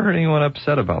child. Never heard anyone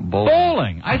upset about bowling.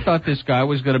 Bowling! I thought this guy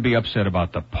was going to be upset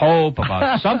about the Pope,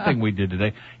 about something we did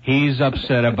today. He's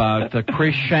upset about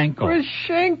Chris Schenkel. Chris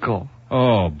Schenkel.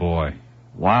 Oh, boy.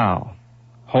 Wow.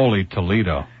 Holy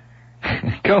Toledo.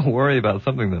 Go worry about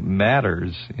something that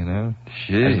matters, you know.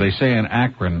 Jeez. As they say in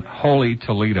Akron, holy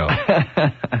Toledo.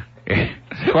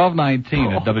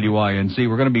 12:19 at WINC.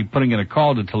 We're going to be putting in a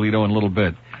call to Toledo in a little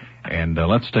bit. And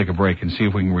let's take a break and see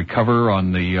if we can recover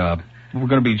on the... we're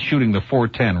going to be shooting the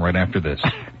 410 right after this.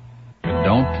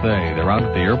 Don't they? They're out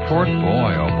at the airport?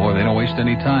 Boy, oh boy, they don't waste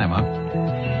any time, huh?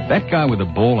 That guy with the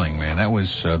bowling, man, that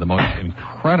was the most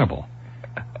incredible.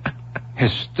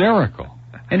 Hysterical.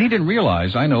 And he didn't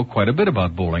realize I know quite a bit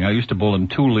about bowling. I used to bowl in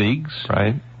 2 leagues.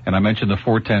 Right. And I mentioned the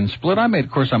 410 split. Of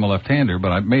course, I'm a left-hander,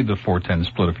 but I've made the 410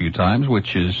 split a few times,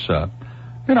 which is, How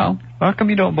come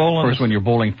you don't bowl on... Of course, when you're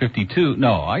bowling 52...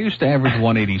 No, I used to average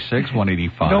 186,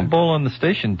 185. You don't bowl on the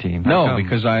station team. No,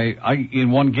 because I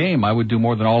in one game, I would do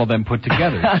more than all of them put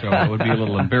together. So it would be a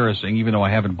little embarrassing, even though I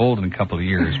haven't bowled in a couple of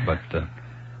years. But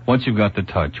once you've got the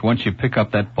touch, once you pick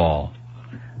up that ball...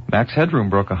 Max Headroom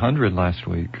broke 100 last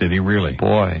week. Did he really?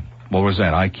 Boy. What was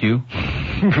that, IQ?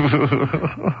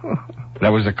 That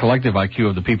was the collective IQ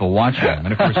of the people watching.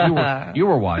 And, of course, you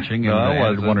were watching and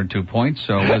had 1 or 2 points,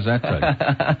 so what does that tell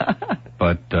you?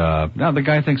 But now the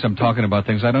guy thinks I'm talking about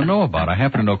things I don't know about. I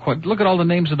happen to know quite... Look at all the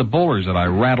names of the bowlers that I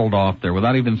rattled off there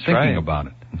without even thinking about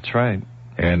it. That's right.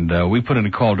 And we put in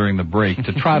a call during the break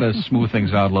to try to smooth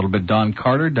things out a little bit. Don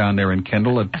Carter down there in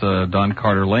Kendall at Don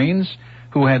Carter Lanes,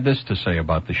 who had this to say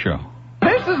about the show.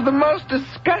 This is the most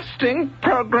disgusting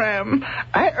program.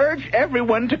 I urge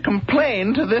everyone to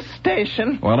complain to this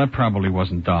station. Well, that probably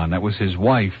wasn't Don. That was his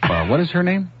wife. What is her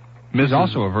name? Ms.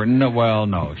 Also of her.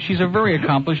 No. She's a very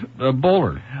accomplished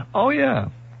bowler. Oh, yeah.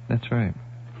 That's right.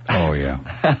 Oh,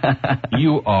 yeah.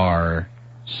 You are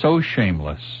so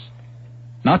shameless.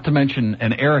 Not to mention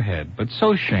an airhead, but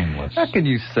so shameless. How can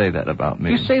you say that about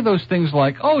me? You say those things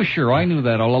like, oh, sure, I knew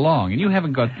that all along. And you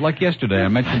haven't got, like yesterday, I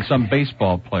mentioned some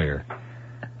baseball player.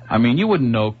 I mean, you wouldn't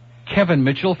know Kevin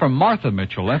Mitchell from Martha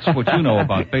Mitchell. That's what you know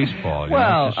about baseball.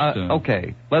 Well,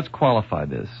 okay, let's qualify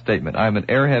this statement. I'm an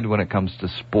airhead when it comes to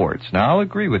sports. Now, I'll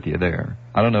agree with you there.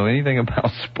 I don't know anything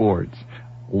about sports.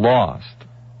 Lost.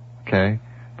 Okay?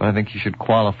 But I think you should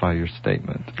qualify your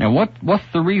statement. And what's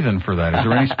the reason for that? Is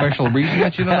there any special reason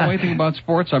that you don't know anything about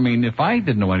sports? I mean, if I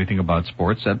didn't know anything about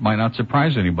sports, that might not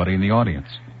surprise anybody in the audience.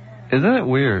 Isn't it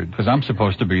weird? Because I'm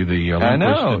supposed to be the... I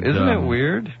know. Isn't it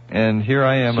weird? And here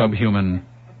I am. Subhuman.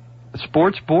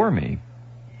 Sports bore me.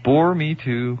 Bore me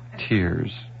to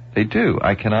tears. They do.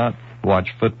 I cannot watch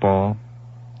football.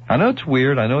 I know it's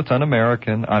weird. I know it's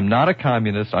un-American. I'm not a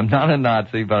communist. I'm not a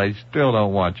Nazi, but I still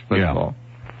don't watch football.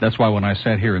 Yeah. That's why when I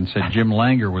sat here and said Jim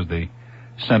Langer was the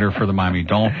center for the Miami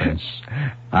Dolphins,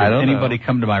 I don't know. Anybody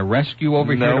come to my rescue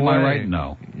over here to my right?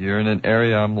 No. You're in an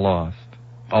area I'm lost.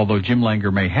 Although Jim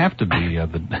Langer may have to be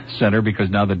the center because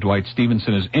now that Dwight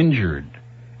Stevenson is injured.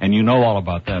 And you know all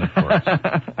about that, of course.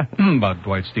 About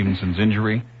Dwight Stevenson's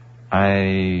injury.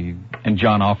 And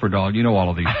John Offerdahl. You know all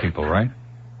of these people, right?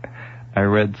 I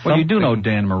read something. Well, you do know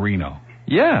Dan Marino.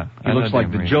 Yeah. He looks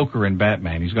like the Joker in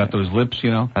Batman. He's got those lips,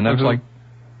 you know. Looks like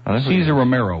Cesar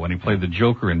Romero when he played the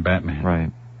Joker in Batman.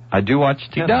 Right. I do watch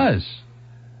tennis. He does.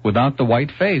 Without the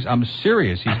white face. I'm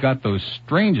serious. He's got those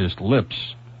strangest lips.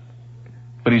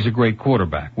 But he's a great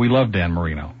quarterback. We love Dan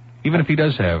Marino. Even if he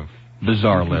does have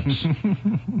bizarre lips.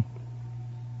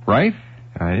 Right?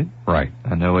 Right. Right.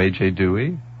 I know A.J.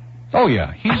 Dewey. Oh,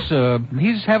 yeah.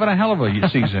 He's having a hell of a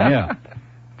season, yeah.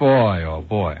 Boy, oh,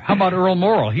 boy. How about Earl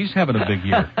Morrall? He's having a big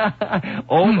year.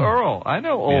 Old Earl. I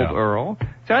know old Earl.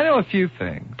 See, I know a few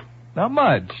things. Not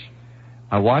much.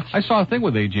 I saw a thing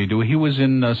with A.J. Dewey. He was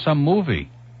in some movie.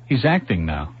 He's acting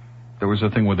now. There was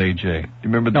a thing with A.J. You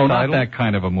remember the title? title? Not that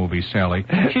kind of a movie, Sally.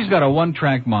 She's got a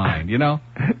one-track mind, you know?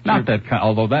 Not that kind,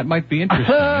 although that might be interesting,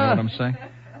 you know what I'm saying?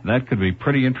 That could be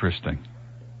pretty interesting.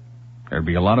 There'd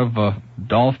be a lot of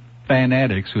Dolph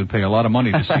fanatics who'd pay a lot of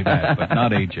money to see that, but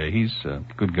not A.J. He's a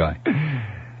good guy.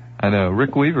 I know.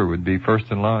 Rick Weaver would be first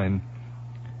in line.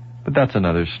 But that's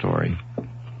another story.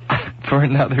 For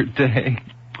another day.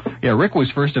 Yeah, Rick was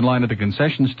first in line at the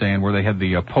concession stand where they had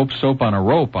the Pope soap on a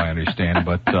rope, I understand,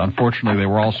 but unfortunately they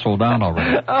were all sold out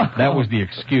already. That was the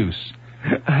excuse.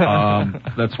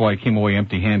 That's why I came away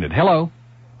empty-handed. Hello?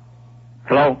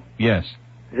 Hello? Yes.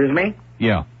 Is this me?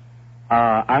 Yeah.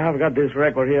 I have got this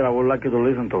record here. I would like you to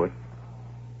listen to it.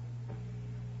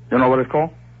 You know what it's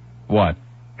called? What?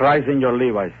 Rise in Your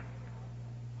Levi's.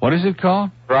 What is it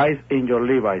called? Rise in Your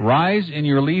Levi's. Rise in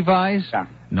Your Levi's? Yeah.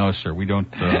 No, sir. We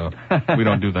don't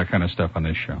do that kind of stuff on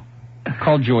this show.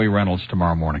 Call Joey Reynolds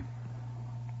tomorrow morning.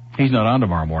 He's not on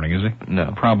tomorrow morning, is he?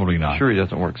 No. Probably not. Sure he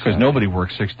doesn't work because nobody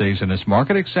works 6 days in this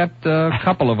market except a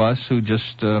couple of us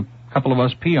couple of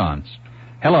us peons.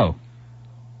 Hello.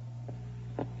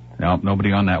 No,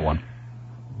 nobody on that one.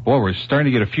 Boy, we're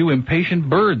starting to get a few impatient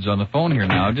birds on the phone here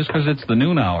now just because it's the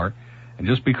noon hour and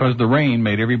just because the rain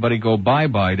made everybody go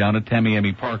bye-bye down at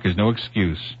Tamiami Park is no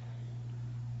excuse.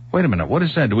 Wait a minute, what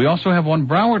is that? Do we also have one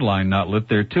Broward line not lit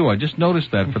there, too? I just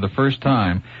noticed that for the first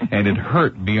time, and it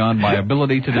hurt beyond my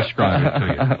ability to describe it to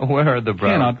you. Where are the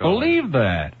Broward Cannot callers? believe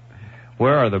that.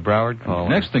 Where are the Broward callers?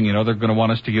 Next thing you know, they're going to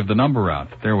want us to give the number out.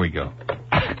 There we go.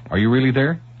 Are you really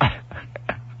there?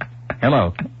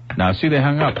 Hello. Now, see, they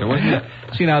hung up. There wasn't.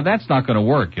 See, now, that's not going to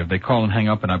work. If they call and hang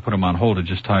up and I put them on hold, it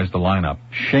just ties the line up.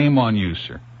 Shame on you,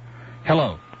 sir.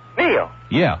 Hello. Neil.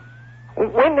 Yeah.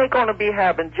 When they going to be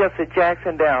having Jesse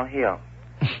Jackson down here?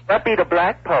 That be the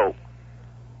Black Pope.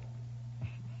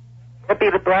 That be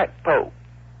the Black Pope.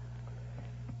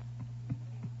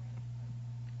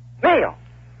 Neil.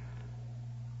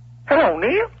 Hello,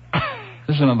 Neil.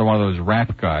 This is another one of those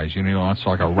rap guys. You know, he wants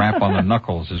like a rap on the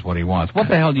knuckles is what he wants. What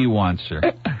the hell do you want, sir?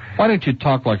 Why don't you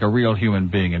talk like a real human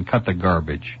being and cut the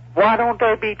garbage? Why don't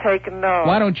they be taking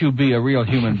Why don't you be a real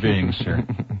human being, sir?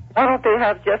 Why don't they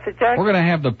have Jesse Jackson? We're going to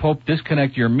have the Pope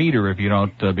disconnect your meter if you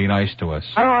don't be nice to us.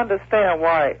 I don't understand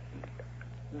why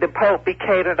the Pope be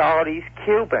catered to all these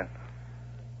Cubans.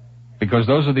 Because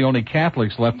those are the only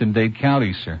Catholics left in Dade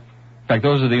County, sir. In fact,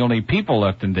 those are the only people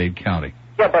left in Dade County.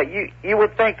 Yeah, but you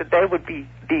would think that they would be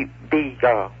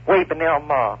waving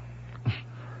them.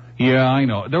 Yeah, I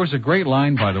know. There was a great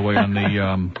line, by the way, on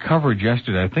the coverage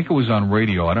yesterday. I think it was on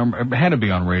radio. It had to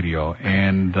be on radio.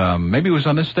 And maybe it was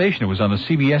on this station. It was on the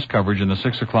CBS coverage in the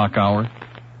 6 o'clock hour.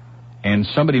 And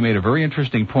somebody made a very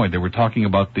interesting point. They were talking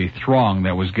about the throng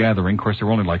that was gathering. Of course, there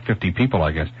were only like 50 people,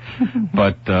 I guess.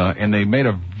 But and they made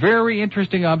a very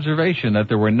interesting observation that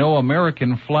there were no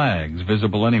American flags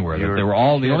visible anywhere. That they were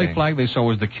all the only flag they saw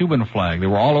was the Cuban flag. They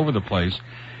were all over the place.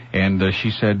 And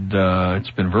she said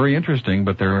it's been very interesting,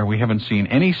 but we haven't seen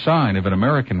any sign of an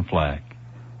American flag.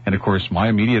 And of course, my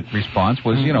immediate response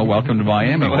was, welcome to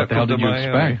Miami. What the hell did you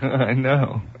expect? I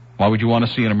know. Why would you want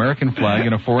to see an American flag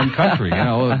in a foreign country?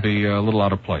 It'd be a little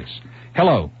out of place.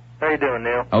 Hello. How you doing,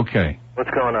 Neil? Okay. What's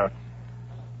going on?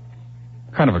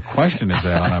 What kind of a question is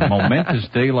that on a momentous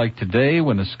day like today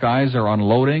when the skies are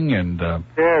unloading and...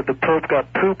 Yeah, the Pope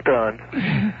got pooped on.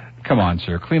 Come on,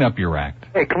 sir. Clean up your act.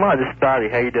 Hey, come on. This is Bobby.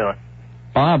 How you doing?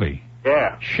 Bobby?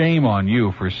 Yeah. Shame on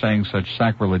you for saying such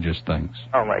sacrilegious things.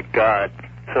 Oh, my God.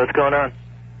 So what's going on?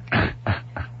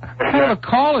 What kind of a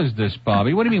call is this,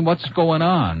 Bobby? What do you mean, what's going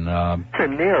on?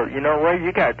 Neil, you know what?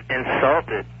 You got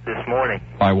insulted this morning.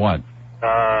 By what?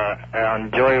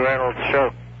 On Joey Reynolds'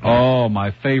 show. Oh,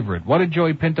 my favorite. What did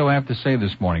Joey Pinto have to say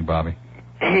this morning, Bobby?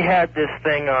 He had this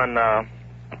thing on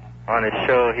his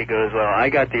show. He goes, well, I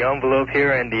got the envelope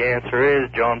here, and the answer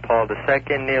is John Paul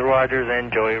II, Neil Rogers,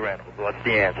 and Joey Reynolds. What's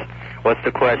the answer? What's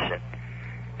the question?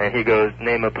 And he goes,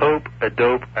 name a pope, a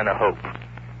dope, and a hope.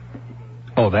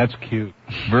 Oh, that's cute.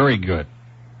 Very good.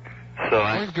 So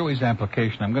where's Joey's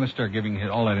application? I'm going to start giving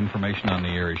all that information on the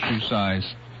air. His shoe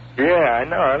size. Yeah, I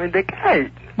know. I mean, the guy...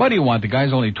 What do you want? The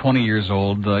guy's only 20 years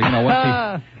old.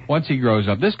 Once he grows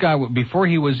up. This guy, before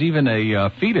he was even a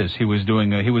fetus, he was on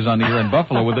the air in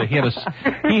Buffalo.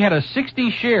 He had a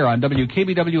 60 share on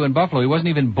WKBW in Buffalo. He wasn't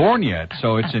even born yet,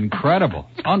 so it's incredible.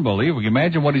 It's unbelievable.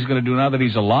 Imagine what he's going to do now that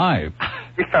he's alive.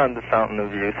 You found the Fountain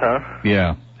of Youth, huh?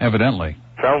 Yeah, evidently.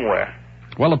 Somewhere.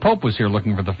 Well, the Pope was here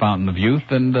looking for the Fountain of Youth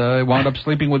and wound up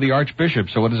sleeping with the Archbishop,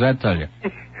 so what does that tell you?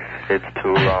 It's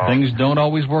too long. Things don't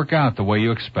always work out the way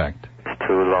you expect. It's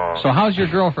too long. So how's your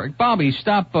girlfriend? Bobby,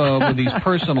 stop with these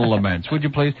personal laments, would you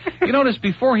please? You notice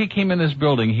before he came in this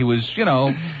building, he was,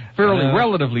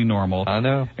 relatively normal. I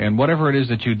know. And whatever it is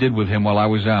that you did with him while I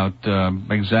was out,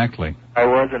 exactly. I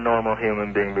was a normal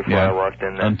human being before I walked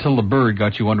in there. Until the bird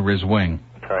got you under his wing.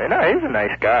 Sorry, no, he's a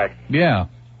nice guy. Yeah.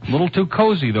 A little too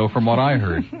cozy, though, from what I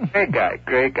heard.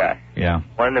 Great guy. Yeah.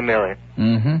 1 in a million.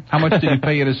 Mm-hmm. How much did he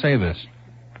pay you to say this?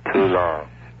 Too long.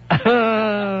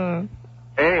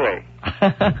 Anyway.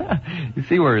 You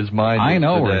see where his mind is. I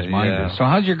know today. where his mind is. So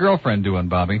how's your girlfriend doing,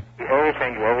 Bobby?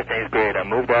 Everything's great. I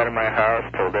moved out of my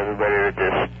house, told everybody to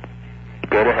just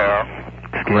go to hell.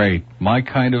 Great. My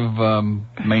kind of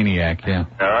maniac, yeah.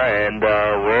 All right, and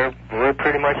we're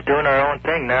pretty much doing our own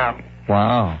thing now.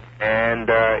 Wow. And,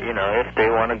 if they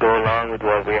want to go along with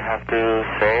what we have to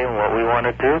say and what we want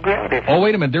to do, great. Oh,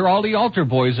 wait a minute. All the altar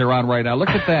boys are on right now. Look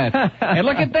at that. And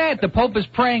look at that. The Pope is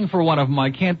praying for one of them. I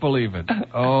can't believe it.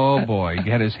 Oh, boy. He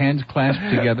had his hands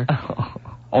clasped together.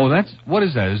 Oh, what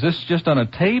is that? Is this just on a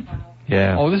tape?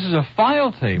 Yeah. Oh, this is a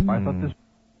file tape. I thought this...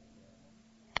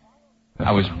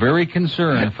 I was very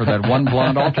concerned for that one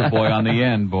blonde altar boy on the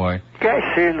end, boy. You guys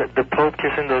see the Pope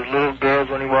kissing those little girls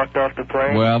when he walked off the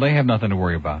plane? Well, they have nothing to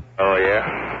worry about. Oh,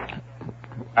 yeah?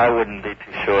 I wouldn't be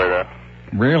too sure, though.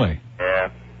 Really?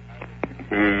 Yeah.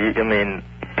 I mean,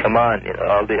 come on.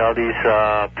 All these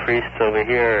priests over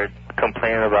here are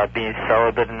complaining about being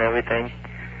celibate and everything.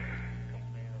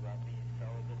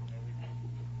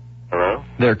 Hello?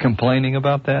 They're complaining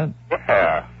about that?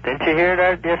 Yeah. Didn't you hear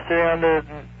that yesterday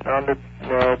on the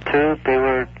tube? They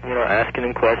were, asking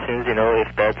him questions,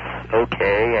 if that's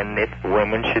okay and if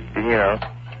women should,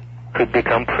 could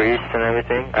become priests and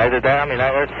everything. Either that,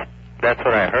 that's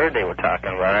what I heard they were talking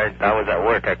about. I was at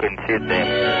work. I couldn't see it then.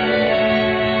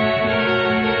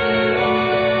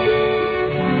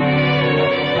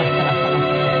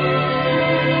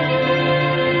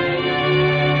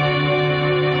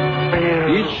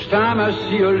 Each time I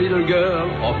see a little girl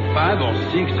of 5 or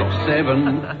 6 or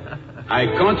 7, I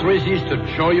can't resist a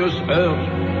joyous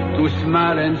urge to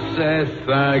smile and say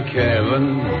thank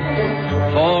heaven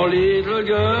for little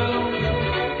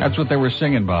girls. That's what they were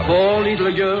singing, Bob. 4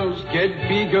 little girls get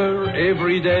bigger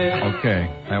every day. Okay,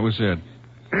 that was it.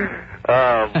 You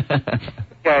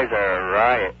guys are a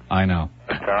riot. I know.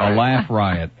 A laugh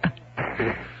riot.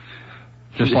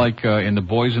 Just like in The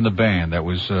Boys in the Band. That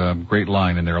was a great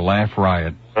line in there, laugh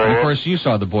riot. And, of course, you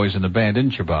saw The Boys in the Band,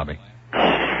 didn't you, Bobby?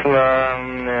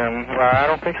 I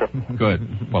don't think so.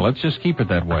 Good. Well, let's just keep it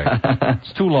that way.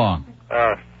 It's too long.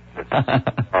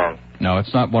 No,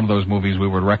 it's not one of those movies we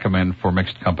would recommend for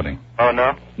mixed company. Oh,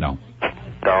 no? No.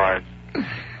 Darn.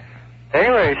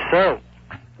 Anyway, so,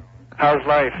 how's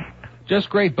life? Just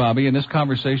great, Bobby, and this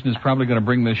conversation is probably going to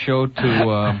bring this show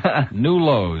to new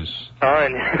lows. Oh,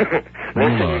 and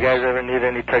listen, you guys ever need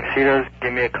any tuxedos,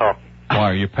 give me a call.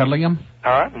 Why, are you peddling them?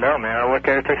 No, man, I work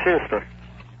at a tuxedo store.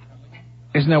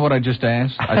 Isn't that what I just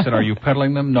asked? I said, are you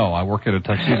peddling them? No, I work at a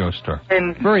tuxedo store.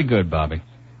 Very good, Bobby.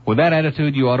 With that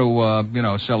attitude, you ought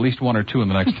to, sell at least one or two in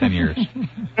the next 10 years.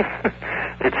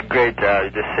 It's a great job.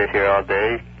 You just sit here all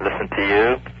day, listen to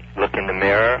you, look in the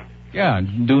mirror. Yeah,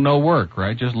 do no work,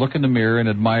 right? Just look in the mirror and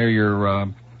admire your,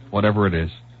 whatever it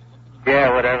is.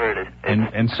 Yeah, whatever it is.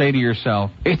 And say to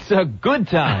yourself, it's a good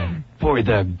time for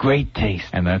the great taste.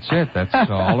 And that's it.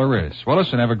 That's all there is. Well,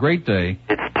 listen, have a great day.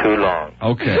 It's too long.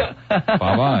 Okay.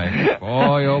 Bye-bye.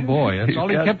 Boy, oh boy. That's all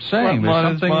he kept saying. There's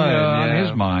something on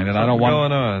his mind, and I don't want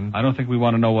going on. I don't think we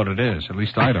want to know what it is. At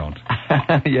least I don't.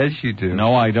 Yes, you do.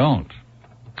 No, I don't.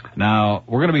 Now,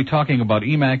 we're going to be talking about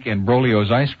Emac and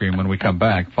Brolio's ice cream when we come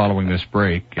back following this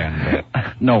break. And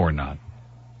no, we're not.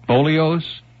 Bolio's?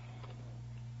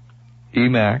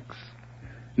 Emacs.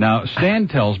 Now, Stan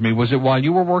tells me, was it while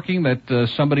you were working that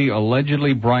somebody,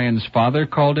 allegedly Brian's father,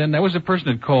 called in? That was the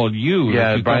person that called you.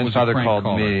 Yeah, you Brian's father called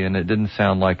me, and it didn't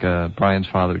sound like Brian's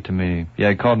father to me. Yeah,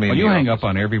 he called me. Well, you hang up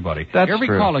on everybody. That's Every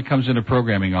true. call that comes into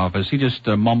programming office, he just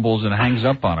mumbles and hangs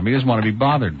up on him. He doesn't want to be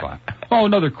bothered by it. Oh,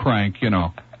 another crank,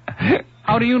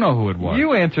 How do you know who it was?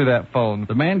 You answer that phone.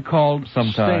 The man called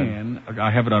sometime. Stan, I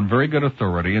have it on very good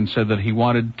authority, and said that he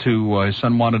wanted to, his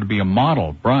son wanted to be a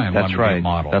model. Brian wanted to be a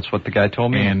model. That's what the guy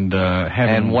told me. And,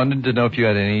 and wanted to know if you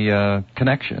had any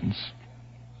connections.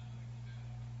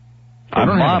 I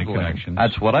don't have any modeling. connections.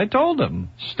 That's what I told him.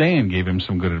 Stan gave him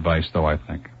some good advice, though, I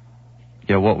think.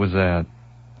 Yeah, what was that?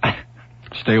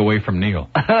 Stay away from Neil.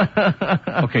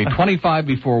 Okay, 25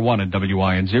 before 1 at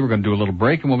WINZ. We're going to do a little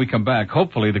break, and when we come back,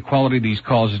 hopefully the quality of these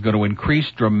calls is going to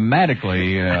increase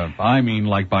dramatically. I mean,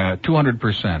 like by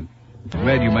 200%.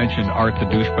 Glad you mentioned Art the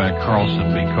Douchebag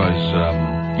Carlson,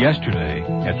 because yesterday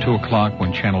at 2 o'clock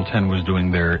when Channel 10 was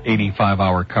doing their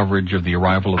 85-hour coverage of the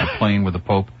arrival of the plane with the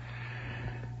Pope,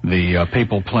 the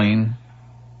papal plane,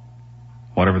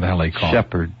 whatever the hell they call it.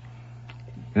 Shepherd.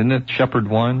 Isn't it Shepherd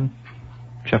 1?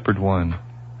 Shepherd 1.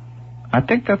 I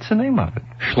think that's the name of it.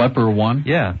 Schlepper 1?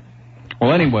 Yeah.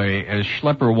 Well, anyway, as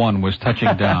Schlepper 1 was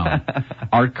touching down,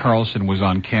 Art Carlson was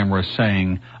on camera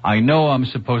saying, I know I'm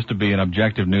supposed to be an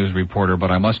objective news reporter, but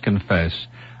I must confess,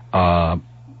 I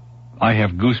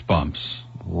have goosebumps.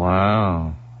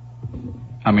 Wow.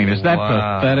 I mean, is that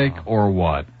pathetic or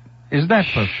what? Is that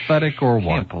pathetic or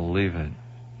what? I can't believe it.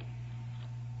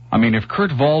 I mean, if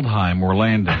Kurt Waldheim were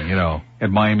landing,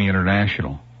 at Miami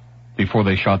International before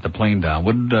they shot the plane down,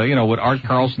 would Art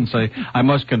Carlson say, I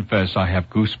must confess I have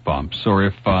goosebumps? Or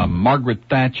if Margaret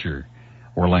Thatcher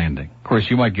were landing. Of course,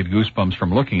 you might get goosebumps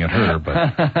from looking at her, but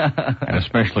and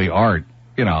especially Art.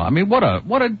 I mean, what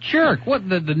a jerk. What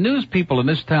the news people in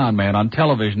this town, man, on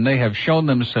television, they have shown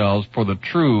themselves for the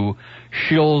true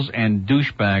shills and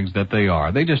douchebags that they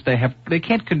are. They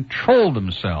can't control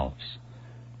themselves.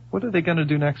 What are they going to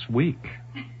do next week?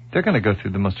 They're going to go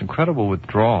through the most incredible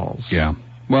withdrawals. Yeah.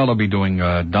 Well, they'll be doing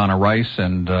Donna Rice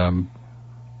and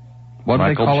what do they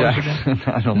Michael call Jackson? it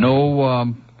again? I don't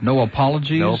know. No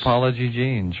apologies. No apology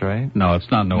jeans, right? No,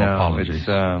 it's not no apologies. It's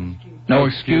no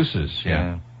excuses.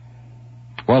 Yeah.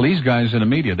 Well, these guys in the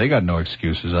media, they got no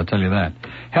excuses. I'll tell you that.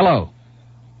 Hello.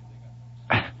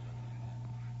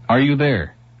 Are you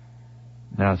there?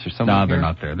 Now, is there someone No, they're here?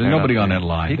 not there. There's nobody on that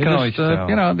line. They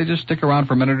just, they just stick around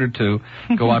for a minute or two,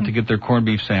 go out to get their corned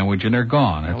beef sandwich, and they're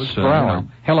gone. That was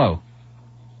Brown. Hello.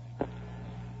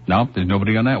 No, there's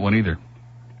nobody on that one either.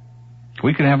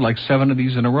 We could have like 7 of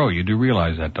these in a row. You do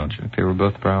realize that, don't you? They were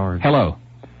both Broward. Hello.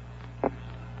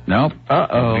 Nope.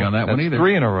 Nobody on that one That's either.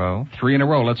 3 in a row. 3 in a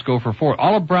row. Let's go for 4.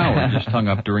 Olive Broward just hung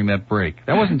up during that break.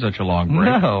 That wasn't such a long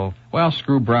break. No. Well,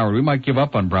 screw Broward. We might give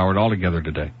up on Broward altogether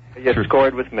today. You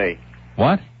scored with me.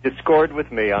 What? You scored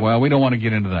with me. Well, we don't want to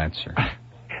get into that, sir.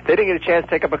 They didn't get a chance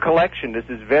to take up a collection. This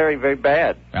is very, very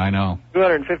bad. I know.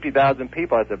 250,000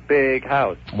 people. That's a big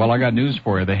house. Well, I got news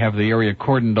for you. They have the area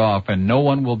cordoned off, and no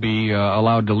one will be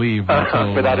allowed to leave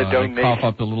until without a they donation. cough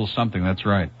up a little something. That's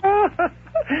right.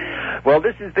 Well,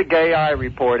 this is the Gay Eye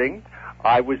reporting.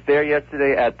 I was there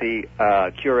yesterday at the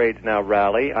Cure AIDS Now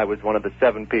rally. I was one of the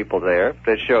 7 people there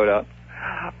that showed up.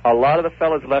 A lot of the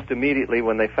fellas left immediately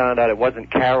when they found out it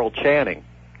wasn't Carol Channing.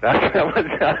 That was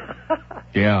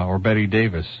Yeah, or Betty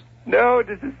Davis. No,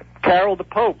 this is Carol the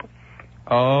Pope.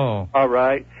 Oh. All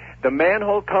right. The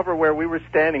manhole cover where we were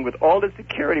standing with all the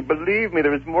security, believe me,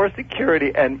 there was more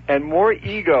security and more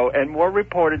ego and more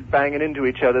reporters banging into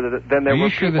each other than there Are were you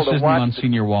sure people this to isn't watch.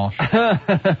 Monsignor Walsh?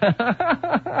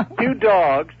 2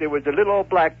 dogs. There was a little old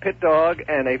black pit dog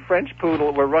and a French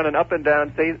poodle were running up and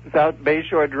down South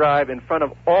Bayshore Drive in front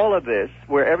of all of this,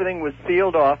 where everything was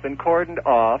sealed off and cordoned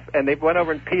off, and they went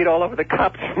over and peed all over the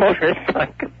cops'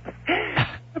 motorcycles.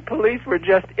 The police were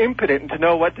just impotent to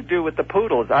know what to do with the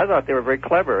poodles. I thought they were very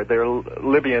clever. They're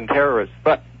Libyan terrorists.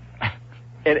 But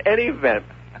in any event...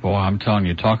 Boy, I'm telling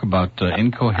you, talk about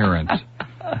incoherent.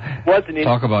 Wasn't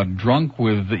Talk about drunk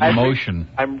with emotion.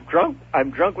 I'm drunk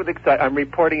with excitement. I'm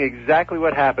reporting exactly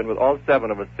what happened with all 7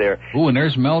 of us there. Ooh, and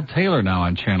there's Mel Taylor now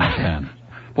on Channel 10.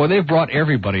 Boy, they've brought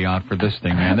everybody out for this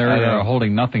thing, man. They're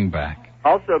holding nothing back.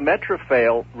 Also,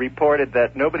 Metrofail reported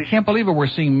that nobody... I can't believe it. We're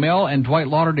seeing Mel and Dwight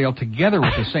Lauderdale together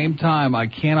at the same time. I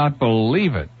cannot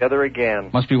believe it. Together again.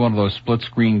 Must be one of those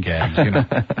split-screen gags, you know.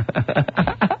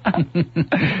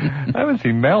 I haven't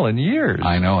seen Mel in years.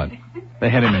 I know it. They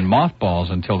had him in mothballs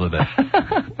until today.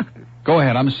 Go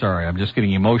ahead. I'm sorry. I'm just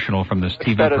getting emotional from this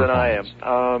TV better performance. than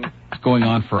I am. It's going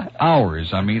on for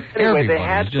hours. I mean, Anyway,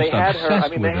 everybody's just they had obsessed her. I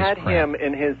mean, with they this had crap. him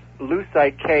in his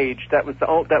lucite cage. That was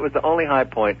the only high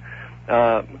point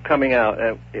coming out.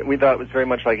 We thought it was very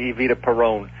much like Evita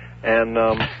Peron. And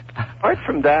apart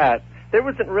from that, there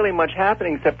wasn't really much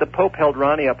happening except the Pope held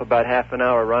Ronnie up about half an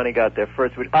hour. Ronnie got there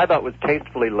first, which I thought was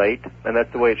tastefully late, and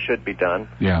that's the way it should be done.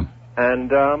 Yeah.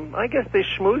 And I guess they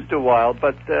schmoozed a while,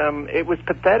 but it was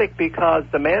pathetic because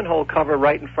the manhole cover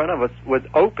right in front of us was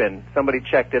open. Somebody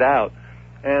checked it out.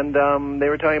 And they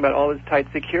were talking about all this tight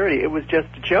security. It was just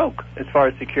a joke as far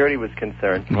as security was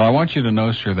concerned. Well, I want you to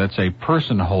know, sir, that's a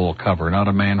person hole cover, not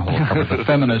a manhole cover. The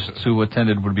feminists who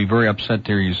attended would be very upset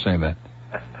to hear you say that.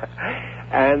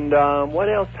 And what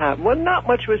else happened? Well, not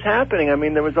much was happening. I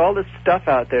mean, there was all this stuff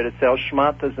out there to sell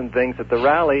schmatas and things at the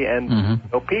rally, and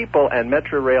people and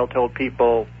Metro Rail told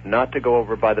people not to go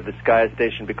over by the Vizcaya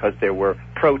station because there were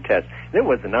protests. There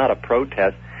was not a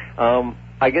protest.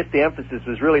 I guess the emphasis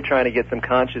was really trying to get some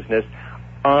consciousness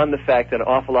on the fact that an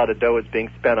awful lot of dough is being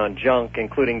spent on junk,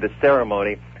 including the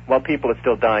ceremony, while people are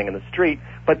still dying in the street.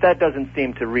 But that doesn't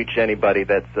seem to reach anybody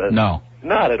that's... No.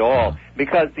 Not at all,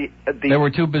 because They were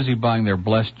too busy buying their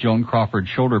blessed Joan Crawford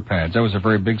shoulder pads. That was a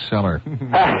very big seller.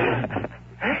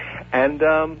 And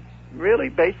really,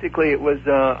 basically, it was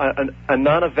a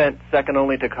non-event second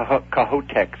only to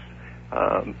Cahotek's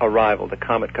arrival, the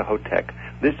Comet Cahotek.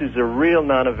 This is a real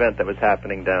non-event that was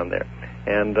happening down there.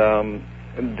 And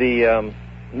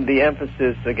the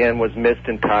emphasis, again, was missed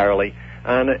entirely.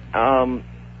 And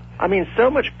I mean, so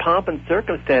much pomp and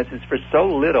circumstances for so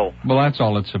little. Well, that's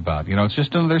all it's about. You know, it's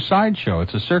just another sideshow.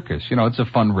 It's a circus. You know, it's a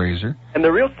fundraiser. And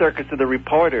the real circus are the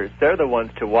reporters. They're the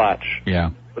ones to watch.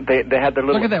 Yeah. They had their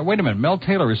little... Look at that. Wait a minute. Mel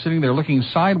Taylor is sitting there looking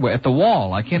sideways at the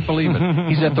wall. I can't believe it.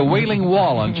 He's at the Wailing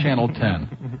Wall on Channel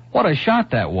 10. What a shot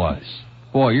that was.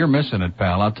 Boy, you're missing it,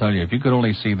 pal. I'll tell you. If you could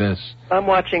only see this. I'm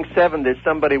watching 7. There's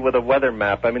somebody with a weather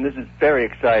map. I mean, this is very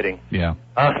exciting. Yeah.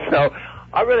 So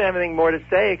I really have anything more to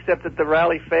say except that the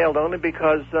rally failed only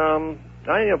because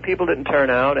people didn't turn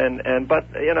out,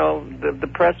 but the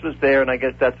press was there, and I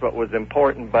guess that's what was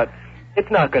important. But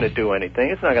it's not going to do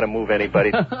anything. It's not going to move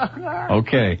anybody.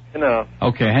 Okay.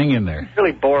 Okay, hang in there. It's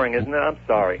really boring, isn't it? I'm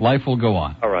sorry. Life will go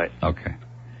on. All right. Okay.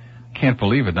 Can't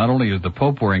believe it. Not only is the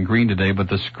Pope wearing green today, but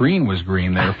the screen was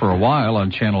green there for a while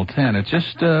on Channel 10. It's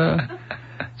just,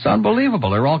 it's unbelievable.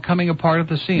 They're all coming apart at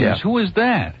the seams. Yeah. Who is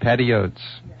that? Patty Oates.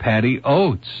 Patty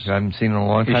Oates. I haven't seen her in a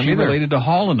long time Is she either. related to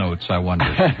Hall & Oates, I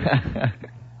wonder?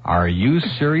 Are you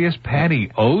serious?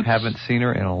 Patty Oates? Haven't seen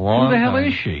her in a long time. Who the hell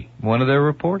is she? One of their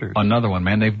reporters. Another one,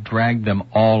 man. They've dragged them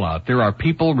all out. There are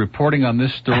people reporting on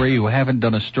this story who haven't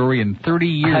done a story in 30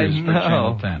 years for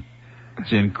Channel 10.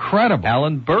 It's incredible.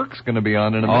 Alan Burke's going to be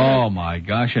on in a minute. Oh, my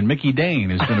gosh. And Mickey Dane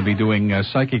is going to be doing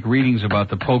psychic readings about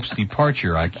the Pope's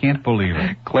departure. I can't believe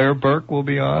it. Claire Burke will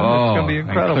be on. Oh, it's going to be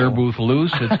incredible. And Claire Booth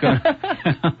Luce.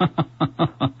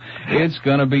 It's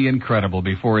going to be incredible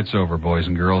before it's over, boys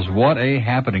and girls. What a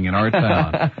happening in our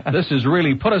town. This has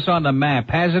really put us on the map,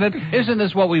 hasn't it? Isn't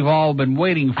this what we've all been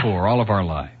waiting for all of our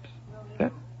lives?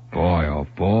 Boy, oh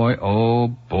boy, oh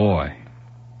boy.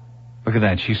 Look at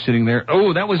that. She's sitting there.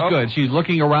 Oh, that was good. She's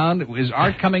looking around. Is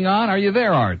Art coming on? Are you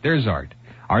there, Art? There's Art.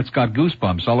 Art's got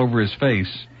goosebumps all over his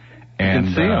face.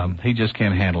 And see him. He just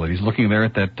can't handle it. He's looking there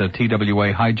at that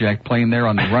TWA hijacked plane there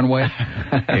on the runway.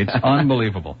 It's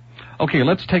unbelievable. Okay,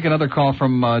 let's take another call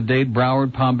from Dade,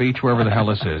 Broward, Palm Beach, wherever the hell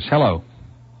this is. Hello.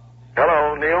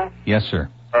 Hello, Neil. Yes, sir.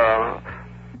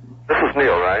 This is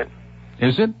Neil, right?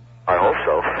 Is it? I hope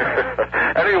so.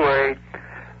 Anyway,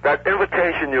 that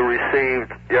invitation you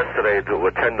received yesterday to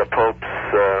attend the Pope's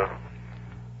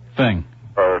thing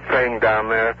down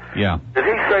there. Yeah. Did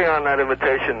he say on that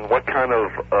invitation what kind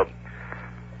of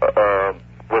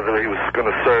whether he was going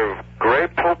to serve gray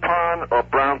popcorn or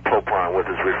brown popcorn with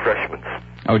his refreshments?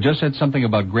 Oh, just said something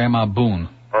about Grandma Boone.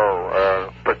 Oh,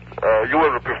 but you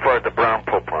would have preferred the brown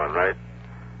popcorn, right?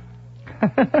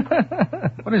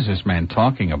 What is this man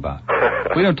talking about?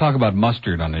 We don't talk about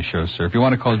mustard on this show, sir. If you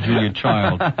want to call Julia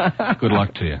Child, good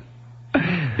luck to you.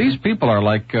 These people are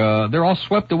like, they're all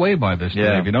swept away by this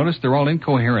today. Have you noticed? They're all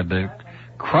incoherent. They're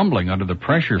crumbling under the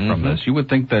pressure from this. You would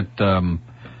think that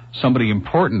somebody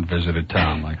important visited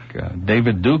town, like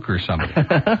David Duke or somebody.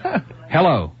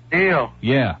 Hello. Neil.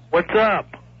 Yeah. What's up?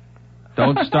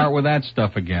 Don't start with that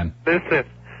stuff again. Listen,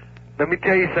 let me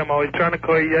tell you something. I was trying to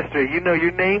call you yesterday. You know,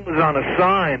 your name was on a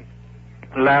sign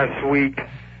last week.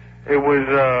 It was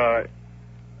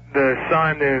the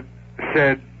sign that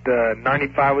said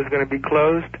 95 was going to be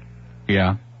closed.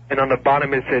 Yeah. And on the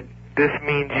bottom it said, "This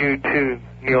means you too,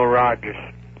 Neil Rogers."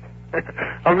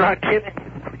 I'm not kidding.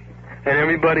 And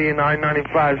everybody in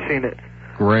I-95 seen it.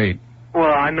 Great.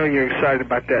 Well, I know you're excited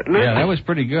about that. Listen, yeah, that was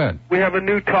pretty good. We have a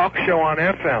new talk show on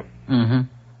FM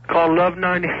called Love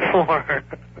 94.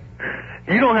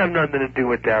 You don't have nothing to do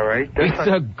with that, right? It's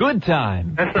a good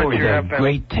time That's not for your the FM.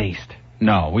 great taste.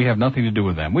 No, we have nothing to do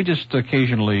with them. We just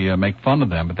occasionally make fun of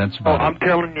them, but that's about I'm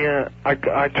telling you, I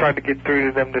tried to get through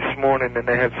to them this morning, and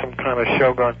they had some kind of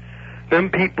show going. Them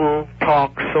people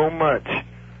talk so much.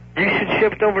 You should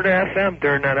shift over to FM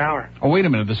during that hour. Oh, wait a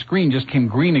minute. The screen just came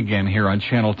green again here on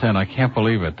Channel 10. I can't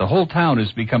believe it. The whole town has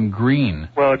become green.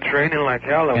 Well, it's raining like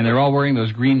hell over And they're all wearing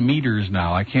those green meters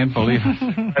now. I can't believe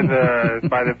it.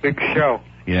 by the big show.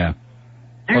 Yeah.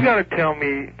 You got to tell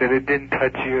me that it didn't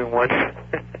touch you in one...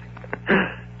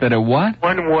 That it what?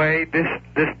 One way, this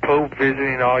Pope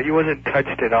visiting all, you wasn't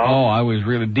touched at all. Oh, I was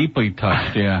really deeply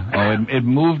touched, yeah. Oh, it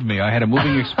moved me. I had a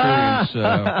moving experience.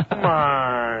 Come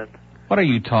on. What are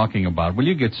you talking about? Will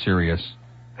you get serious?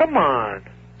 Come on.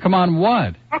 Come on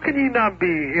what? How can you not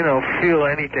feel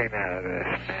anything out of this?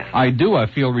 I do. I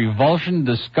feel revulsion,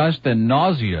 disgust, and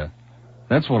nausea.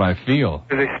 That's what I feel.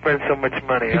 Because they spend so much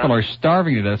money, People are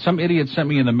starving to death. Some idiot sent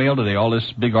me in the mail today all this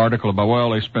big article about, well,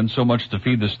 they spend so much to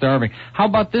feed the starving. How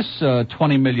about this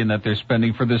 $20 million that they're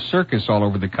spending for this circus all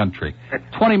over the country?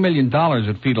 $20 million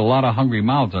would feed a lot of hungry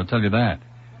mouths, I'll tell you that.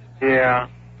 Yeah.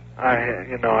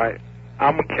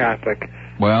 I'm a Catholic.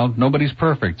 Well, nobody's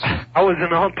perfect. I was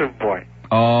an altar boy.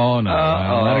 Oh, no.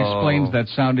 Well, that explains that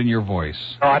sound in your voice.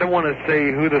 Oh, I don't want to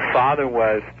say who the father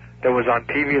was that was on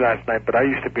TV last night, but I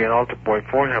used to be an altar boy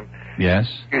for him. Yes?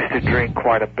 He used to drink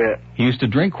quite a bit. He used to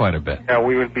drink quite a bit? Yeah,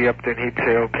 we would be up there and he'd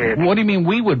say, okay. What do you mean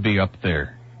we would be up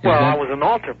there? Well, I was an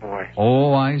altar boy.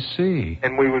 Oh, I see.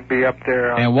 And we would be up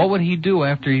there. And what would he do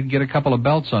after he'd get a couple of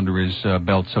belts under his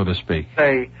belt, so to speak?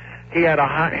 Say, he had a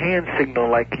hand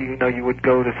signal, like, you would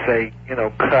go to say,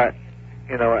 cut,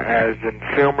 as in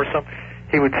film or something.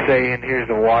 He would say, and here's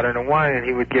the water and the wine, and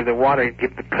he would give the water, he'd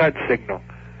give the cut signal.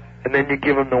 And then you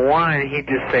give him the wine, and he'd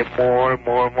just say more and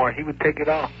more and more. He would take it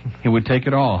all. He would take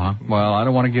it all, huh? Well, I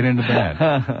don't want to get into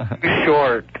that. Too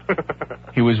short.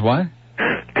 He was what?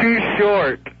 Too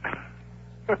short.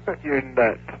 You're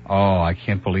nuts. Oh, I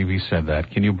can't believe he said that.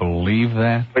 Can you believe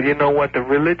that? But you know what? The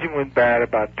religion went bad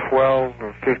about 12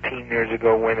 or 15 years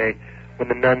ago when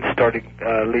the nuns started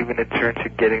leaving the church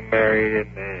and getting married.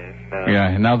 Yeah,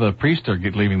 and now the priests are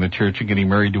leaving the church and getting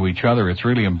married to each other. It's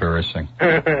really embarrassing.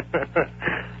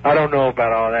 I don't know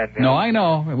about all that. No, I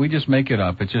know. We just make it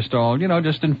up. It's just all,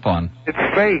 just in fun. It's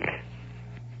fake.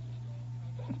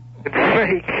 It's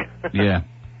fake. Yeah.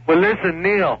 Well, listen,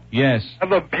 Neil. Yes.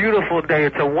 Have a beautiful day.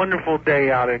 It's a wonderful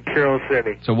day out in Carroll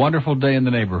City. It's a wonderful day in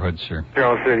the neighborhood, sir.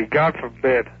 Carroll City. God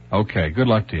forbid. Okay. Good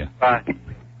luck to you. Bye.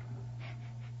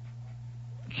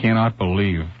 Cannot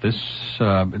believe this.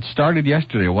 It started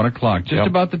yesterday at 1 o'clock, just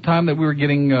about the time that we were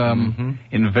getting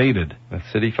invaded. The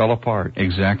city fell apart.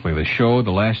 Exactly. The show,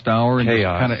 the last hour, and just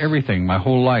kind of everything. My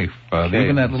whole life,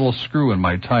 even that little screw in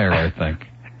my tire, I think.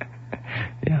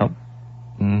 Yeah.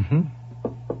 Mm-hmm.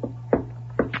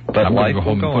 But I'm going to go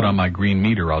home and put on my green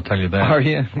meter. I'll tell you that. Are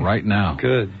you? Right now.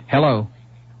 Good. Hello.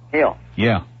 Neil.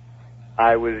 Yeah.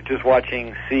 I was just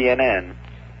watching CNN.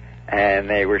 And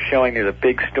they were showing there's a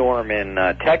big storm in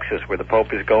Texas where the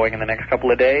Pope is going in the next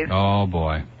couple of days. Oh,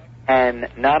 boy. And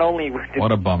not only...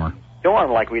 What a bummer.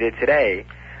 storm like we did today,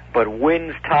 but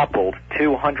winds toppled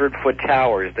 200-foot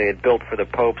towers they had built for the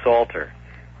Pope's altar,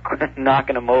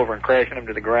 knocking them over and crashing them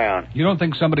to the ground. You don't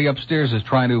think somebody upstairs is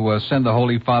trying to send the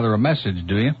Holy Father a message,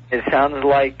 do you? It sounds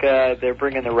like they're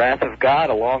bringing the wrath of God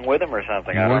along with them or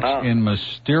something. I don't know. Works in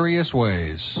mysterious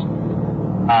ways.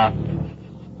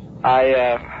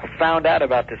 I found out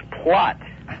about this plot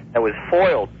that was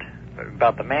foiled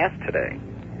about the Mass today.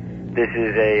 This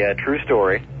is a true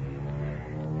story.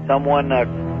 Someone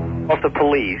off the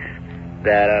police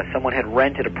that someone had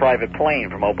rented a private plane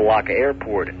from Opa-locka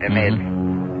Airport and made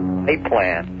a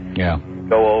plan to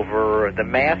go over the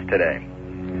Mass today.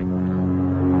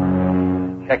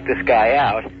 Check this guy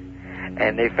out,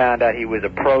 and they found out he was a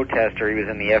protester. He was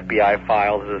in the FBI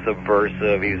files as a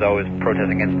subversive. He was always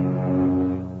protesting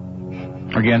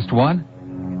against what?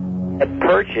 Had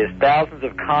purchased thousands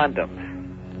of condoms,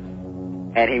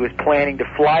 and he was planning to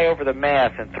fly over the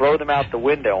Mass and throw them out the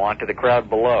window onto the crowd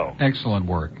below. Excellent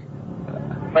work.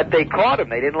 But they caught him.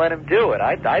 They didn't let him do it.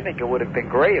 I think it would have been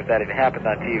great if that had happened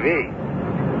on TV.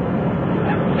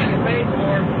 Paid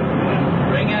for.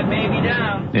 Bring that baby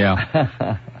down.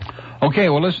 Yeah. Okay,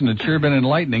 well, listen, it's sure been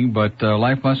enlightening, but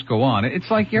life must go on. It's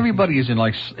like everybody is in,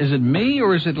 like, is it me,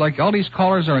 or is it like all these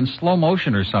callers are in slow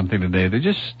motion or something today? They're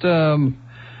just, I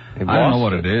don't know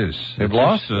what it is. They've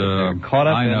lost it. They're caught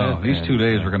up I in know. it. These 2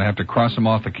 days, we're going to have to cross them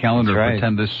off the calendar and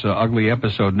pretend this ugly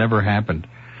episode never happened.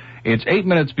 It's 8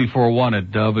 minutes before 1 at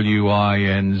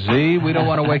WINZ. We don't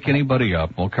want to wake anybody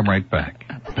up. We'll come right back.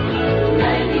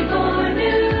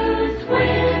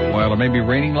 Well, it may be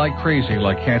raining like crazy,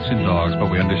 like cats and dogs, but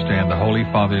we understand the Holy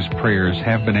Father's prayers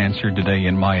have been answered today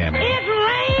in Miami.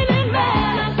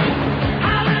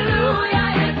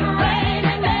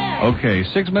 Okay,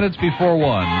 6 minutes before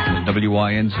 1 at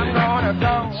WINZ.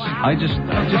 I just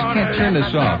can't turn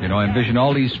this off. You know, I envision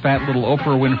all these fat little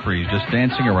Oprah Winfreys just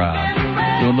dancing around,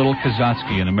 doing a little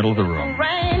Kazatsky in the middle of the room.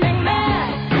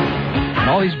 And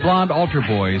all these blonde altar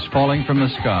boys falling from the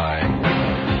sky,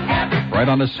 right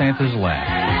onto Santa's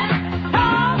lap.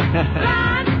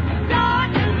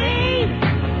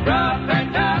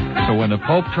 So when the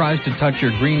Pope tries to touch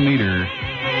your green meter,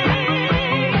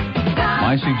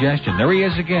 my suggestion, there he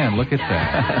is again, look at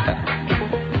that.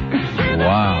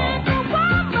 Wow.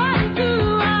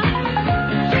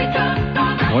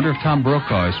 I wonder if Tom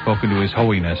Brokaw has spoken to His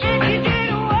Holiness.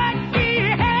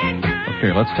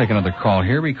 Okay, let's take another call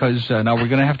here, because now we're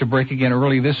going to have to break again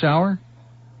early this hour?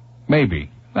 Maybe.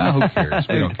 Well, who cares?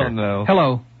 We don't care. know.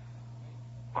 Hello.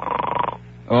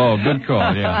 Oh, good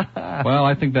call, yeah. Well,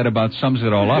 I think that about sums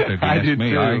it all up, if you ask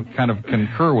me. Too. I kind of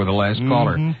concur with the last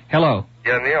caller. Hello.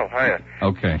 Yeah, Neil, hiya.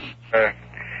 Okay.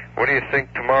 What do you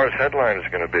think tomorrow's headline is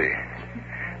going to be?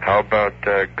 How about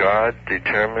God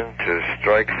determined to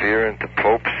strike fear into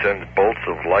Pope, sends bolts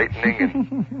of lightning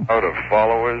and out of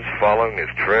followers following his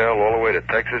trail all the way to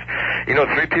Texas? You know,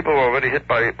 3 people were already hit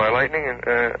by lightning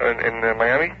in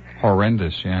Miami?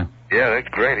 Horrendous, yeah. Yeah, that's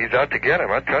great. He's out to get him.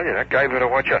 I tell you, that guy better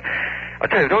watch out. I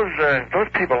tell you, those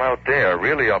people out there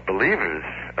really are believers.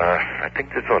 I think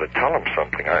this ought to tell them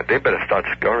something. They better start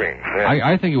scurrying fast.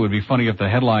 I think it would be funny if the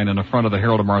headline in the front of the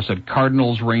Herald tomorrow said,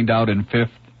 Cardinals rained out in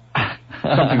 5th.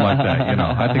 Something like that, you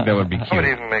know. I think that would be cute. That would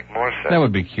even make more sense. That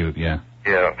would be cute, yeah.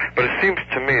 Yeah, but it seems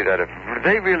to me that if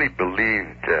they really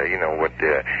believed, what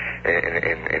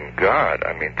in God,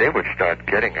 I mean, they would start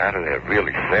getting out of there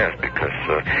really fast because,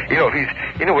 wherever he's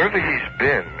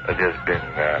been, there's been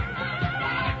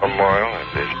turmoil and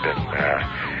there's been,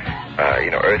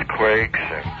 earthquakes.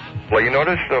 And, well, you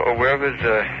notice wherever there's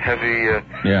a heavy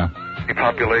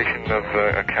population of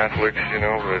Catholics,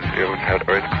 we've had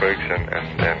earthquakes and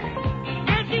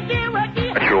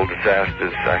natural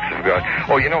disasters, acts of God.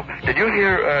 Oh, did you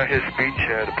hear his speech,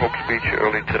 the Pope's speech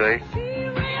early today?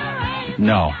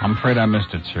 No, I'm afraid I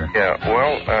missed it, sir. Yeah,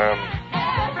 well,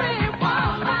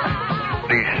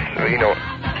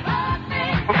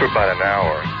 for about an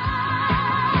hour.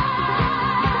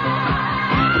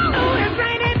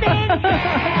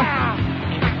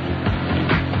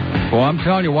 Well, I'm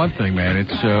telling you one thing, man.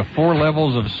 It's 4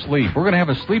 levels of sleep. We're going to have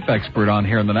a sleep expert on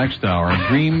here in the next hour, a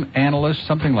dream analyst,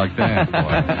 something like that.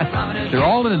 They're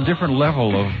all in a different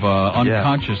level of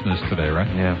unconsciousness today, right?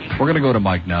 Yeah. We're going to go to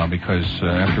Mike now because,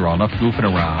 after all, enough goofing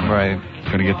around. Right.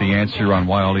 Going to get the answer on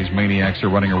why all these maniacs are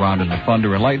running around in the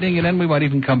thunder and lightning, and then we might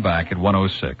even come back at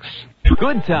 106.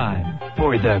 Good time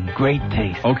for the great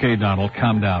taste. Okay, Donald,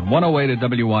 calm down. 108 at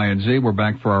WINZ. We're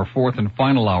back for our 4th and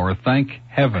final hour. Thank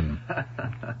heaven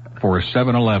for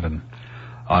 7-Eleven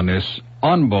on this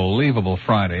unbelievable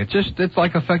Friday. It's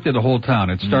like affected the whole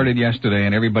town. It started yesterday,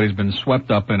 and everybody's been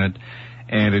swept up in it.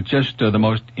 And it's just the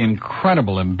most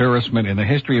incredible embarrassment in the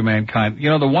history of mankind. You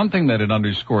know, the one thing that it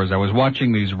underscores, I was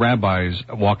watching these rabbis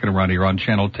walking around here on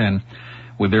Channel 10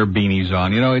 with their beanies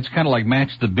on. You know, it's kind of like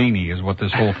Match the Beanie is what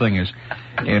this whole thing is.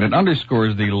 And it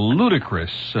underscores the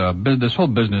ludicrous, this whole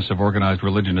business of organized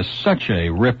religion is such a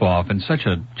ripoff and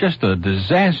just a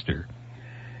disaster.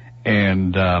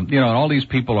 And, you know, and all these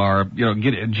people are, you know,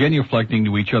 genuflecting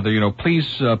to each other, you know,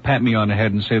 please pat me on the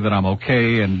head and say that I'm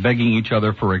okay, and begging each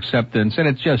other for acceptance, and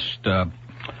it's just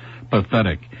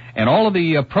pathetic. And all of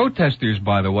the protesters,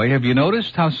 by the way, have you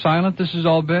noticed how silent this has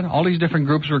all been? All these different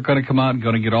groups are going to come out and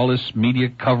going to get all this media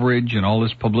coverage and all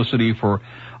this publicity for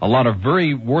a lot of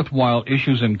very worthwhile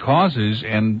issues and causes,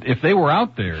 and if they were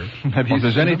out there, if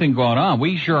there's anything going on,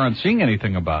 we sure aren't seeing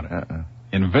anything about it.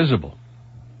 Invisible.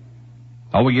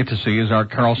 All we get to see is Art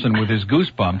Carlson with his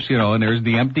goosebumps, you know, and there's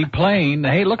the empty plane.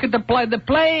 Hey, look at the plane.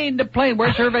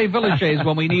 Where's Hervé Villechaize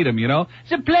when we need him, you know?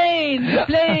 The plane.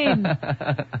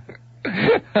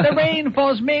 The rain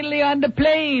falls mainly on the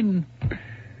plane.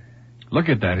 Look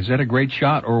at that. Is that a great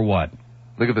shot or what?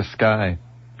 Look at the sky.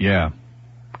 Yeah.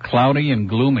 Cloudy and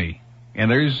gloomy. And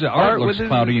there's Art looks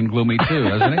cloudy and gloomy too,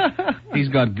 doesn't he? He's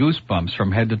got goosebumps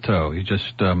from head to toe. He's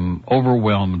just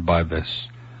overwhelmed by this.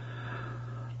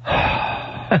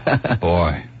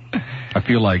 Boy, I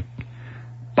feel like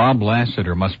Bob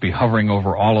Lassiter must be hovering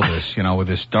over all of this, you know, with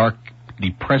this dark,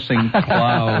 depressing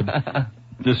cloud,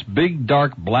 this big,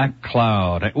 dark, black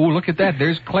cloud. Ooh, look at that.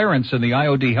 There's Clarence in the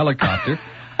IOD helicopter.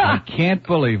 I can't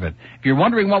believe it. If you're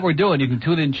wondering what we're doing, you can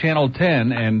tune in Channel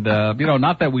 10, and, you know,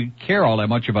 not that we care all that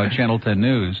much about Channel 10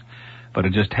 News, but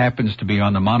it just happens to be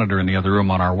on the monitor in the other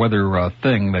room on our weather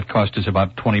thing that cost us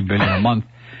about $20 billion a month.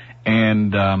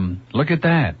 And look at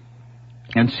that.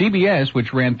 And CBS,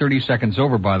 which ran 30 seconds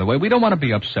over, by the way, we don't want to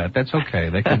be upset. That's okay.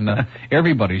 They can.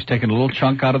 Everybody's taking a little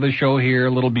chunk out of the show here, a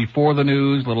little before the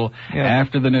news, a little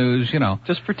after the news, you know.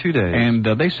 Just for 2 days. And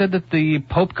they said that the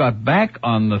Pope got back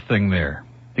on the thing there.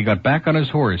 He got back on his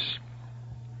horse.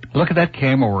 Look at that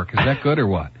camera work. Is that good or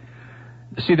what?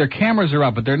 See, their cameras are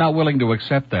up, but they're not willing to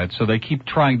accept that, so they keep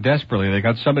trying desperately. They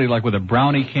got somebody like with a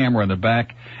brownie camera in the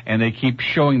back, and they keep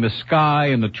showing the sky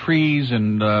and the trees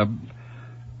and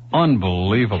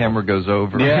unbelievable. Camera goes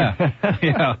over. Yeah,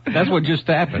 yeah. That's what just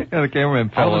happened. Yeah, the cameraman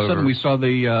fell over. All of a sudden, we saw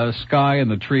the sky and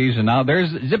the trees, and now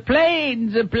there's the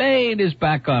plane. The plane is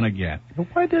back on again. Well,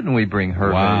 why didn't we bring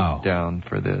Hervé down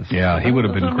for this? Yeah, he would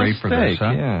have been great for this,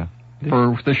 huh? Yeah.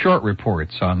 For the short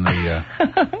reports on the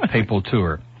papal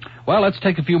tour. Well, let's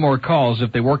take a few more calls.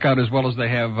 If they work out as well as they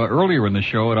have earlier in the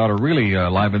show, it ought to really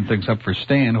liven things up for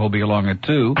Stan, who'll be along at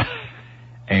 2.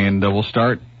 And we'll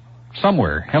start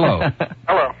somewhere. Hello.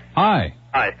 Hello. Hi.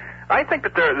 Hi. I think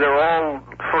that they're all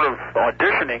sort of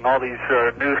auditioning, all these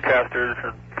newscasters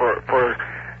for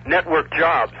network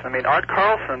jobs. I mean, Art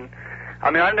Carlson, I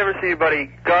mean, I've never seen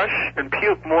anybody gush and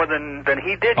puke more than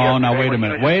he did yesterday. Oh, now, wait a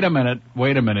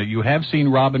minute. You have seen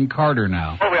Robin Carter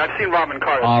now. Oh, I've seen Robin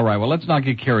Carter. All right, well, let's not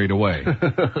get carried away. He's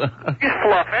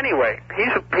fluff anyway. He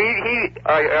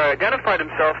identified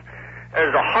himself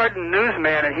as a hardened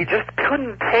newsman, and he just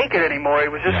couldn't take it anymore. He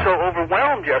was just so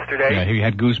overwhelmed yesterday. Yeah, he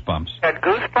had goosebumps. And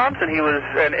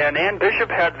Ann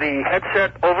Bishop had the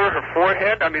headset over her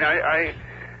forehead. I mean, I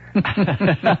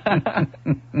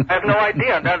have no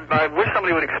idea. I wish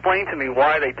somebody would explain to me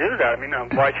why they do that. I mean,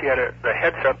 why she had the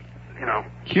headset, you know.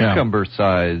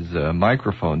 Cucumber-size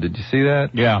microphone. Did you see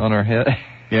that? Yeah. On her head?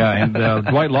 Yeah, and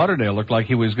Dwight Lauderdale looked like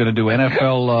he was going to do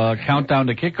NFL countdown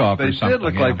to kickoff or something. They did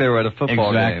look like they were at a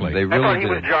football game. They really I thought he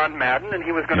was John Madden, and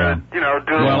he was going to, do...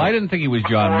 Well, I didn't think he was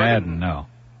John Madden, no.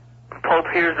 Pope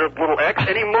hears a little X,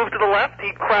 and he moved to the left,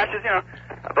 he crashes,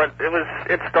 But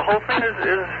the whole thing is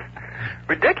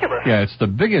ridiculous. Yeah, it's the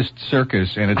biggest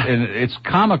circus, and it's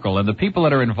comical, and the people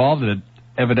that are involved in it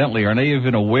evidently are not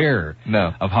even aware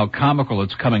of how comical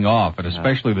it's coming off, and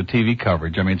especially the TV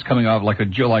coverage. I mean, it's coming off like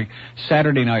like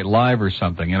Saturday Night Live or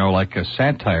something, like a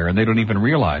satire, and they don't even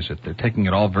realize it. They're taking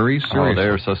it all very seriously. Oh, they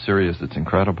are so serious, it's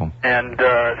incredible. And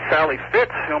Sally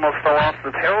Fitz almost fell off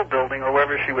the Herald building or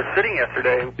wherever she was sitting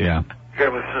yesterday. Yeah. It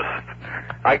was just...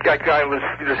 I was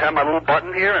just had my little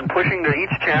button here and pushing to each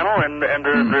channel, and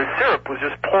the syrup was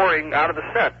just pouring out of the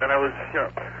set, and I was,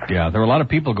 Yeah, there were a lot of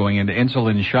people going into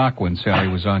insulin shock when Sally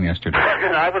was on yesterday.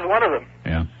 And I was one of them.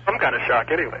 Yeah. Some kind of shock,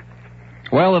 anyway.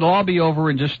 Well, it'll all be over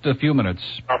in just a few minutes.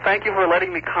 Well, thank you for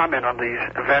letting me comment on these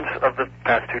events of the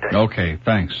past 2 days. Okay,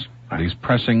 thanks. These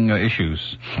pressing issues.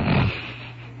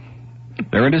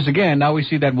 There it is again. Now we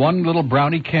see that one little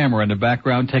brownie camera in the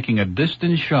background taking a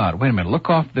distant shot. Wait a minute. Look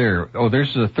off there. Oh,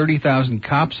 there's 30,000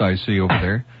 cops I see over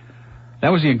there. That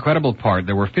was the incredible part.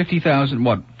 There were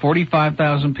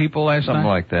 45,000 people last night? Something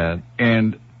like that.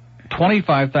 And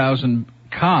 25,000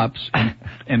 cops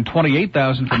and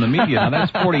 28,000 from the media. Now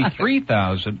that's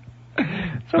 43,000.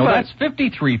 No, that's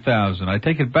 53,000. I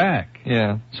take it back.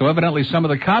 Yeah. So evidently some of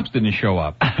the cops didn't show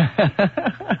up.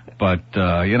 But,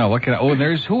 what can I... Oh,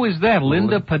 who is that?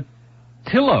 Linda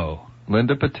Patillo.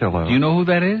 Linda Patillo. Do you know who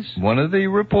that is? One of the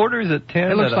reporters at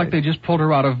 10. It looks like they just pulled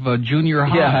her out of junior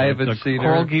high. Yeah, I haven't seen her.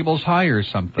 Coral Gables High or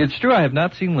something. It's true. I have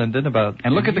not seen Linda in about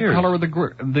And look at years. the color of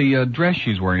the dress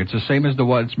she's wearing. It's the same as the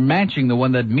one. It's matching the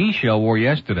one that Michelle wore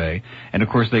yesterday. And, of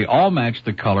course, they all match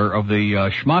the color of the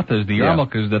shmatas, the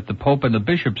yarmulkes that the Pope and the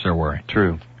bishops are wearing.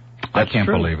 True. I can't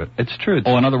true. believe it. It's true.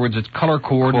 In other words, it's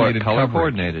color-coordinated Color coverage.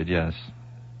 coordinated, yes.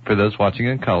 For those watching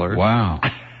in color. Wow.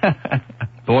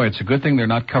 Boy, it's a good thing they're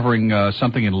not covering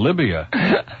something in Libya.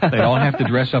 They all have to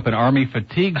dress up in army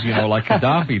fatigues, like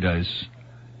Gaddafi does.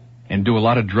 And do a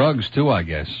lot of drugs, too, I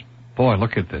guess. Boy,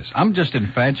 look at this. I'm just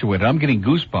infatuated. I'm getting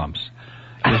goosebumps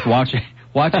just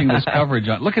watching this coverage.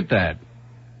 Look at that.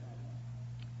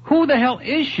 Who the hell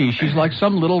is she? She's like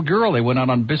some little girl. They went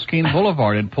out on Biscayne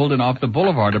Boulevard and pulled in off the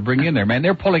boulevard to bring in there. Man,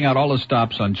 they're pulling out all the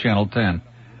stops on Channel 10.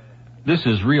 This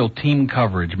is real team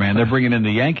coverage, man. They're bringing in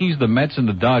the Yankees, the Mets, and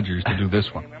the Dodgers to do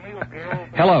this one.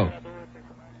 Hello.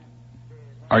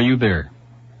 Are you there?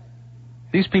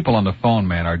 These people on the phone,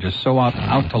 man, are just so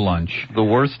out to lunch. The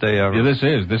worst day ever.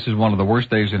 Yeah, this is one of the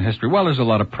worst days in history. Well, there's a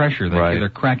lot of pressure. They're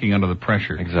cracking under the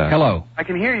pressure. Exactly. Hello. I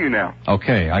can hear you now.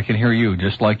 Okay, I can hear you,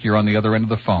 just like you're on the other end of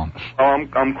the phone. Oh,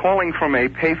 I'm calling from a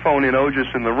payphone in Otis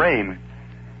in the rain.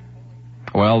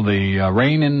 Well, the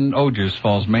rain in Otis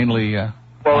falls mainly on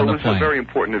Well, the it was plane. a very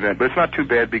important event, but it's not too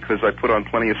bad because I put on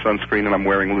plenty of sunscreen and I'm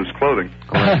wearing loose clothing.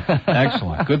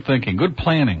 Excellent. Good thinking. Good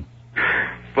planning.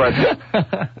 But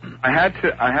I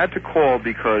had to call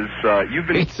because you've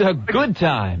been... It's a good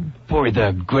time for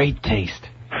the great taste.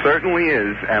 Certainly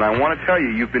is, and I want to tell you,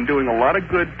 you've been doing a lot of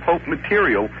good Pope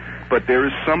material, but there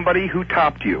is somebody who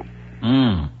topped you.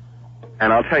 Mm.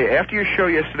 And I'll tell you, after your show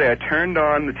yesterday, I turned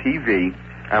on the TV,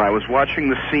 and I was watching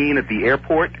the scene at the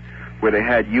airport where they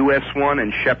had US 1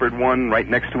 and Shepherd 1 right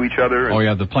next to each other. And Oh,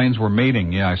 yeah, the planes were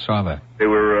mating. Yeah, I saw that. they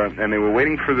were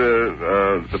waiting for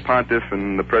the pontiff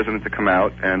and the president to come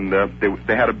out, and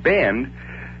they had a band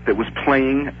that was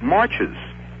playing marches.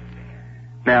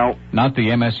 Now, Not the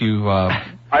MSU...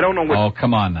 I don't know what... Oh,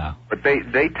 come on now. But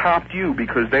they topped you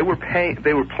because they were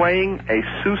playing a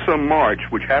Sousa march,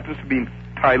 which happens to be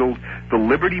titled the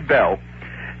Liberty Bell,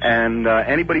 and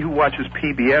anybody who watches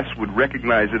PBS would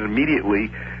recognize it immediately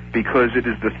because it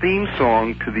is the theme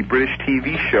song to the British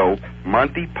TV show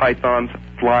Monty Python's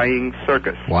Flying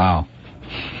Circus. Wow.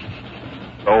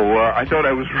 So I thought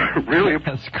I was really...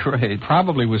 That's great.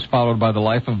 Probably was followed by The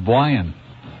Life of Brian.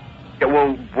 Yeah,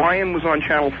 well, Brian was on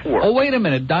Channel 4. Oh, wait a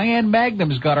minute. Diane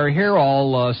Magnum's got her hair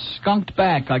all skunked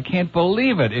back. I can't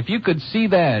believe it. If you could see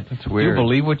that. That's weird. You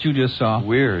believe what you just saw?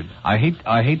 Weird. I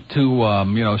hate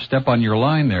to, step on your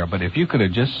line there, but if you could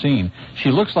have just seen.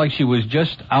 She looks like she was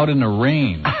just out in the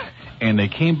rain. And they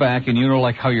came back, and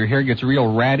like how your hair gets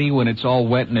real ratty when it's all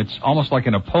wet, and it's almost like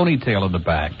in a ponytail in the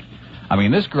back. I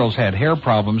mean, this girl's had hair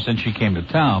problems since she came to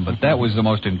town, but that was the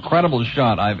most incredible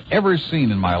shot I've ever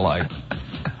seen in my life.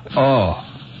 Oh,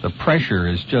 the pressure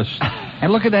is just...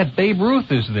 And look at that, Babe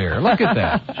Ruth is there. Look at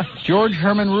that. George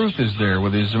Herman Ruth is there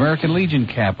with his American Legion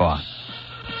cap on.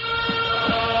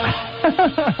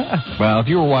 Well, if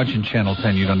you were watching Channel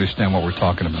 10, you'd understand what we're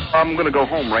talking about. I'm going to go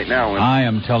home right now. And I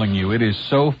am telling you, it is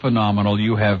so phenomenal.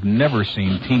 You have never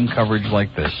seen team coverage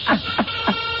like this.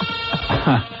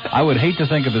 I would hate to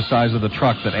think of the size of the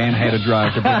truck that Ann had to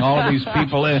drive to bring all of these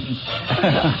people in. It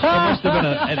must have been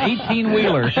an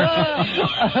 18-wheeler.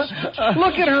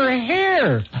 Look at her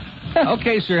hair.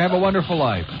 Okay, sir, have a wonderful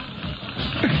life.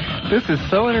 This is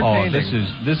so entertaining.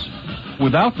 Oh, this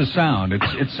without the sound,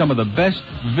 it's some of the best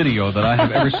video that I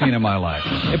have ever seen in my life.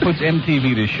 It puts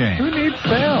MTV to shame. Who needs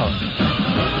sound?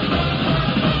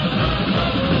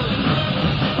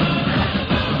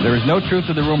 There is no truth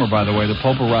to the rumor, by the way. The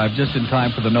Pope arrived just in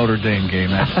time for the Notre Dame game.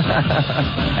 That's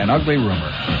an ugly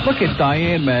rumor. Look at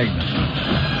Diane Magnum.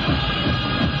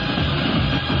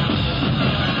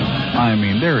 I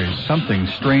mean, there is something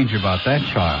strange about that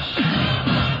child.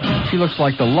 She looks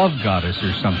like the love goddess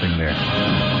or something there.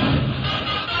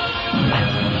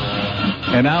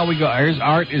 And now we go. Here's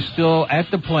Art is still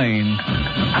at the plane.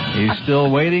 He's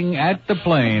still waiting at the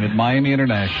plane at Miami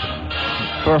International.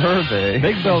 For Hervey.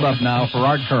 Big build-up now for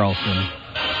Art Carlson,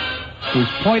 who's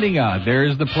pointing out,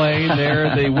 there's the plane, there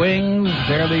are the wings,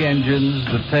 there are the engines,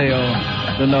 the tail,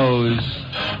 the nose,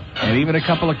 and even a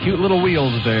couple of cute little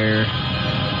wheels there.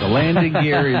 The landing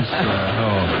gear is...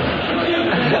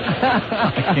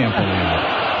 I can't believe it.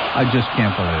 I just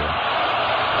can't believe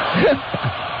it.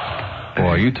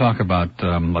 Boy, you talk about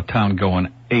a town going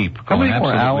ape. How many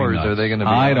more absolutely hours nuts. are they going to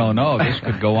be I on? don't know. This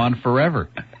could go on forever.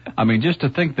 I mean, just to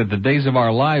think that the Days of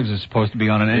Our Lives is supposed to be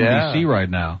on an NBC right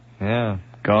now. Yeah,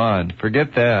 gone.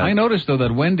 Forget that. I noticed, though,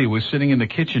 that Wendy was sitting in the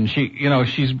kitchen.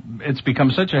 It's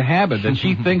become such a habit that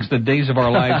she thinks the Days of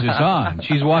Our Lives is on.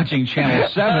 She's watching Channel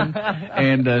 7,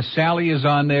 and Sally is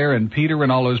on there, and Peter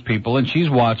and all those people, and she's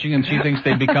watching, and she thinks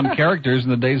they become characters in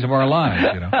the Days of Our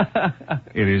Lives, you know.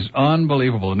 It is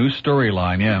unbelievable. A new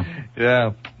storyline, yeah.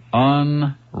 Yeah.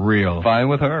 Unreal. Fine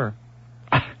with her.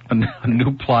 A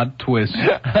new plot twist.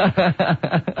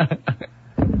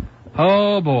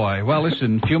 Oh, boy. Well,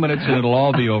 listen, a few minutes and it'll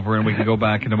all be over, and we can go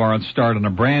back tomorrow and start on a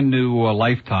brand new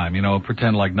lifetime, you know,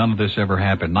 pretend like none of this ever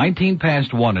happened. 19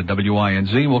 past 1 at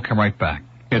WINZ. We'll come right back.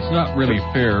 It's not really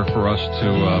fair for us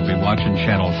to be watching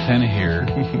Channel 10 here.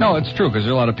 No, it's true, because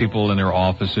there are a lot of people in their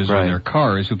offices or in their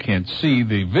cars who can't see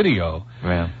the video.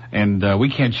 Yeah. And we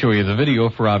can't show you the video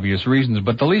for obvious reasons,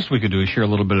 but the least we could do is share a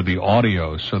little bit of the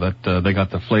audio so that they got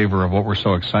the flavor of what we're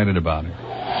so excited about.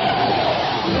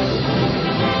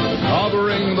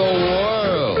 Covering the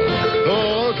world,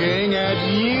 looking at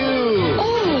you.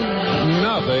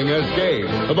 Nothing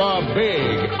escapes the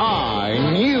Big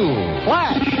I News.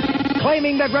 Flash,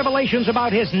 claiming that revelations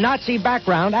about his Nazi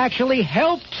background actually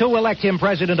helped to elect him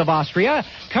president of Austria,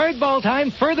 Kurt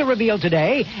Waldheim further revealed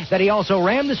today that he also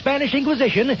ran the Spanish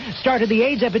Inquisition, started the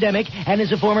AIDS epidemic, and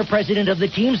is a former president of the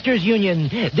Teamsters Union.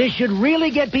 This should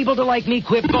really get people to like me,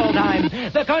 quipped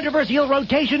Waldheim. The controversial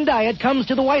rotation diet comes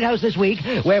to the White House this week,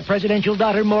 where presidential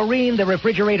daughter Maureen, the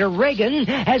refrigerator Reagan,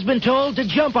 has been told to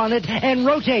jump on it and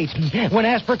rotate. When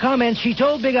asked for comments, she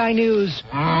told Big Eye News,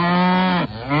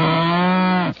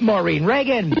 Maureen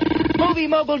Reagan. Movie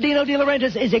mogul Dino De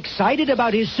Laurentiis is excited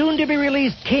about his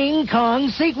soon-to-be-released King Kong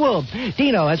sequel.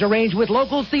 Dino has arranged with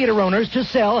local theater owners to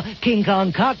sell King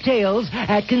Kong cocktails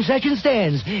at concession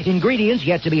stands. Ingredients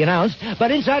yet to be announced,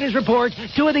 but insiders report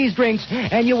 2 of these drinks,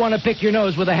 and you want to pick your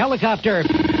nose with a helicopter.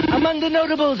 Among the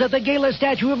notables at the Gala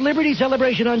Statue of Liberty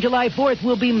celebration on July 4th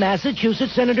will be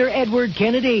Massachusetts Senator Edward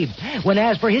Kennedy. When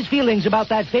asked for his feelings about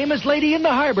that famous lady in the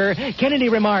harbor, Kennedy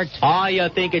remarked, I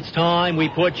think it's time we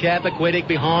put Chappaquiddick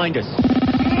behind us.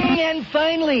 And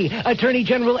finally, Attorney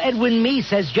General Edwin Meese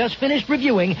has just finished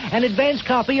reviewing an advance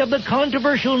copy of the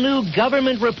controversial new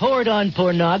government report on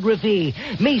pornography.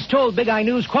 Meese told Big Eye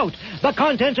News, quote, the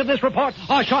contents of this report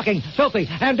are shocking, filthy,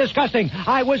 and disgusting.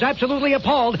 I was absolutely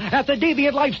appalled at the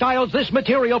deviant lifestyles this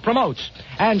material promotes.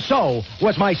 And so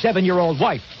was my 7-year-old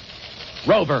wife,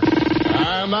 Rover.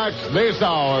 And that's this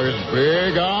hour's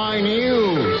Big Eye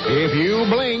News. If you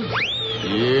blink,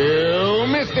 you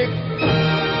missed it.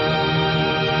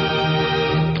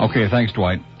 Okay, thanks,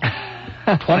 Dwight.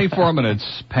 24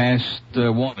 minutes past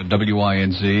 1 at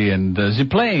WINZ, and the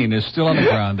plane is still on the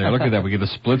ground there. Look at that. We get a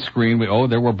split screen.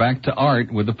 There we're back to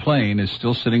Art with the plane is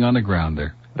still sitting on the ground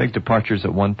there. I think departure's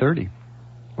at 1:30.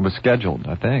 It was scheduled,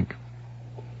 I think.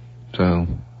 So...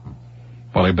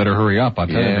 Well, they better hurry up. I'll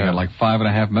tell you, they got like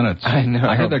 5.5 minutes. I know.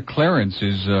 I heard that Clarence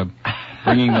is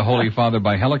bringing the Holy Father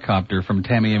by helicopter from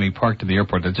Tamiami Park to the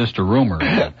airport. That's just a rumor.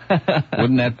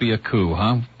 Wouldn't that be a coup,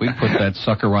 huh? We'd put that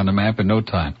sucker on the map in no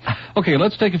time. Okay,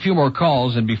 let's take a few more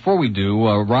calls. And before we do,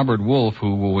 Robert Wolf,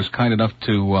 who was kind enough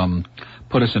to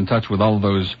put us in touch with all of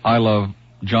those I Love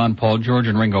John, Paul, George,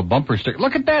 and Ringo bumper sticker.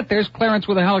 Look at that. There's Clarence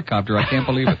with a helicopter. I can't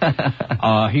believe it.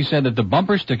 He said that the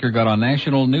bumper sticker got on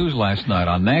national news last night,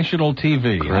 on national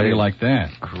TV. Great. How do you like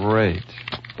that? Great.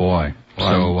 Boy.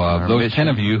 So those 10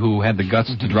 of you who had the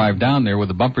guts to drive down there with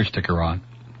the bumper sticker on,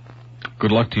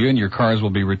 good luck to you, and your cars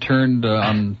will be returned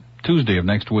on Tuesday of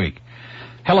next week.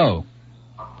 Hello.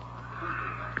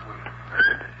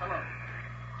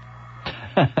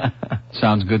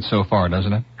 Sounds good so far,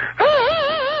 doesn't it?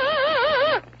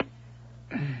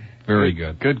 Very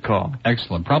good. Good call.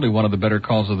 Excellent. Probably one of the better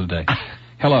calls of the day.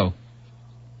 Hello.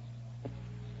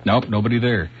 Nope, nobody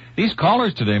there. These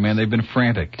callers today, man, they've been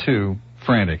frantic. 2.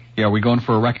 Frantic. Yeah, are we going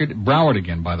for a record? Broward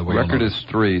again, by the way. Record is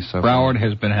 3. So Broward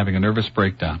has been having a nervous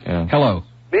breakdown. Yeah. Hello.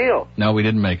 Neil. No, we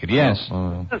didn't make it. Yes.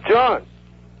 This is John.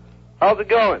 How's it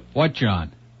going? What,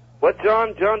 John? What,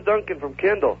 John? John Duncan from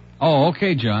Kendall. Oh,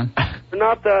 okay, John. We're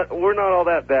not all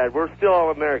that bad. We're still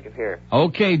all American here.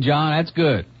 Okay, John, that's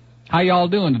good. How y'all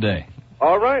doing today?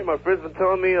 All right. My friend's been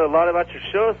telling me a lot about your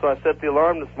show, so I set the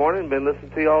alarm this morning and been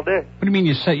listening to you all day. What do you mean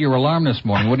you set your alarm this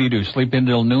morning? What do? Sleep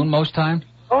until noon most times?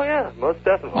 Oh, yeah, most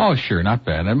definitely. Oh, sure, not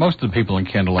bad. And most of the people in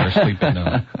Kendall are asleep at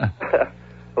noon.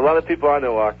 A lot of people I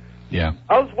know are. Yeah.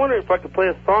 I was wondering if I could play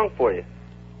a song for you.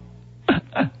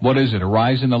 What is it, A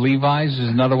Rise in the Levi's? Is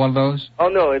another one of those? Oh,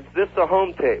 no, it's a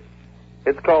home tape.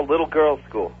 It's called Little Girls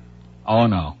School. Oh,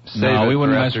 no. Save No, it we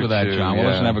wouldn't for mess after with that, 2, John. We'll yeah.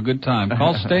 listen, have a good time.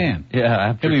 Call Stan. Yeah,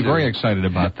 after He'll be 2. very excited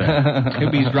about that.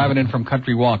 He'll be driving in from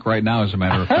Country Walk right now, as a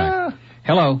matter of fact.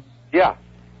 Hello. Yeah.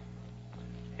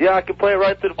 Yeah, I can play it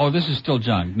right through the... Oh, this is still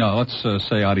John. No, let's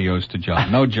say adios to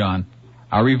John. No, John.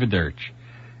 Arrivederci.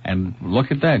 And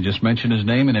look at that. Just mention his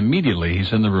name, and immediately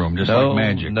he's in the room, just like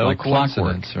magic, no like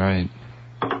clockwork. coincidence, right?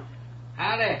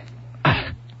 Howdy.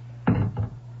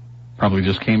 Probably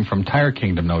just came from Tire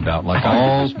Kingdom, no doubt. Like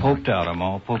all poked out. I'm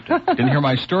all poked out. Didn't hear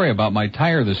my story about my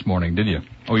tire this morning, did you?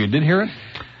 Oh, you did hear it?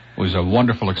 It was a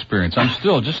wonderful experience. I'm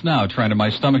still just now trying to. My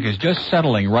stomach is just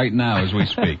settling right now as we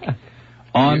speak.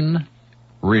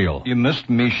 Unreal. You missed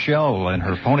Michelle and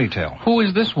her ponytail. Who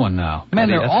is this one now? Man,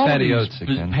 they're all Patty of Oates these.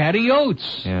 again. Patty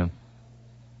Oates. Yeah.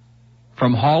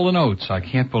 From Hall & Oates. I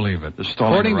can't believe it.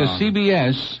 According to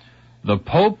CBS, the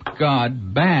Pope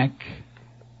got back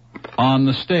on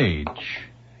the stage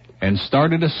and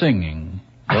started a singing.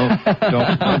 Don't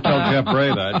tell Jeff Bray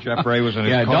that. Jeff Bray was in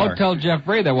his car. Don't tell Jeff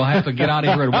Bray that. We'll have to get out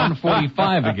of here at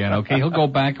 1:45 again, okay? He'll go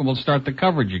back and we'll start the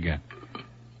coverage again.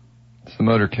 It's the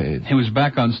motorcade. He was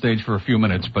back on stage for a few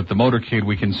minutes, but the motorcade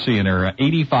we can see, and there are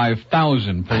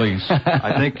 85,000 police.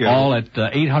 I think all at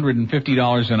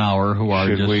 $850 an hour who are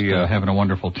just having a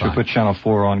wonderful time. Should we put Channel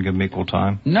 4 on, give them equal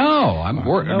time? No,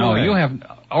 no, way. you have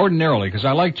ordinarily, because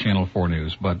I like Channel 4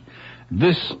 News, but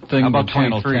this thing How about with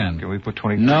Channel 23? 10. Can we put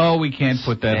 23? No, we can't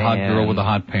put that hot Stan. girl with the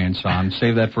hot pants on.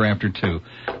 Save that for after 2.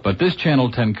 But this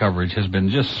Channel 10 coverage has been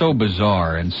just so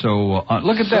bizarre and so...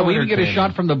 look at So that. We even get a entertaining.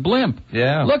 shot from the blimp.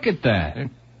 Yeah. Look at that.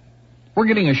 We're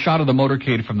getting a shot of the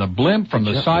motorcade from the blimp, from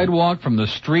the sidewalk, from the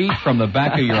street, from the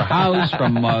back of your house,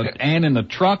 from Ann in the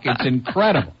truck. It's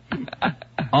incredible.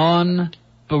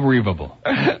 Unbelievable.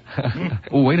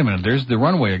 Oh, wait a minute. There's the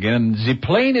runway again. The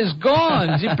plane is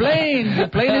gone. The plane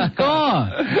is gone.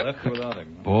 Left without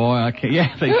him. Boy, I can't.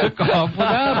 Yeah, they took off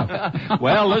without him.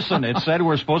 Well, listen, it said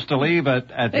we're supposed to leave at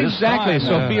this Exactly. time.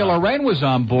 Sophia Loren was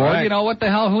on board. Right. You know, what the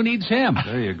hell? Who needs him?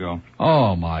 There you go.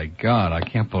 Oh, my God. I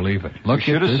can't believe it. Look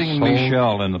You should at have this seen whole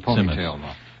Michelle in the Simmons. ponytail.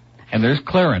 Though. And there's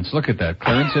Clarence. Look at that.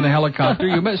 Clarence in a helicopter.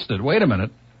 You missed it. Wait a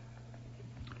minute.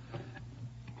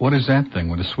 What is that thing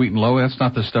with the sweet and low? That's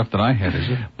not the stuff that I had, is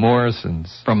it?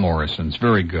 Morrison's. From Morrison's.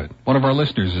 Very good. One of our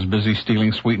listeners is busy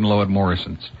stealing sweet and low at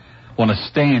Morrison's. One of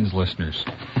Stan's listeners.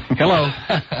 Hello.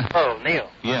 Oh, Neil.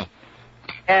 Yeah.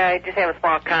 I just have a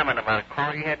small comment about a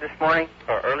call you had this morning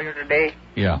or earlier today.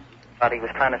 Yeah. Thought he was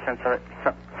trying to send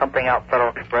something out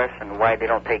Federal Express and why they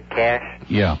don't take cash.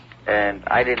 Yeah. And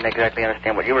I didn't exactly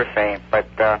understand what you were saying, but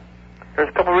there's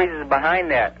a couple reasons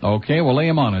behind that. Okay, well, lay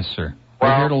him on us, sir.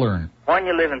 We're here to learn. One,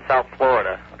 you live in South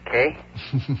Florida, okay?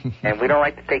 And we don't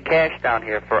like to take cash down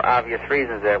here for obvious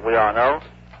reasons that we all know.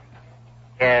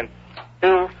 And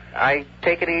two, I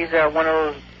take it he's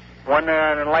one in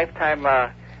a lifetime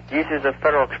users of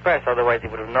Federal Express, otherwise he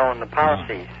would have known the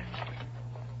policies.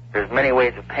 There's many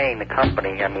ways of paying the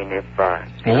company. I mean, if... Well,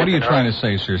 what are you trying to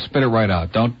say, sir? Spit it right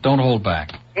out. Don't hold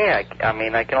back. Yeah, I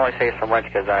mean, I can only say so much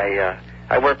because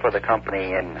I work for the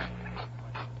company in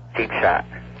Cheap Shot.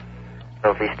 So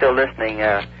if he's still listening,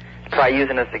 try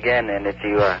using us again, and if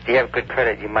you have good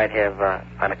credit, you might have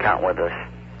an account with us.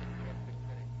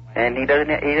 And he doesn't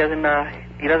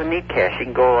need cash. He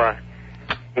can go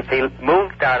if he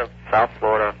moved out of South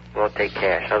Florida, we'll take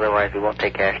cash. Otherwise, we won't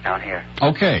take cash down here.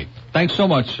 Okay. Thanks so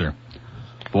much, sir.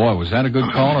 Boy, was that a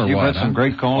good call or You've what? had some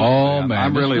great calls. Oh, man.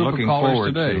 I'm this really group of looking callers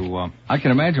forward today. to... I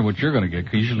can imagine what you're going to get,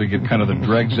 because you usually get kind of the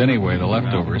dregs anyway, the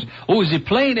leftovers. Oh, the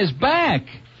plane is back!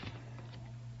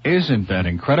 Isn't that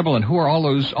incredible? And who are all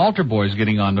those altar boys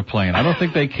getting on the plane? I don't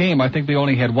think they came. I think they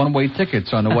only had one-way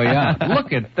tickets on the way out.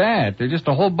 Look at that. There's just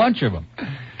a whole bunch of them.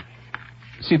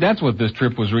 See, that's what this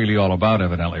trip was really all about,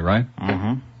 evidently, right?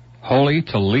 Mm-hmm. Holy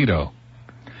Toledo.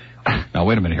 Now,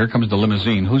 wait a minute. Here comes the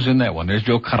limousine. Who's in that one? There's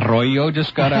Joe Carroyo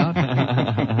just got out.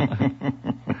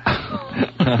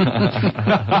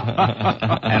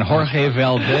 And Jorge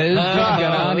Valdez just got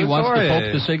out. He wants the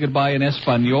Pope to say goodbye in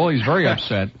Espanol. He's very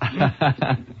upset.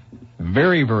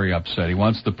 Very, very upset. He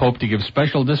wants the Pope to give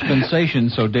special dispensation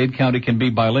so Dade County can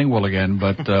be bilingual again,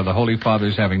 but the Holy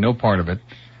Father's having no part of it.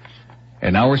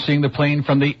 And now we're seeing the plane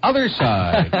from the other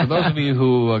side. For those of you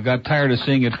who got tired of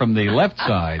seeing it from the left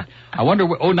side, I wonder...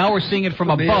 now we're seeing it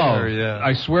from above. Other, yeah.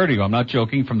 I swear to you, I'm not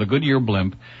joking, from the Goodyear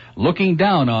blimp, looking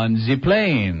down on the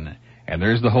plane. And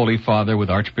there's the Holy Father with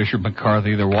Archbishop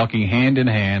McCarthy. They're walking hand in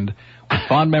hand with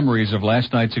fond memories of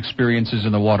last night's experiences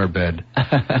in the waterbed.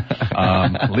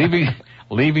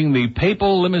 Leaving the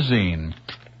papal limousine.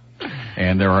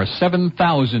 And there are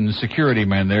 7,000 security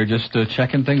men there just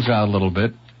checking things out a little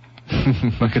bit.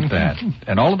 Look at that.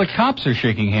 And all of the cops are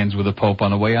shaking hands with the Pope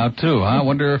on the way out, too. Huh? I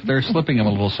wonder if they're slipping him a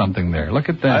little something there. Look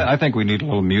at that. I think we need a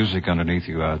little music underneath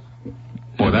you.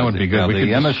 Boy, that would be good.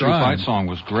 The MSU fight song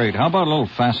was great. How about a little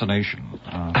Fascination?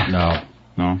 No.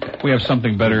 We have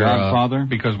something better, Godfather?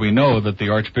 Because we know that the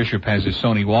Archbishop has his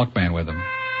Sony Walkman with him.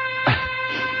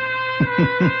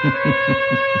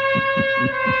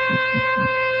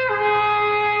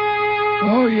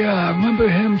 Oh, yeah, I remember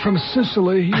him from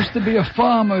Sicily. He used to be a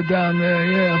farmer down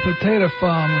there, a potato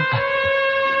farmer.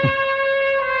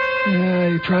 Yeah,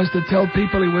 he tries to tell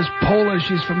people he was Polish.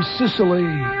 He's from Sicily.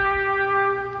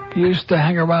 He used to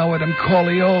hang around with them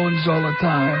Corleones all the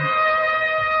time.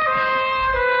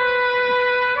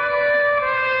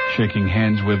 Shaking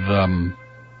hands with,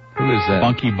 who is that?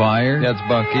 Bunky Byer. That's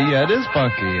Bunky. Yeah, it is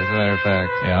Bunky, as a matter of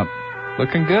fact. Yeah.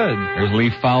 Looking good. There's Lee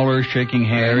Fowler shaking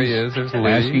hands. There he is. There's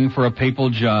Lee. Asking for a papal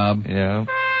job. Yeah.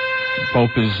 The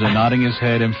Pope is nodding his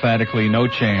head emphatically. No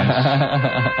chance.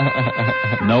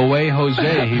 No way,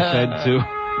 Jose, he said to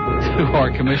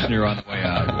our commissioner on the way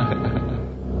out.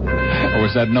 Or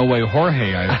was that no way,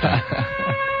 Jorge, I think.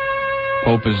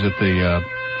 Pope is at the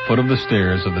foot of the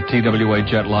stairs of the TWA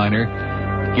jetliner,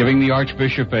 giving the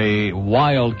Archbishop a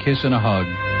wild kiss and a hug.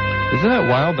 Isn't that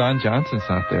wild? Don Johnson's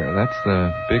not there. That's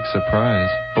the big surprise.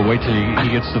 But wait till he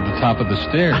gets to the top of the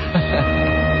stairs.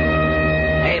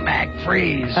 Hey, Mac,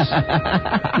 freeze.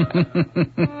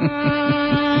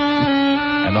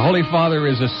 And the Holy Father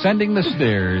is ascending the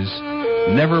stairs,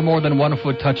 never more than 1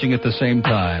 foot touching at the same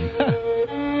time.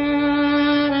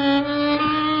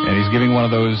 And he's giving one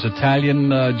of those Italian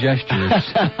gestures.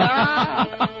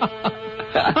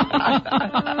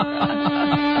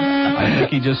 I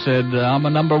think he just said, I'm a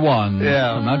number one.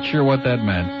 Yeah. I'm not sure what that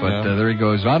meant, but there he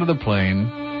goes onto the plane,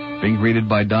 being greeted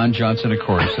by Don Johnson, of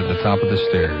course, at the top of the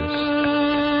stairs.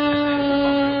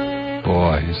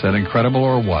 Boy, is that incredible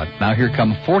or what? Now here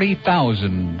come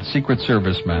 40,000 Secret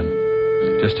Service men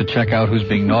just to check out who's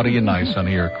being naughty and nice on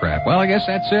the aircraft. Well, I guess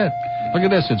that's it. Look at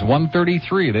this. It's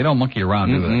 1:33. They don't monkey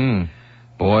around, do they?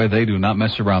 Boy, they do not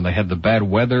mess around. They had the bad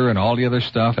weather and all the other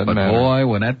stuff. But boy,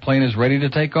 when that plane is ready to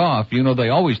take off, you know they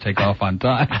always take off on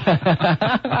time.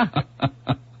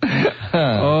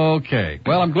 Okay.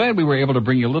 Well, I'm glad we were able to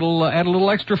bring you add a little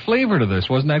extra flavor to this.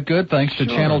 Wasn't that good? Thanks to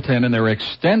Channel 10 and their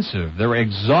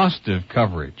exhaustive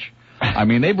coverage. I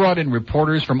mean, they brought in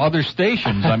reporters from other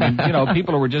stations. I mean,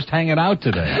 people who were just hanging out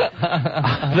today.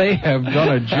 They have done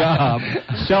a job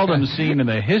seldom seen in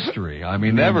the history. I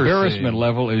mean, the embarrassment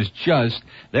level is just...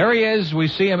 There he is. We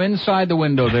see him inside the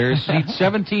window there. Seat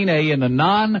 17A in the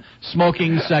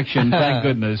non-smoking section. Thank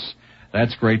goodness.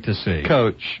 That's great to see.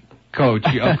 Coach.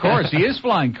 Of course. He is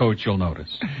flying coach, you'll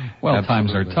notice. Well,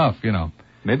 Absolutely. Times are tough,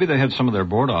 Maybe they had some of their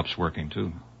board ops working,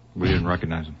 too. We didn't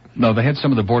recognize them. No, they had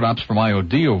some of the board ops from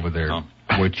IOD over there,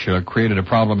 which created a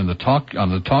problem on the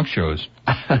talk shows.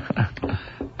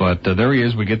 But there he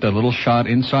is. We get that little shot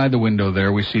inside the window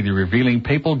there. We see the revealing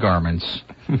papal garments.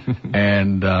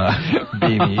 And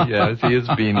Beanie, yes, he is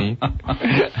Beanie.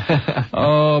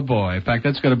 Oh, boy. In fact,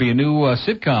 that's going to be a new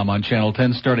sitcom on Channel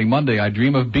 10 starting Monday. I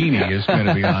Dream of Beanie is going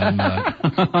to be on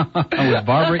with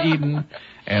Barbara Eden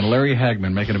and Larry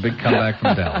Hagman making a big comeback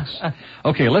from Dallas.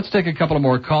 Okay, let's take a couple of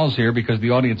more calls here because the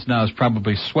audience now is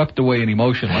probably swept away in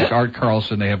emotion like Art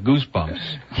Carlson. They have goosebumps.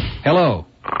 Hello.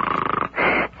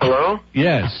 Hello?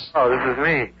 Yes. Oh, this is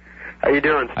me. How you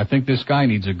doing? I think this guy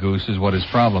needs a goose is what his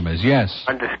problem is. Yes.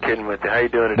 I'm just kidding with you. How you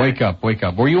doing today? Wake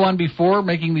up. Were you on before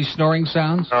making these snoring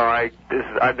sounds? Oh,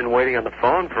 I've been waiting on the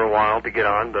phone for a while to get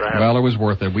on, but I haven't. Well, it was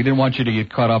worth it. We didn't want you to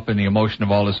get caught up in the emotion of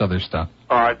all this other stuff.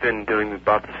 Oh, I've been doing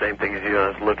about the same thing as you. I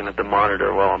was looking at the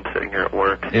monitor while I'm sitting here at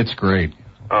work. It's great.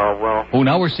 Oh, well. Oh,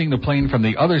 now we're seeing the plane from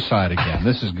the other side again.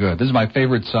 This is good. This is my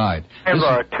favorite side. I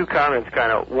have two comments,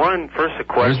 kind of. One, first a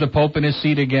question. There's the Pope in his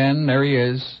seat again. There he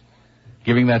is.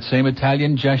 Giving that same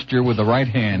Italian gesture with the right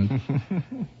hand.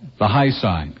 The high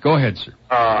sign. Go ahead, sir.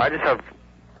 I just have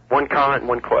one comment and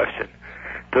one question.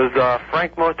 Does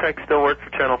Frank Motek still work for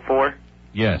Channel 4?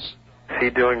 Yes. Is he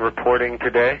doing reporting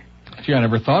today? Gee, I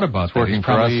never thought about that. He's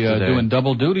probably doing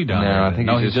double duty down there. I think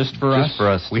he's just for us.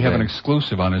 We today. have an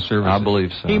exclusive on his service. I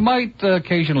believe so. He might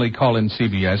occasionally call in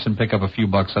CBS and pick up a few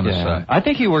bucks on the side. I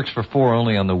think he works for 4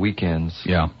 only on the weekends.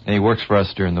 Yeah. And he works for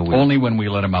us during the week. Only when we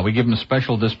let him out. We give him a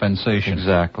special dispensation.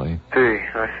 Exactly.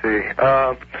 I see.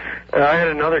 I had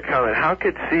another comment. How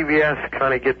could CBS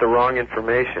kind of get the wrong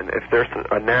information? If there's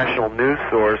a national news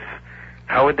source,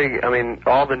 how would they,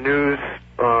 all the news,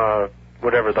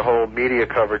 the whole media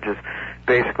coverage is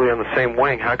basically on the same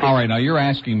wing. How could All right, now you're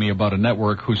asking me about a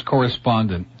network whose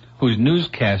correspondent, whose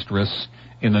newscastress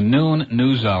in the noon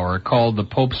news hour called the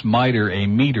Pope's mitre a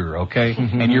meter, okay?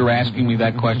 And you're asking me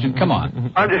that question? Come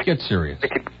on. I'm just get serious.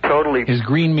 Totally. His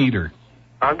green meter.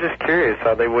 I'm just curious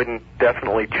how they wouldn't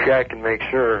definitely check and make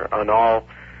sure on all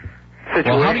situations.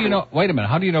 Well, how do you know? Wait a minute.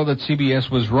 How do you know that CBS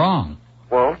was wrong?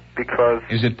 Well, because...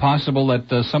 Is it possible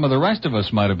that some of the rest of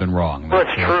us might have been wrong? Well,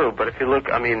 it's true, but if you look,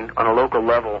 I mean, on a local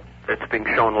level, it's being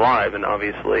shown live, and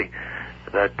obviously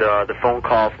that the phone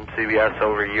call from CBS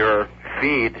over your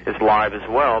feed is live as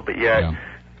well, but yet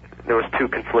there was two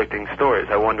conflicting stories.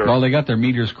 I wonder... Well, they got their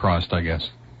meters crossed, I guess.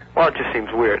 Well, it just seems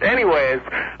weird. Anyways,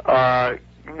 I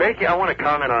want to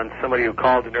comment on somebody who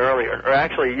called in earlier, or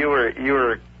actually you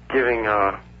were giving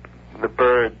the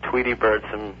bird, Tweety Bird,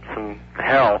 some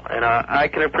hell, and I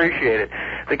can appreciate it.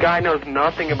 The guy knows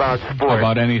nothing about sports.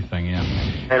 About anything, yeah.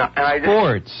 And I just,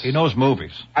 sports. He knows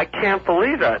movies. I can't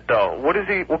believe that, though. What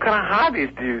kind of hobbies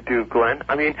do you do, Glenn?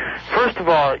 I mean, first of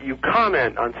all, you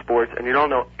comment on sports and you don't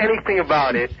know anything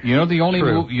about it. You know the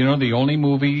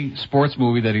only sports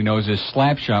movie that he knows is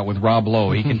Slapshot with Rob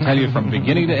Lowe. He can tell you from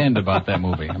beginning to end about that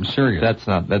movie. I'm serious.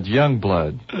 That's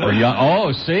Youngblood.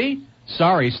 Oh, see?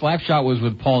 Sorry, Slapshot was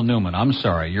with Paul Newman. I'm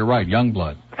sorry. You're right,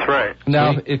 Youngblood. That's right.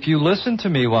 Now, if you listen to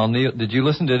me while Neil... Did you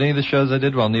listen to any of the shows I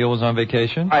did while Neil was on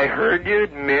vacation? I heard you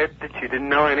admit that you didn't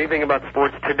know anything about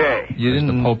sports today. You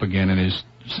didn't... the Pope again in his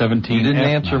 17. You didn't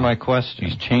answer my question.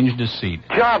 He's changed his seat.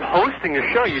 Job hosting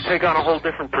a show, you take on a whole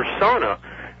different persona,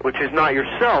 which is not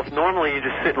yourself. Normally you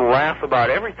just sit and laugh about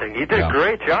everything. You did a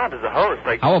great job as a host.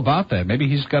 Like, how about that? Maybe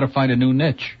he's got to find a new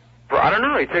niche. I don't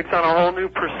know. He takes on a whole new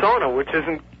persona, which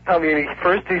isn't... I mean,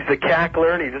 first he's the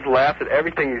cackler, and he just laughs at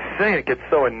everything you say. It gets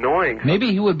so annoying.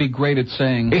 Maybe he would be great at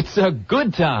saying... It's a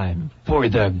good time for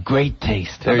the great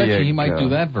taste. I bet you he might do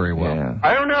that very well. Yeah.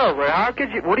 I don't know, but how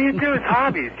could you... What do you do as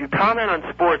hobbies? You comment on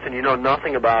sports, and you know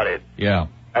nothing about it. Yeah.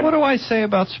 What do I say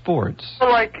about sports? Well,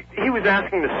 like, he was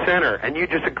asking the center, and you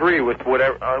just agree with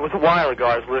whatever... it was a while ago,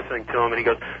 I was listening to him, and he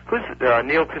goes,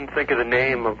 Neil couldn't think of the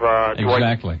name of...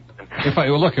 Exactly. If I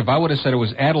would have said it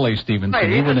was Adlai Stevenson, right,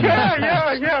 he would have...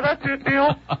 Yeah, that's it,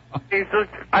 Neil.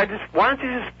 Why don't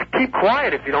you just keep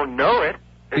quiet if you don't know it?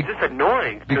 It's just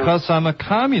annoying. Because I'm a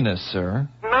communist, sir.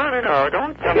 No,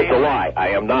 don't tell me. It's a lie. I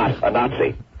am not a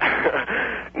Nazi.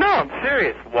 No, I'm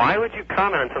serious. Why would you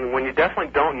comment on something when you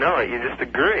definitely don't know it? You just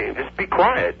agree. Just be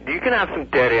quiet. You can have some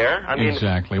dead air. I mean...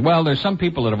 Exactly. Well, there's some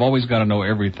people that have always got to know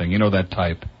everything. You know that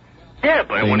type. Yeah,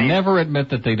 but they never admit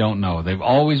that they don't know. They've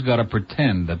always got to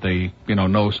pretend that they,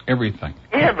 know everything.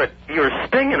 Yeah, but you were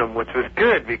stinging them, which was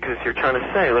good because you're trying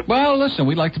to say, look. Well, listen,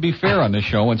 we like to be fair on this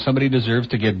show. When somebody deserves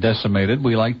to get decimated,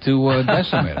 we like to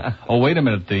decimate it. Oh, wait a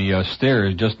minute. The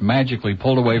stairs just magically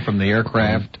pulled away from the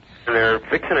aircraft. And they're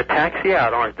fixing a taxi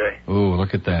out, aren't they? Ooh,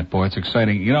 look at that. Boy, it's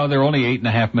exciting. They're only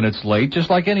 8.5 minutes late, just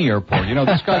like any airport.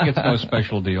 This guy gets no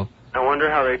special deal. I wonder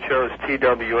how they chose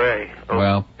TWA.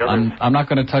 Well, I'm not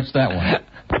going to touch that one.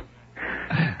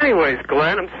 Anyways,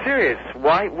 Glenn, I'm serious.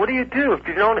 What do you do if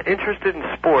you're not interested in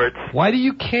sports? Why do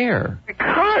you care?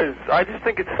 Because I just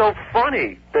think it's so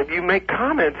funny that you make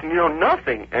comments and you know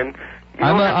nothing. And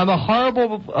I'm a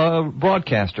horrible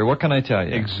broadcaster. What can I tell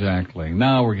you? Exactly.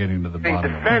 Now we're getting to the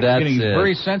bottom of it. That's getting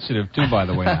very sensitive too, by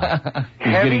the way. Now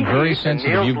he's getting very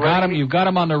sensitive. You've got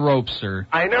him on the ropes, sir.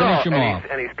 I know. Finish him off.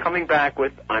 And he's coming back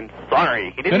with, "I'm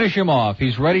sorry." Finish him off.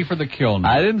 He's ready for the kill now.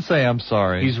 I didn't say I'm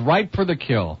sorry. He's ripe for the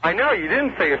kill. I know. You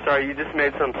didn't say you're sorry. You just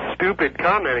made some stupid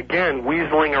comment again,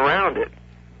 weaseling around it.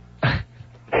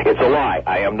 It's a lie.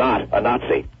 I am not a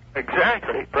Nazi.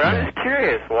 Exactly. But I'm just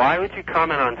curious. Why would you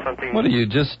comment on something... What are you,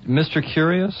 just Mr.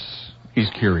 Curious? He's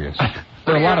curious.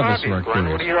 There are a lot of us who are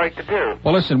curious. What do you like to do?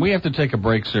 Well, listen, we have to take a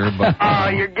break, sir, but...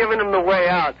 You're giving him the way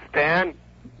out, Stan.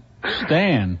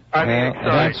 Stan? I mean,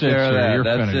 that's it, sir. You're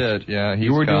that's finished. It. Yeah,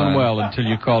 you were doing well until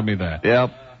you called me that.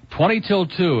 Yep. 20 till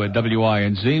 2 at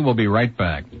WINZ. We'll be right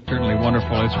back. Certainly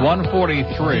wonderful. It's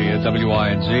 1:43 at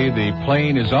WINZ. The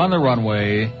plane is on the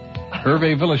runway.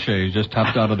 Hervé Villachet just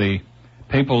hopped out of the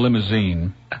papal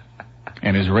limousine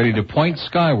and is ready to point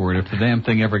skyward if the damn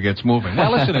thing ever gets moving. Now,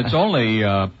 listen, it's only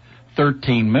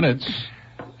 13 minutes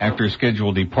after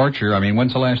scheduled departure. I mean,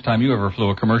 when's the last time you ever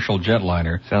flew a commercial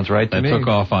jetliner? Sounds right to me. That took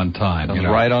off on time. Sounds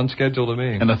right on schedule to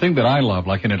me. And the thing that I love,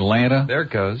 like in Atlanta... There it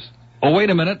goes. Oh, wait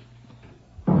a minute.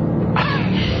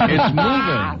 It's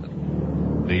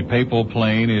moving. The papal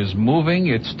plane is moving.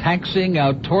 It's taxiing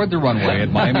out toward the runway at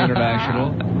Miami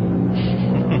International.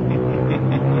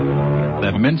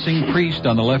 That mincing priest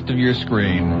on the left of your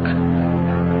screen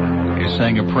is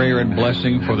saying a prayer and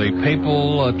blessing for the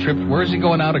papal trip. Where is he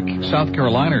going out of South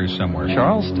Carolina or somewhere?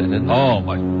 Charleston, isn't it? Oh,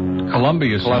 my.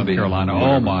 Columbia, South Carolina.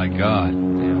 Oh, my God.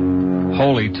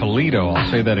 Holy Toledo.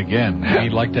 I'll say that again.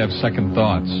 He'd like to have second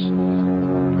thoughts.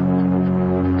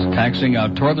 taxiing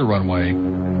out toward the runway.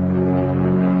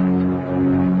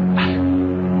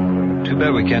 Too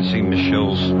bad we can't see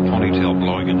Michelle's ponytail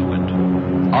blowing in the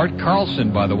wind. Art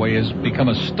Carlson, by the way, has become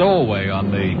a stowaway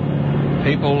on the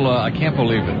papal, I can't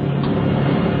believe it.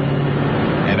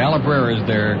 And Alabrera is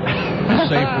there to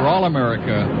say for all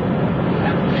America.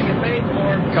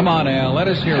 Come on, Al, let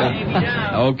us hear it.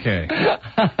 Okay.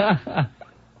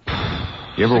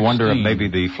 You ever wonder if maybe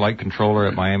the flight controller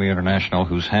at Miami International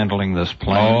who's handling this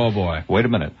plane... Oh, boy. Wait a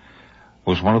minute.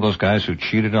 Was one of those guys who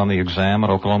cheated on the exam at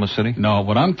Oklahoma City? No,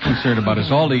 what I'm concerned about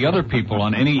is all the other people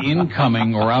on any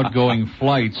incoming or outgoing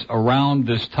flights around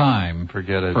this time.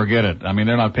 Forget it. Forget it. I mean,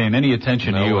 they're not paying any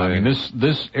attention to you. way. I mean,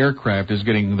 this aircraft is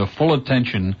getting the full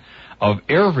attention of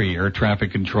every air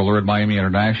traffic controller at Miami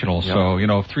International. Yep. So,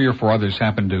 if 3 or 4 others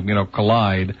happen to,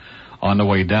 collide on the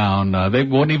way down, they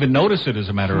won't even notice it, as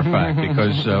a matter of fact,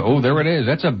 because, there it is.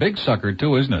 That's a big sucker,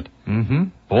 too, isn't it? Mm-hmm.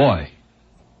 Boy.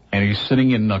 And he's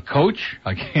sitting in the coach?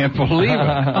 I can't believe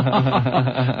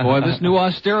it. Boy, this new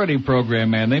austerity program,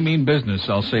 man, they mean business,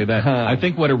 I'll say that. I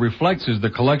think what it reflects is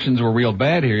the collections were real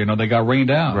bad here. They got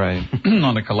rained out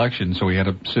on the collection, so he had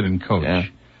to sit in coach. Yeah.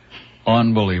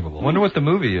 Unbelievable. Wonder what the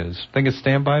movie is. Think it's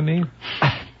Stand By Me?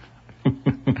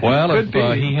 Well, if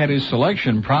he had his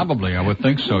selection, probably, I would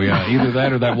think so, yeah. Either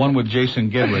that or that one with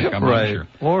Jason Gedrick, I'm not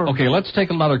sure. Okay, let's take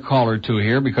another call or two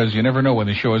here, because you never know when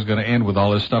the show is going to end with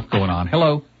all this stuff going on.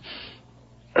 Hello?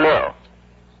 Hello.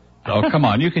 Oh, come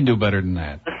on, you can do better than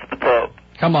that. This is the Pope.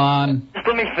 Come on. Just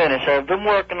let me finish. I've been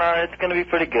working on it. It's going to be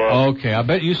pretty good. Okay, I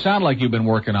bet you sound like you've been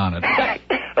working on it.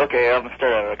 Okay, I'm going to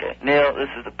start over. Okay. Neil, this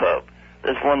is the Pope.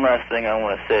 There's one last thing I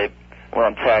want to say when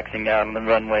I'm taxiing out on the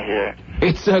runway here.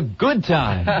 It's a good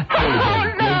time. I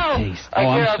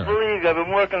cannot believe I've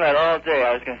been working on that all day.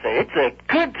 I was going to say, it's a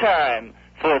good time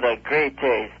for the great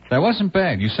taste. That wasn't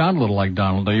bad. You sound a little like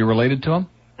Donald. Are you related to him?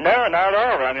 No, not at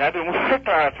all. I mean, I've been working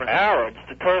on it for an hour.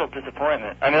 Just a total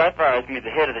disappointment. I mean, I thought I was going to be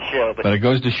the hit of the show. But it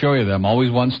goes to show you that I'm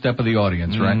always one step of the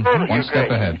audience, right? Totally, one step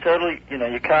great. ahead. Totally,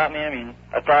 you caught me. I mean,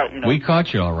 I thought, We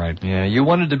caught you all right. Yeah, you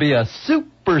wanted to be a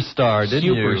superstar, didn't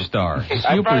you? Superstar. I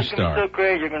thought it was going to Superstar. be so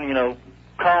great. You're going to,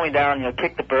 call me down,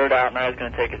 kick the bird out, and I was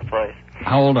going to take his place.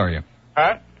 How old are you?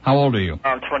 Huh? How old are you?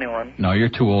 I'm 21. No, you're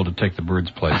too old to take the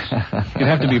bird's place. You'd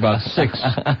have to be about 6. You'd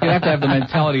have to have the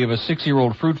mentality of a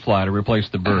 6-year-old fruit fly to replace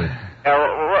the bird.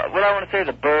 What I want to say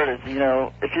to the bird is,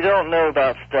 if you don't know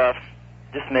about stuff,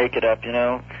 just make it up,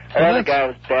 That other guy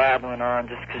was babbling on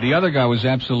just 'cause... The other guy was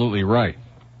absolutely right.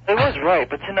 It was right,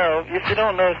 but, if you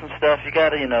don't know some stuff, you got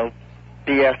to,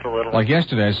 BS a little. Like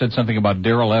yesterday, I said something about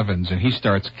Daryl Evans, and he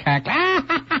starts cackling.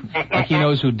 Like he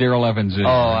knows who Daryl Evans is. Oh,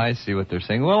 I see what they're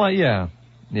saying. Well, yeah,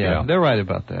 they're right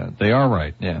about that. They are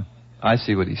right. Yeah, I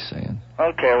see what he's saying.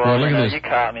 Okay, well, look at this. You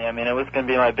caught me. I mean, it was going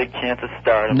to be my big chance to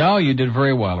start. No, you did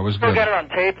very well. It was Still good. got it on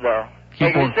tape, though.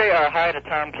 Hey, can you say hi to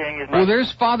Tom King? Well,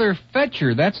 there's Father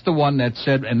Fetcher. That's the one that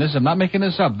said, and I'm not making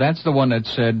this up, that's the one that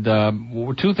said,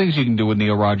 2 things you can do with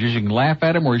Neil Rogers. You can laugh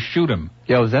at him or shoot him.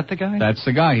 Yeah, was that the guy? That's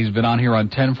the guy. He's been on here on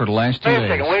 10 for the last 2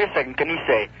 days. Wait a second. Can you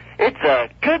say, it's a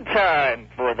good time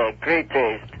for the great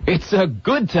taste? It's a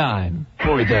good time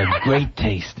for the great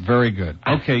taste. Very good.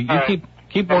 Okay, you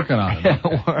keep working on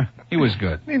it. He was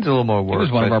good. Needs a little more work. He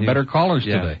was one of our better callers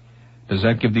today. Does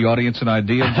that give the audience an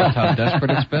idea of just how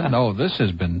desperate it's been? No, this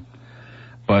has been.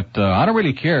 But I don't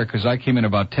really care because I came in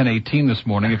about 10:18 this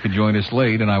morning. If you joined us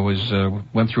late, and I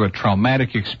went through a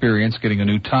traumatic experience getting a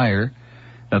new tire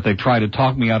that they tried to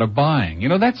talk me out of buying.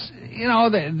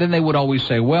 Then they would always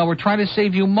say, "Well, we're trying to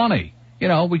save you money.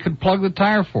 We could plug the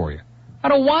tire for you." I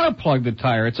don't want to plug the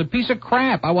tire. It's a piece of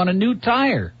crap. I want a new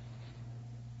tire.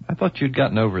 I thought you'd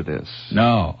gotten over this.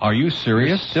 No, are you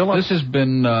serious? This has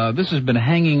been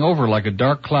hanging over like a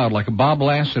dark cloud, like a Bob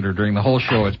Lassiter during the whole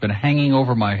show. It's been hanging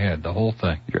over my head, the whole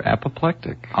thing. You're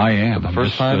apoplectic. I am. For the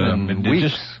first time in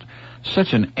weeks. Just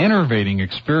such an enervating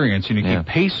experience, and you keep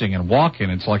pacing and walking.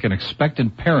 It's like an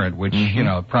expectant parent, which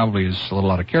probably is a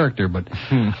little out of character, but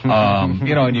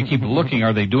and you keep looking.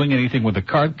 Are they doing anything with the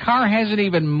car? The car hasn't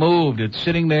even moved. It's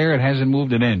sitting there. It hasn't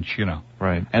moved an inch.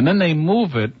 Right. And then they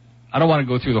move it. I don't want to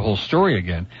go through the whole story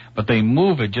again, but they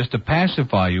move it just to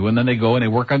pacify you, and then they go and they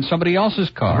work on somebody else's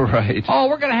car. Right. Oh,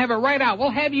 we're going to have it right out. We'll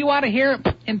have you out of here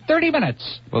in 30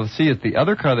 minutes. Well, see, it's the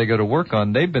other car they go to work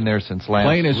on. They've been there since last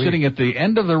Plane is week. sitting at the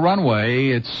end of the runway.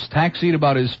 It's taxied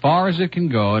about as far as it can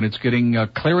go, and it's getting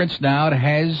clearance now. It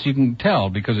has, you can tell,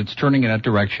 because it's turning in that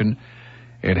direction.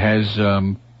 It has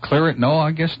clearance. No,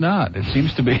 I guess not. It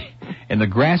seems to be in the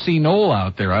grassy knoll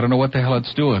out there. I don't know what the hell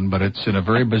it's doing, but it's in a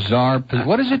very bizarre...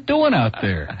 What is it doing out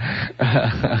there?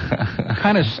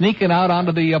 kind of sneaking out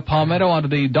onto the Palmetto, onto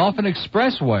the Dolphin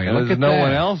Expressway. And Look there's at no that.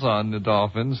 one else on the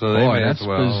Dolphin, so they Boy, may that's as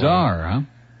well. bizarre, huh?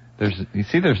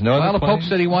 There's no Well, other the Pope plane?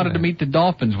 said he wanted to meet the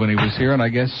Dolphins when he was here, and I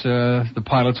guess the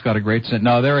pilot's got a great sense.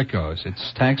 No, there it goes.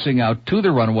 It's taxiing out to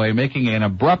the runway, making an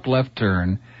abrupt left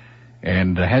turn,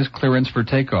 and has clearance for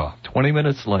takeoff. 20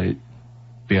 minutes late.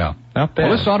 Yeah. Not bad.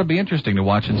 Well, this ought to be interesting to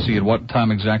watch and see at what time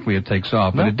exactly it takes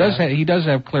off. But he does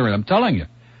have clearance. I'm telling you.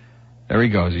 There he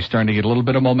goes. He's starting to get a little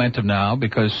bit of momentum now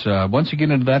because once you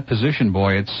get into that position,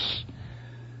 boy, it's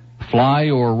fly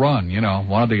or run,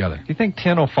 one or the other. Do you think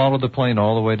 10 will follow the plane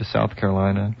all the way to South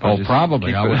Carolina? Oh,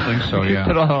 probably. I would think so, yeah.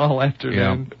 Keep it on all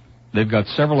afternoon. Yeah. They've got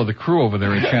several of the crew over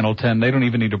there in Channel 10. They don't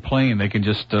even need a plane. They can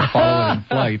just follow it in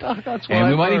flight. That's and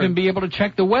we might even be able to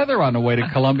check the weather on the way to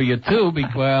Columbia, too.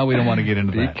 Well, we don't want to get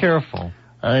into that. Be careful.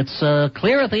 It's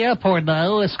clear at the airport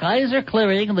now. The skies are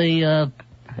clearing. The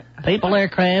papal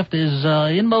aircraft is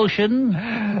in motion.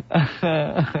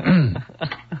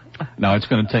 Now, it's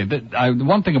going to take...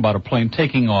 one thing about a plane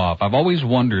taking off, I've always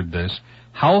wondered this.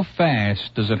 How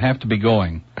fast does it have to be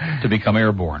going to become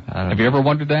airborne? Have you ever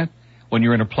wondered that? When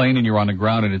you're in a plane and you're on the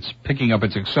ground and it's picking up,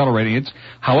 it's accelerating. It's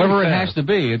however it has to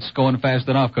be, it's going fast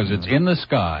enough because it's in the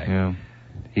sky. Yeah.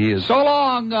 He is. So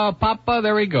long, Papa.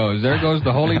 There he goes. There goes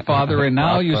the Holy Father. And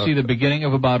now you see the beginning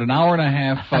of about an hour and a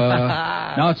half.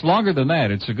 Now it's longer than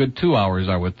that. It's a good 2 hours,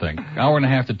 I would think. Hour and a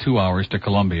half to 2 hours to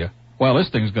Columbia. Well, this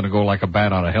thing's going to go like a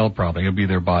bat out of hell probably. He'll be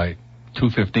there by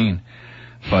 2:15.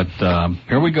 But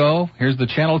here we go. Here's the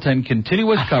Channel 10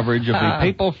 continuous coverage of the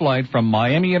papal flight from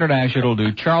Miami International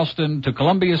to Charleston to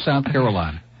Columbia, South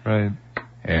Carolina. Right.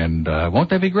 And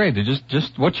won't that be great? They're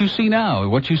just what you see now.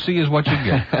 What you see is what you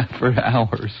get. For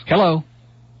hours. Hello.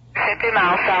 50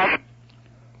 miles south.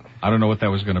 I don't know what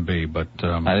that was going to be, but...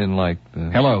 I didn't like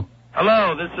the... Hello.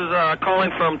 Hello, this is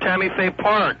calling from Tammy Faye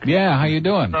Park. Yeah, how you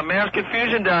doing? Mass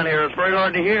confusion down here. It's very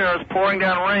hard to hear. It's pouring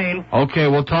down rain. Okay,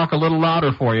 we'll talk a little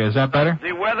louder for you. Is that better?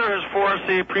 The weather has forced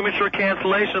the premature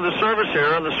cancellation of the service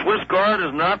here, and the Swiss Guard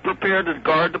is not prepared to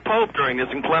guard the Pope during this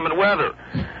inclement weather.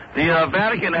 The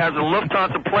Vatican has a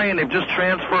Lufthansa plane. They've just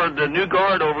transferred the new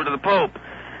guard over to the Pope.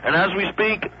 And as we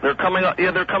speak, they're coming up.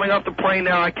 Yeah, they're coming off the plane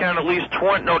now. I count at least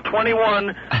 21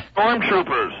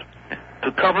 stormtroopers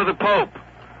to cover the Pope.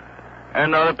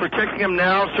 And they're protecting him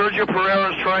now. Sergio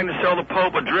Pereira is trying to sell the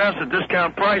Pope a dress at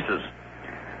discount prices.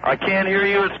 I can't hear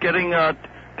you. It's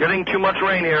getting too much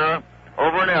rain here.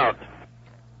 Over and out.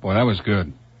 Boy, that was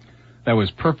good. That was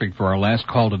perfect for our last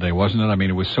call today, wasn't it? I mean,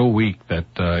 it was so weak that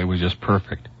it was just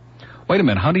perfect. Wait a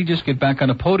minute. How did he just get back on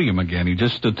the podium again? He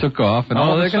just took off. And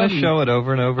all they're going to show it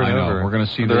over and over and over. We're going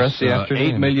to see the this rest of the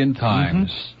afternoon. 8 million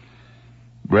times.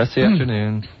 Rest of the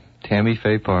afternoon. Tammy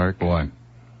Faye Park. Boy.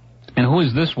 And who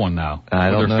is this one now?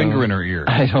 I don't know. With her finger in her ear.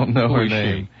 I don't know who her is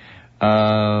name.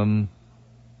 She?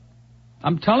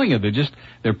 I'm telling you,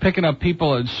 they're picking up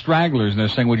people as stragglers, and they're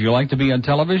saying, would you like to be on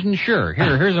television? Sure.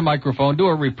 Here's a microphone. Do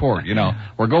a report.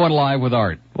 We're going live with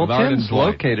Art. Well, with Art Tim's and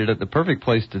Dwight. located at the perfect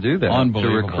place to do that.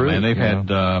 Unbelievable, to recruit, man. They've had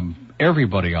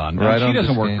everybody on. Now, she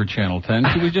doesn't work for Channel 10.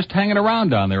 She was just hanging around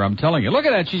down there, I'm telling you. Look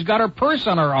at that. She's got her purse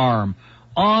on her arm.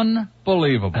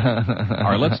 Unbelievable. All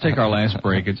right, let's take our last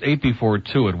break. It's 8 before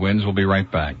 2 at Wins. We'll be right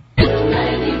back. This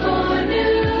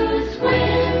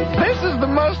is the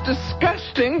most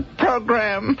disgusting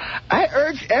program. I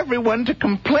urge everyone to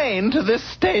complain to this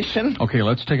station. Okay,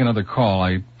 let's take another call.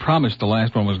 I promised the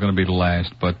last one was going to be the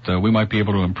last, but we might be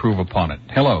able to improve upon it.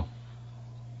 Hello.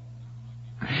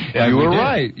 Yeah, you were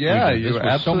right. Yeah, you were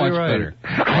absolutely so much right.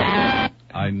 better.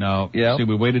 I know. Yeah. See,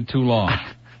 we waited too long.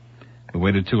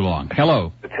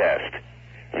 Hello. The test.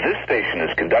 This station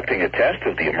is conducting a test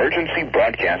of the emergency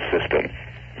broadcast system.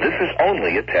 This is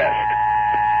only a test.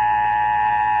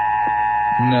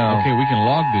 No. Okay, we can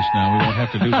log this now. We won't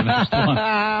have to do the next one.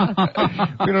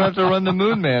 We don't have to run the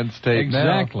Moon Man's tape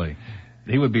Exactly.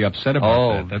 now. He would be upset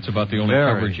about that. That's about the only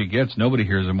coverage he gets. Nobody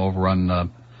hears him over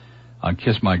on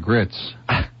Kiss My Grits.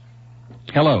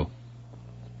 Hello.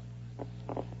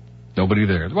 Nobody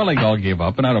there. Well, they all gave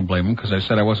up, and I don't blame them because I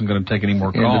said I wasn't going to take any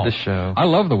more calls. End of the show. I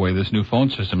love the way this new phone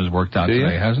system has worked out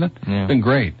today, hasn't it? Yeah. It's been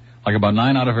great. Like about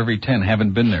 9 out of every 10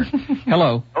 haven't been there.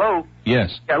 Hello. Hello?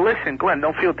 Yes. Yeah, listen, Glenn,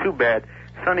 don't feel too bad.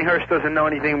 Sonny Hurst doesn't know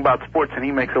anything about sports, and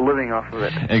he makes a living off of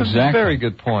it. Exactly. That's a very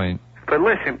good point. But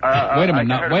listen, Wait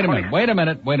a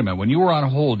minute. When you were on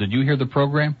hold, did you hear the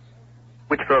program?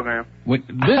 Which program?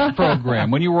 This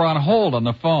program, when you were on hold on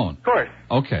the phone. Of course.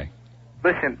 Okay.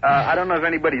 Listen, I don't know if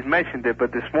anybody's mentioned it,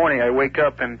 but this morning I wake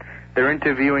up and they're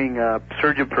interviewing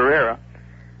Sergio Pereira,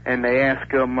 and they ask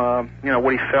him,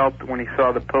 what he felt when he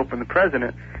saw the Pope and the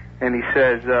President, and he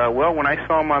says, well, when I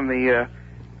saw him on the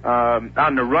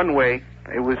runway,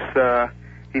 it was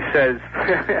He says,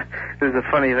 this is a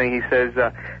funny thing, he says,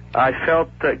 I felt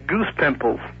goose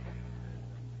pimples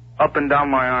up and down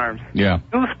my arms. Yeah.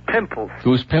 Goose pimples.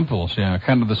 Goose pimples, yeah.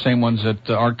 Kind of the same ones that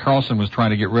Art Carlson was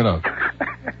trying to get rid of.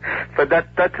 But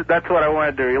that's what I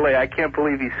wanted to relay. I can't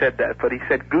believe he said that, but he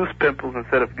said goose pimples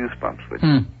instead of goosebumps. Which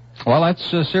Well, that's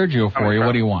Sergio for you.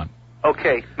 What do you want?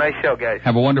 Okay, nice show, guys.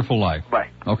 Have a wonderful life. Bye.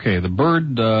 Okay, the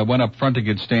Bird went up front to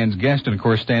get Stan's guest, and of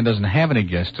course Stan doesn't have any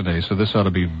guests today, so this ought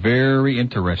to be very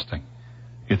interesting.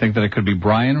 You think that it could be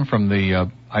Brian from the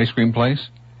ice cream place?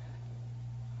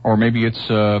 Or maybe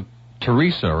it's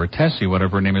Teresa or Tessie,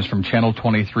 whatever her name is, from Channel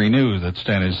 23 News that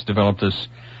Stan has developed this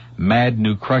mad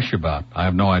new crush about. I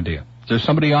have no idea. Is there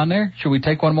somebody on there? Should we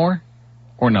take one more?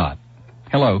 Or not?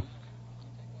 Hello?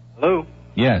 Hello?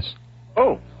 Yes.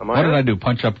 Oh, am I? What did I do,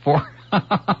 punch up 4?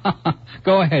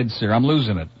 Go ahead, sir. I'm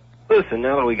losing it. Listen,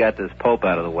 now that we got this Pope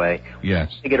out of the way,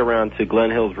 yes, to get around to Glenn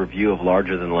Hill's review of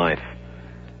Larger Than Life.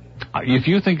 If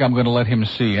you think I'm going to let him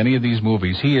see any of these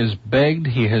movies, he has begged,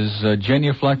 he has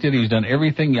genuflected, he's done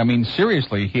everything. I mean,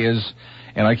 seriously, he is.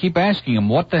 And I keep asking him,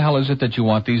 what the hell is it that you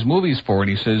want these movies for? And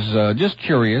he says, just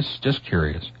curious, just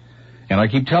curious. And I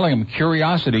keep telling him,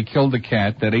 curiosity killed the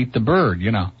cat that ate the bird,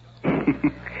 you know.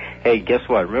 Hey, guess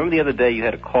what? Remember the other day you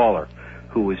had a caller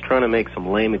who was trying to make some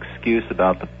lame excuse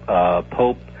about the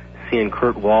Pope seeing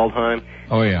Kurt Waldheim?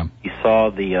 Oh, yeah. You saw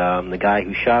the guy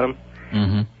who shot him?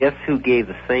 Mm-hmm. Guess who gave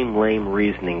the same lame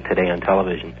reasoning today on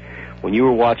television? When you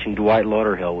were watching Dwight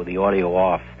Lauderhill with the audio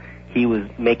off, he was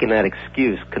making that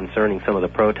excuse concerning some of the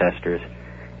protesters.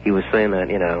 He was saying that,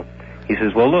 you know, he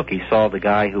says, well, look, he saw the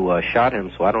guy who shot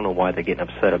him, so I don't know why they're getting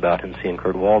upset about him seeing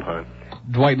Kurt Waldheim.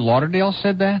 Dwight Lauderdale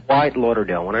said that? Dwight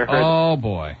Lauderdale. When I heard oh,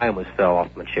 boy. I almost fell off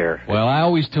my chair. Well, I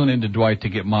always tune into Dwight to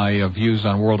get my views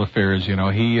on world affairs. You know,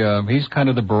 he's kind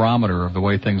of the barometer of the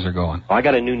way things are going. Well, I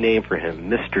got a new name for him,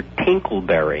 Mr.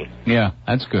 Tinkleberry. Yeah,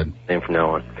 that's good. Name from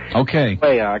now on. Okay.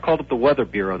 Hey, I called up the Weather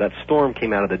Bureau. That storm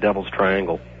came out of the Devil's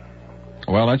Triangle.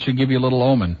 Well, that should give you a little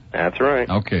omen. That's right.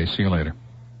 Okay, see you later.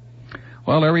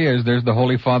 Well, there he is. There's the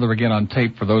Holy Father again on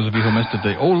tape for those of you who missed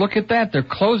it. Oh, look at that. They're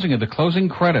closing it, the closing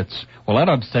credits. Well, that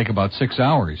ought to take about 6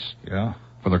 hours. Yeah.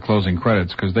 For their closing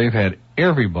credits, because they've had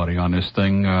everybody on this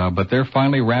thing, but they're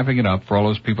finally wrapping it up for all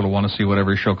those people who want to see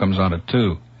whatever show comes on at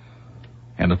 2.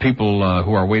 And the people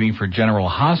who are waiting for General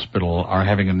Hospital are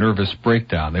having a nervous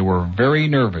breakdown. They were very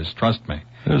nervous, trust me.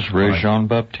 There's Ray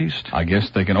Jean-Baptiste. I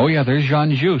guess they can. Oh yeah, there's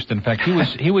Jean Just. In fact,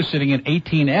 he was sitting in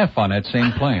 18F on that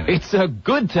same plane. It's a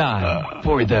good time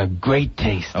for the great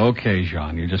taste. Okay,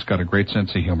 Jean, you just got a great sense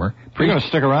of humor. You're going to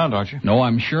stick around, aren't you? No,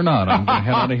 I'm sure not. I'm going to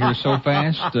head out of here so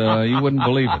fast, you wouldn't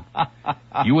believe it.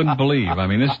 You wouldn't believe. I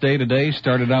mean, this day today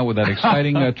started out with that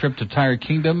exciting trip to Tire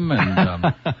Kingdom,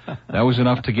 and that was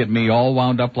enough to get me all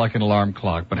wound up like an alarm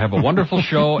clock. But have a wonderful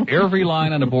show. Every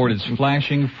line on the board is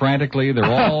flashing frantically. They're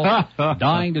all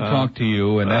dying to talk to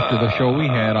you, and after the show we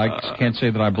had, I can't say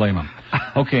that I blame them.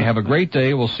 Okay, have a great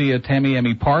day. We'll see you at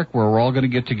Tamiami Park, where we're all going to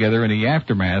get together in the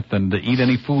aftermath and eat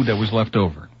any food that was left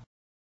over.